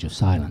a language of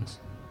silence.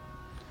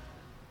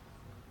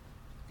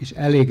 És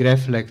elég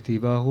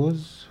reflektív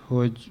ahhoz,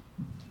 hogy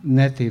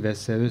ne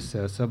tévessze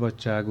össze a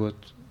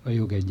szabadságot a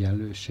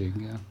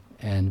jogegyenlőséggel.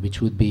 And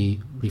which would be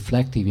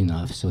reflective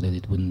enough so that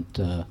it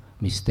wouldn't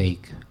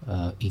mistake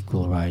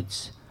equal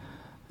rights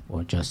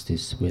or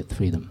justice with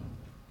freedom.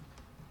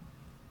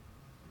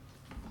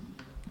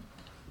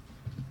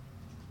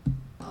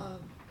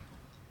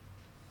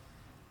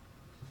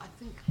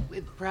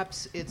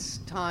 Perhaps it's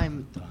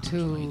time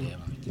to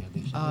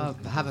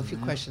have a few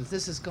questions.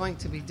 This is going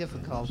to be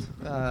difficult,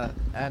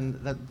 and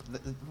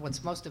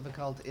what's most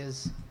difficult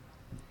is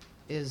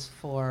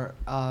for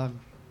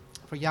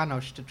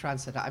János to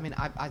translate. I mean,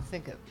 I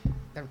think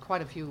there are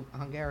quite a few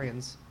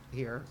Hungarians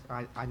here.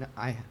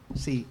 I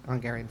see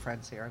Hungarian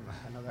friends here, and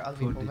I know there are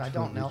other people that I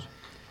don't know.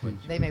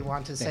 They may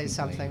want to say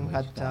something,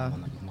 but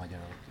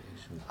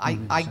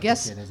I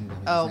guess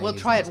we'll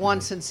try it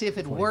once and see if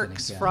it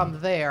works from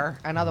there,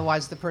 and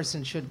otherwise the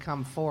person should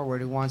come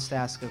forward who wants to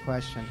ask a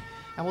question.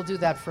 And we'll do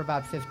that for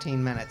about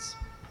 15 minutes.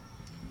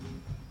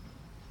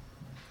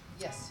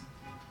 Yes?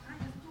 I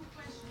have two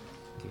questions.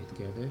 Két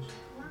kérdés.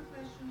 One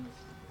question is,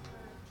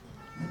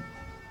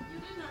 you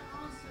did not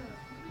answer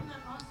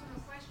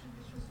the question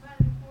which was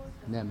very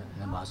important.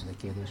 Nem válaszolt egy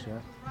kérdésre.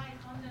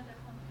 Right under the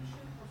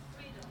condition of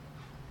freedom.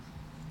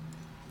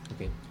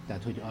 Oké,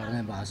 tehát hogy arra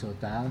nem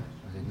válaszoltál,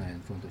 az egy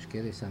nagyon fontos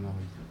kérdés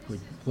számomra,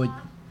 hogy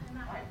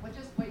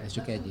ez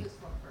csak egyik.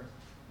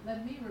 Let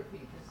me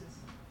repeat, this is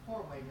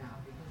four-way now,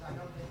 because I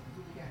know that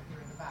you can't hear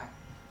in the back.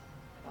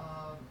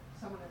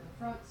 Someone in the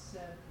front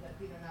said that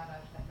Péter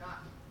Nādas had not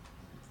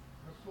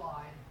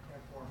replied,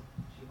 therefore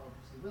she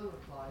hopes he will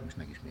reply. Most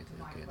megismétled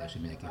a kérdést,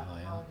 hogy mindenki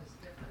hallja.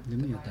 De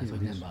mi a Tehát, hogy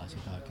kérdés? nem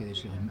válaszoltál a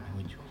kérdésre,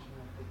 hogy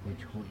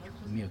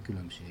mi a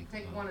különbség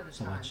a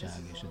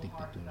szabadság és a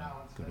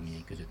diktatúra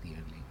körülményei között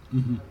írni.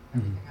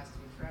 Everything has to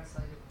be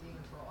translated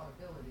even for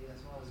audibility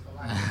as well as for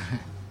language.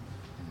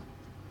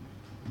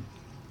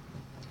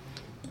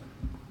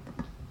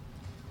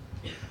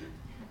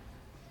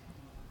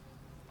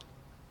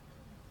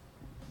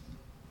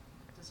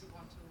 Does he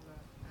want to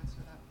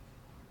answer that?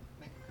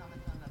 Make a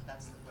comment on that?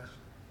 That's the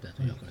question. Tehát,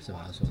 hogy akarsz-e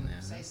válaszolni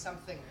erre? Say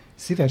something.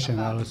 Szívesen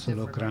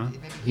válaszolok rá.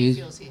 Maybe he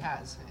feels he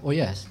has. Oh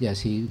yes,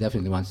 he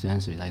definitely wants to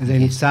answer it. I Ez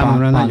think egy he's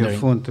számomra nagyon pondering.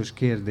 fontos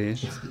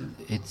kérdés.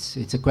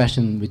 It's a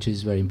question which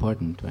is very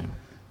important. Right?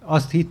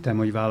 Azt hittem,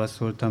 hogy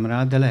válaszoltam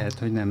rá, de lehet,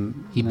 hogy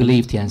nem. He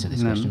believed he answered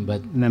this question,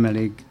 but nem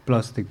elég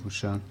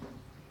plastikusan.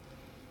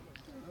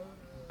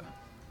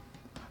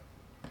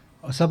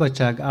 A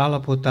szabadság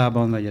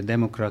állapotában, vagy a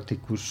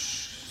demokratikus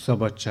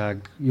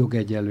szabadság,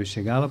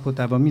 jogegyenlőség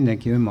állapotában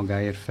mindenki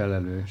önmagáért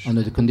felelős.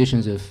 under the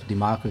conditions of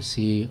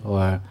democracy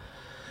or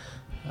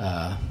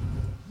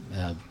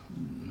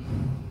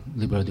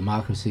liberal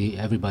democracy,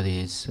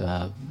 everybody is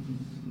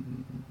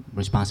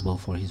responsible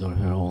for his or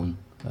her own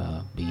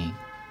being.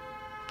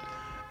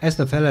 Ezt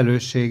a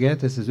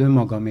felelősséget, ezt az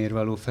önmagamért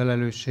való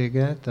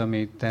felelősséget,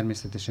 ami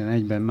természetesen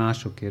egyben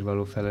másokért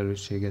való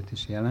felelősséget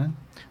is jelent.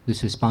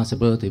 This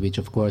responsibility, which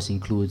of course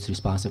includes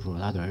responsibility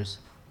for others,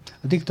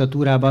 A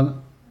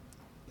diktatúrában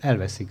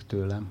elveszik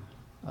tőlem.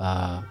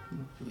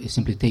 is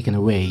simply taken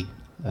away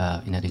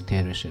in a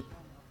dictatorship.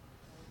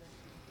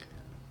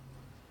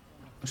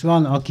 Most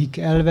van, akik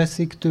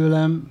elveszik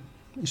tőlem,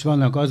 és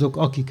vannak azok,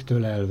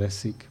 akiktől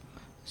elveszik.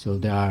 So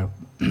there are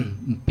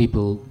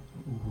people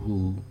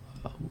who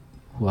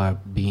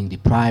are being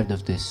deprived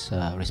of this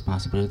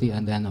responsibility,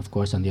 and then of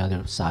course on the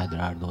other side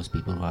there are those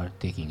people who are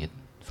taking it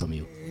from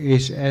you.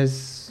 És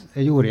ez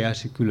egy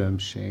óriási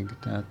különbség,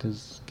 tehát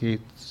ez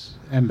két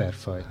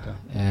emberfajta.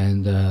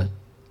 And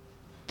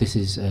this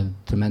is a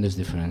tremendous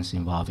difference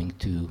involving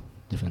two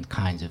different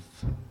kinds of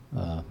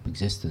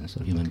existence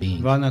or human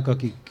beings. Vannak,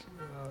 akik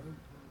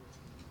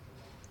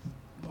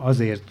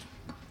azért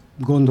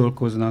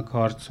gondolkoznak,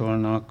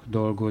 harcolnak,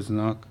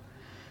 dolgoznak,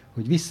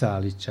 hogy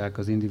visszaállítsák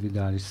az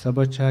individuális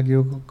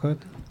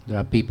szabadságjogokat. There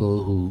are people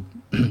who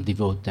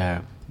devote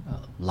their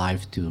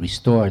life to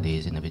restore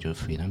these individual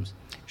freedoms.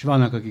 És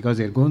vannak, akik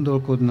azért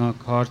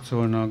gondolkodnak,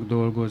 harcolnak,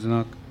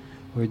 dolgoznak,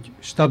 hogy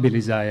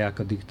stabilizálják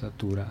a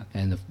diktatúrát.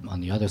 And on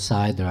the other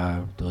side, there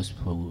are those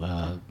who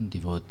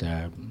devote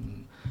their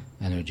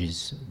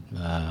energies,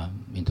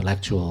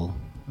 intellectual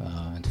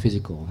and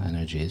physical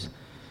energies,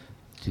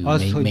 to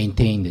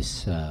maintain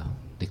this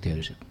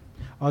dictatorship.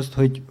 Azt,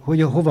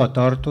 hogy hova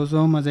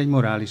tartozom, az egy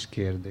morális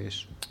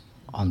kérdés.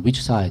 On which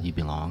side you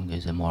belong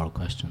is a moral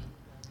question.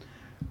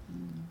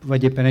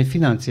 Vagy éppen egy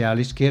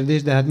financiális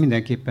kérdés, de hát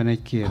mindenképpen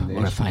egy kérdés.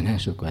 Or a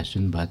financial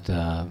question, but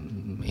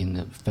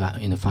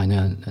in a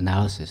final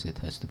analysis, it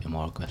has to be a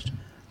moral question.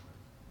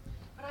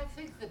 But I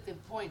think that the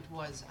point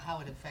was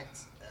how it affects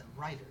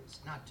writers,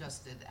 not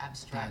just in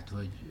abstract.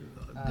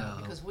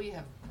 Because we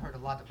have heard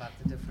a lot about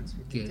the difference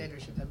between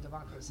dictatorship and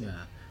democracy.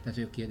 Yeah. Tehát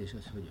a kérdés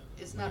az, hogy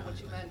Isn't that what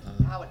you meant?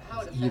 How it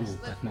affects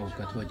írókat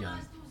magukat hogyan.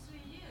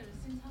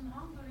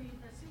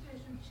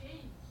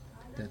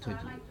 Tehát,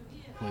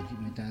 hogy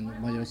miután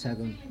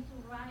Magyarországon...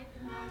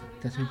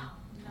 Tehát, hogy...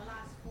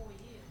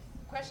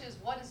 Question is,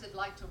 what is it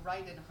like to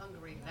write in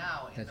Hungary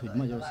now? Tehát, hogy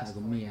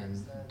Magyarországon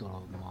milyen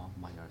dolog ma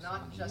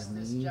Magyarországon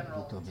írni,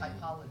 utóbbi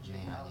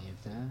néhány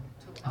évben.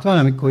 Hát van,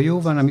 amikor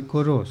jó, van,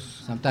 amikor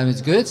rossz. Sometimes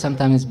it's good,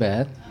 sometimes it's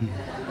bad.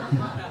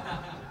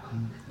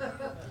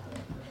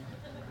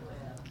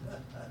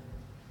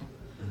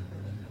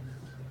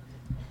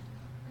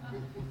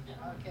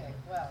 Okay,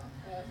 well,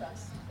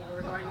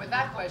 we're going with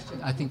that question.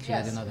 I think she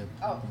had another.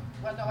 Oh,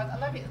 well, no,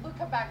 we'll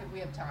come back if we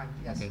have time.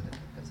 Yes. Okay.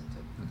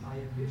 I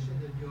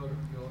appreciated your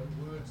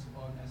words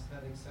on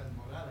aesthetics and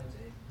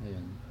morality,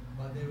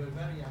 but they were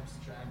very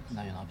abstract.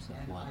 Nagyon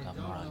absztrakt volt a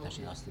moralitás,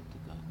 azt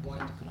hittük a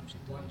közötti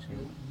különbségtől is. What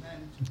you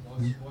meant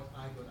was what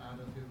I got out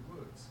of your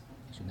words.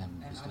 És nem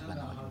biztos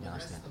benne, hogy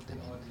ugyanazt értettem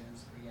én.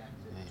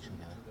 Ő is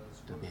ugye a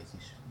többiek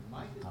is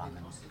talán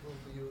nem.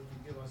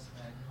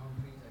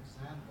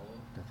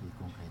 Tehát, hogy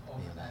konkrét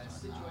példát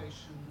adna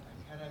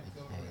egy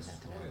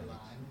helyzetre,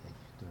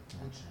 egy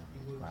történetre,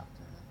 egy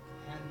karakterre.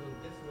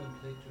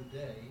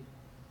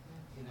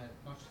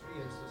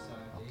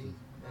 Aki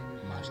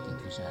másként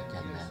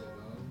viselkedne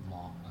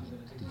ma,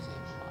 mint 10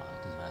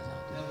 évvel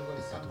ezelőtt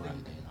diktatúra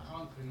idején.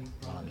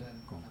 Valami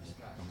konkrét.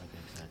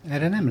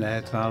 Erre nem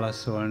lehet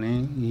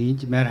válaszolni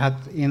így, mert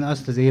hát én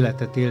azt az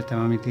életet éltem,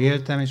 amit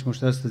éltem, és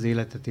most azt az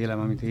életet élem,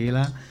 amit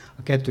élem.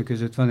 A kettő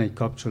között van egy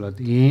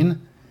kapcsolat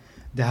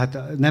de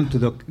hát nem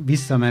tudok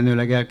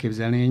visszamenőleg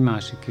elképzelni egy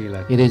másik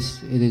életet.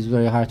 It is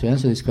very hard to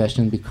answer this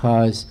question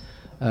because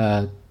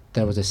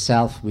there was a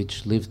self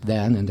which lived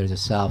then, and there's a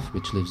self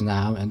which lives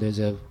now, and there's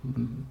a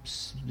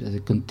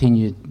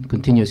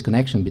continuous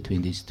connection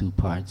between these two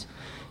parts.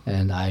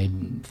 And I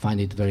find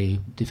it very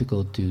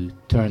difficult to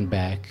turn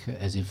back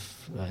as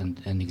if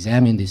and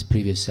examine this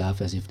previous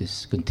self as if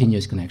this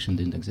continuous connection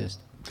didn't exist.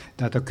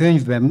 Tehát a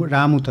könyvben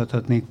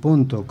rámutathatnék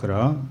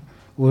pontokra,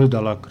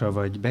 oldalakra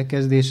vagy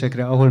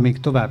bekezdésekre, ahol még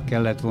tovább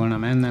kellett volna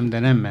mennem, de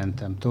nem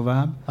mentem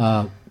tovább.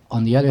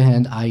 On the other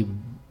hand, I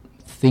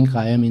think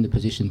I am in the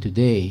position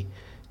today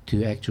to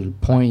actually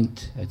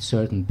point at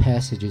certain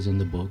passages in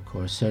the book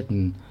or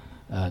certain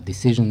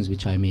decisions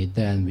which I made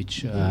then,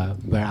 which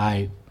where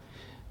I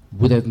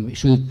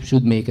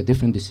should make a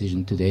different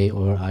decision today,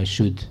 or I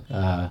should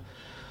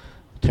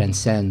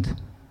transcend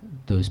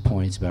those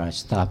points where I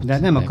stopped. De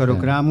nem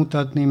akarok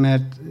rámutatni,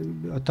 mert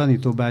a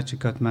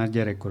tanítóbácsikat már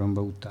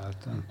gyerekkoromban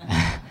utáltam.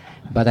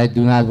 But I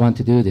do not want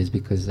to do this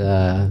because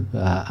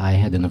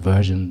I had an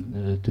aversion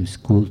to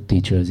school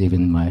teachers even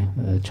in my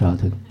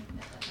childhood.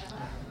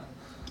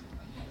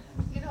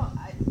 You know,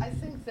 I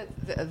think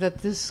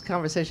that this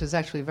conversation is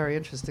actually very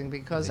interesting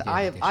because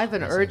I've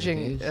been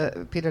urging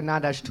Péter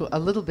Nādas to a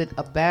little bit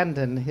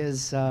abandon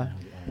his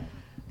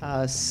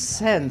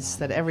sense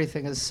that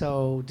everything is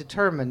so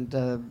determined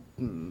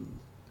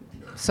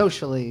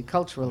socially,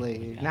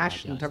 culturally,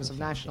 in terms of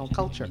national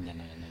culture.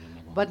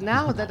 But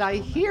now that I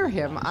hear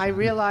him, I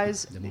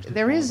realize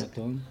there is,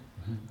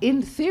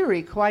 in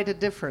theory, quite a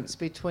difference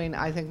between,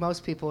 I think,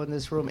 most people in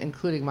this room,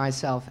 including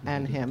myself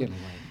and him,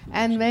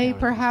 and may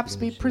perhaps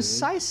be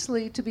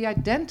precisely to be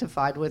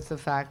identified with the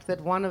fact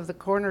that one of the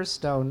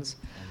cornerstones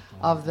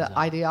of the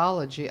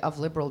ideology of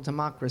liberal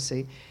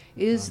democracy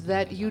is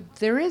that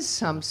there is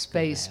some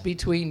space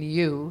between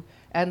you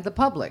and the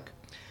public.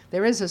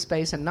 There is a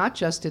space, and not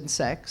just in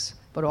sex,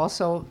 but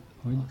also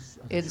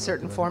in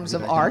certain forms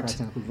of art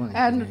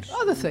and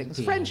other things,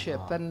 friendship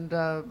and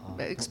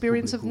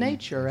experience of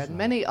nature and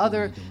many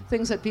other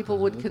things that people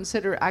would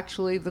consider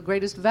actually the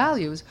greatest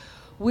values,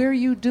 where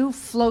you do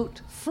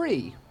float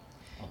free.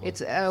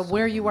 It's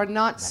where you are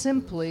not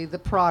simply the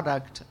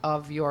product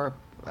of your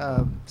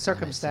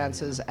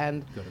circumstances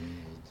and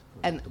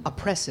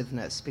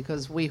oppressiveness,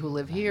 because we who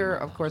live here,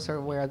 of course, are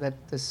aware that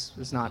this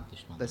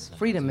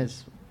freedom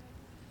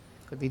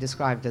could be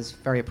described as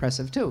very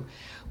oppressive too.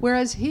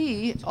 Whereas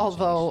he,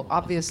 although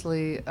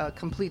obviously a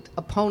complete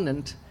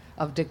opponent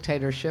of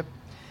dictatorship,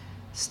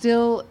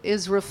 still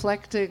is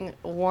reflecting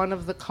one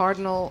of the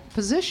cardinal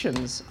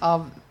positions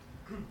of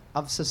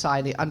of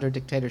society under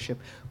dictatorship,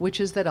 which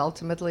is that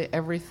ultimately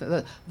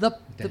everything,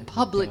 the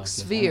public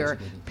sphere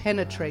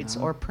penetrates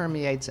or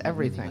permeates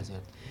everything.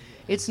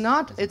 It's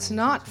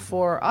not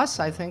for us,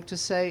 I think, to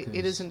say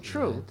it isn't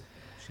true,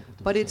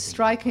 but it's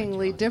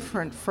strikingly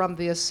different from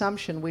the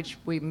assumption which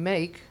we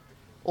make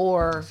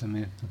or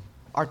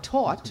are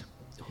taught,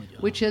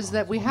 which is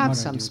that we have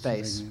some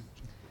space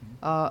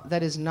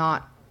that is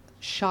not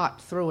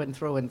shot through and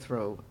through and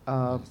through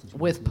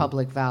with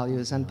public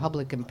values and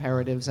public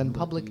imperatives and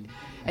public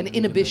and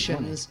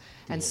inhibitions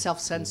and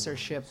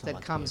self-censorship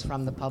that comes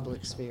from the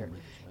public sphere.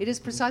 It is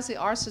precisely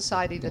our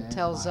society that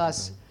tells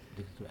us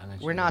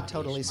we're not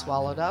totally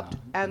swallowed up,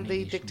 and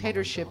the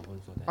dictatorship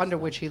under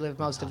which he lived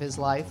most of his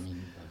life,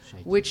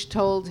 which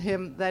told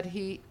him that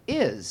he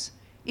is,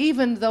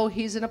 even though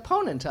he's an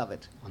opponent of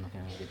it.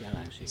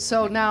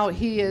 So now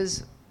he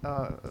is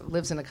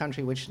lives in a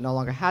country which no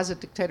longer has a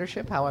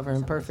dictatorship, however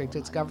imperfect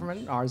its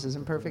government. Ours is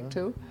imperfect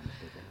too.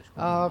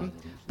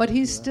 But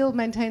he still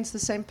maintains the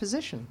same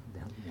position,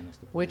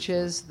 which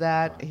is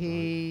that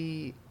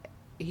he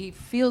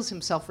feels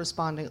himself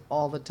responding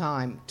all the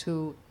time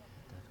to,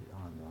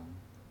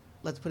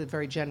 let's put it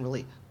very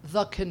generally,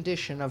 the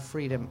condition of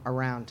freedom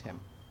around him.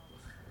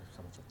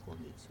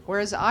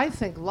 Whereas I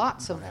think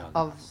lots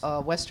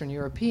of Western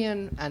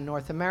European and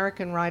North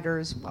American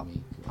writers, well,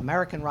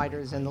 American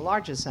writers in the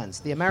largest sense,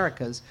 the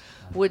Americas,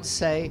 would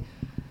say,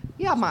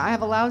 yeah, I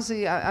have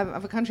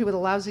a country with a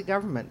lousy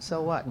government,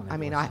 so what? I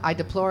mean, I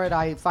deplore it,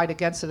 I fight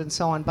against it and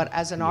so on, but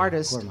as an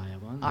artist,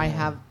 I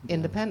have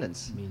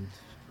independence.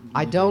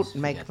 I don't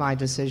make my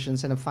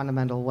decisions in a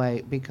fundamental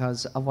way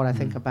because of what I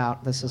think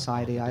about the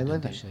society I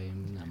live in.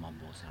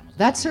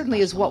 That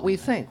certainly is what we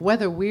think.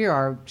 Whether we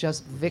are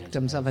just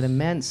victims of an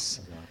immense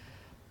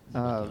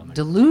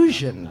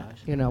delusion,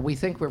 you know, we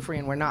think we're free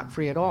and we're not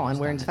free at all, and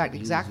we're in fact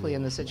exactly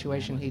in the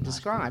situation he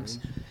describes.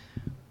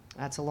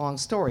 That's a long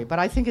story, but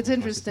I think it's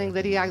interesting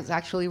that he is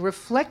actually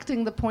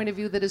reflecting the point of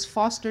view that is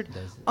fostered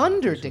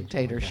under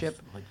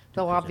dictatorship,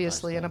 though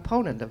obviously an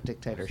opponent of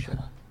dictatorship.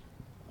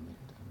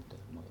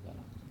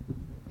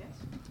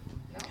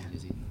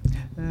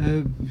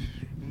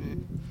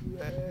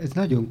 Ez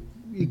nagyon,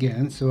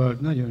 igen, szóval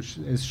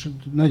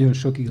nagyon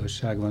sok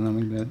igazság van,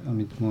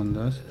 amit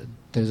mondasz.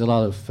 There's a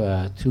lot of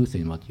truth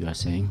in what you are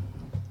saying.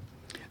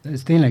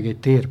 Ez tényleg egy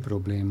tér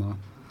probléma.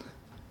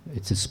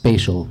 It's a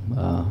spatial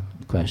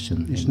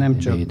question. És nem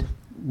csak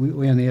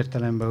olyan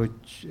értelemben, hogy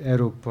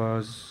Európa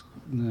az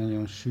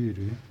nagyon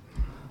sűrű.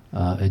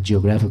 A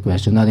geographic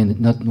question,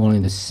 not only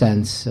in the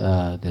sense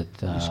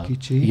that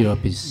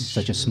Europe is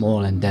such a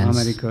small and dense.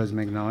 Amerika az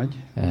meg nagy.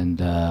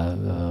 And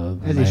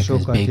ez is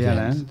sokat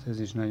jelent, ez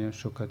is nagyon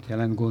sokat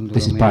jelent, gondolom.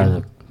 This is part of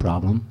the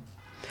problem.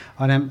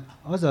 Hanem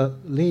az a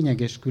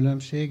lényeges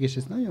különbség, és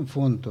ez nagyon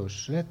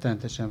fontos,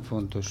 rettenetesen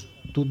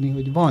fontos tudni,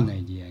 hogy van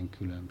egy ilyen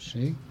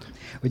különbség,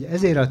 hogy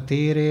ezért a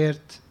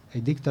térért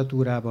egy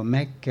diktatúrában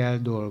meg kell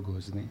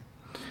dolgozni.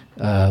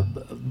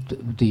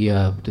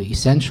 The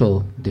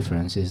essential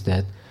difference is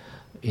that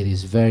it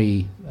is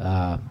very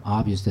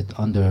obvious that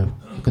under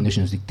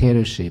conditions of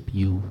dictatorship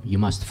you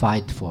must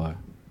fight for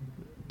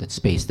that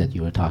space that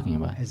you are talking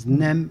about. Ez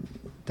nem,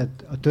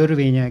 tehát a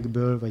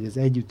törvényekből vagy az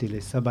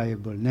együttélés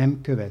szabályokból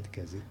nem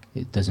következik.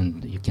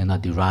 You cannot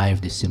derive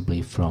this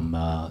simply from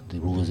the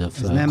rules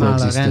of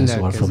coexistence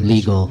or from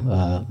legal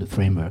the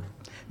framework.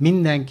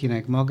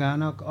 Mindenkinek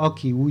magának,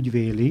 aki úgy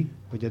véli,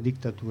 hogy a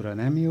diktatúra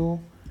nem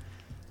jó,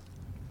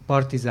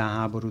 partizán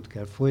háborút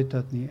kell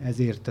folytatni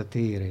ezért a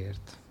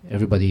térért.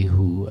 Everybody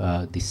who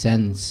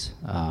dissents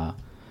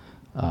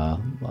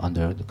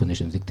under the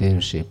conditions of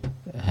dictatorship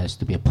has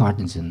to be a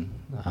partisan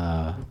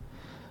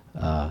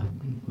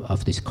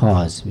of this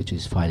cause, which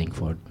is fighting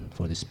for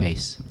the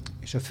space.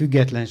 És a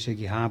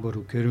függetlenségi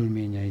háború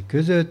körülményei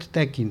között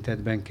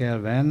tekintetben kell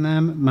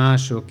vennem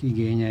mások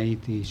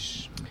igényeit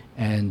is.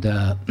 And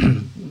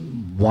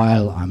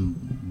while I'm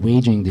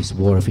waging this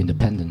war of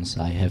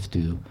independence, I have to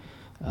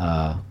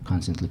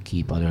constantly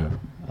keep other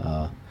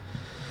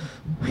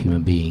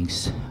human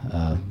beings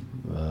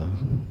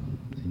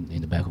in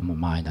the back of my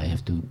mind. I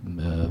have to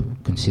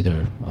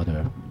consider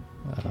other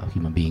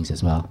human beings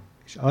as well.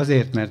 És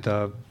azért, mert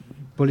a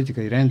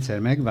politikai rendszer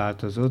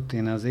megváltozott,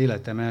 én az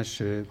életem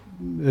első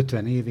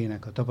 50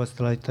 évének a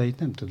tapasztalatait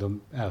nem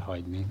tudom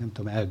elhagyni, nem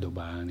tudom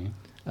eldobálni.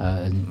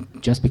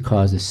 Just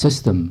because the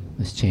system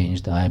has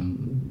changed,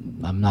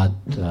 I'm not.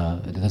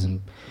 It doesn't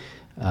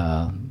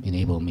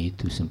enable me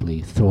to simply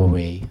throw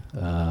away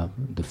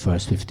the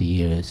first 50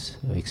 years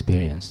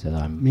experience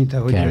that I'm mint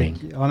ahogy carrying.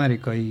 egy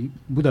amerikai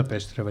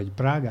Budapestre vagy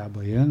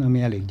Prágába jön,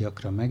 ami elég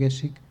gyakran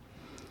megesik.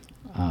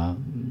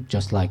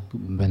 Just like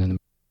when an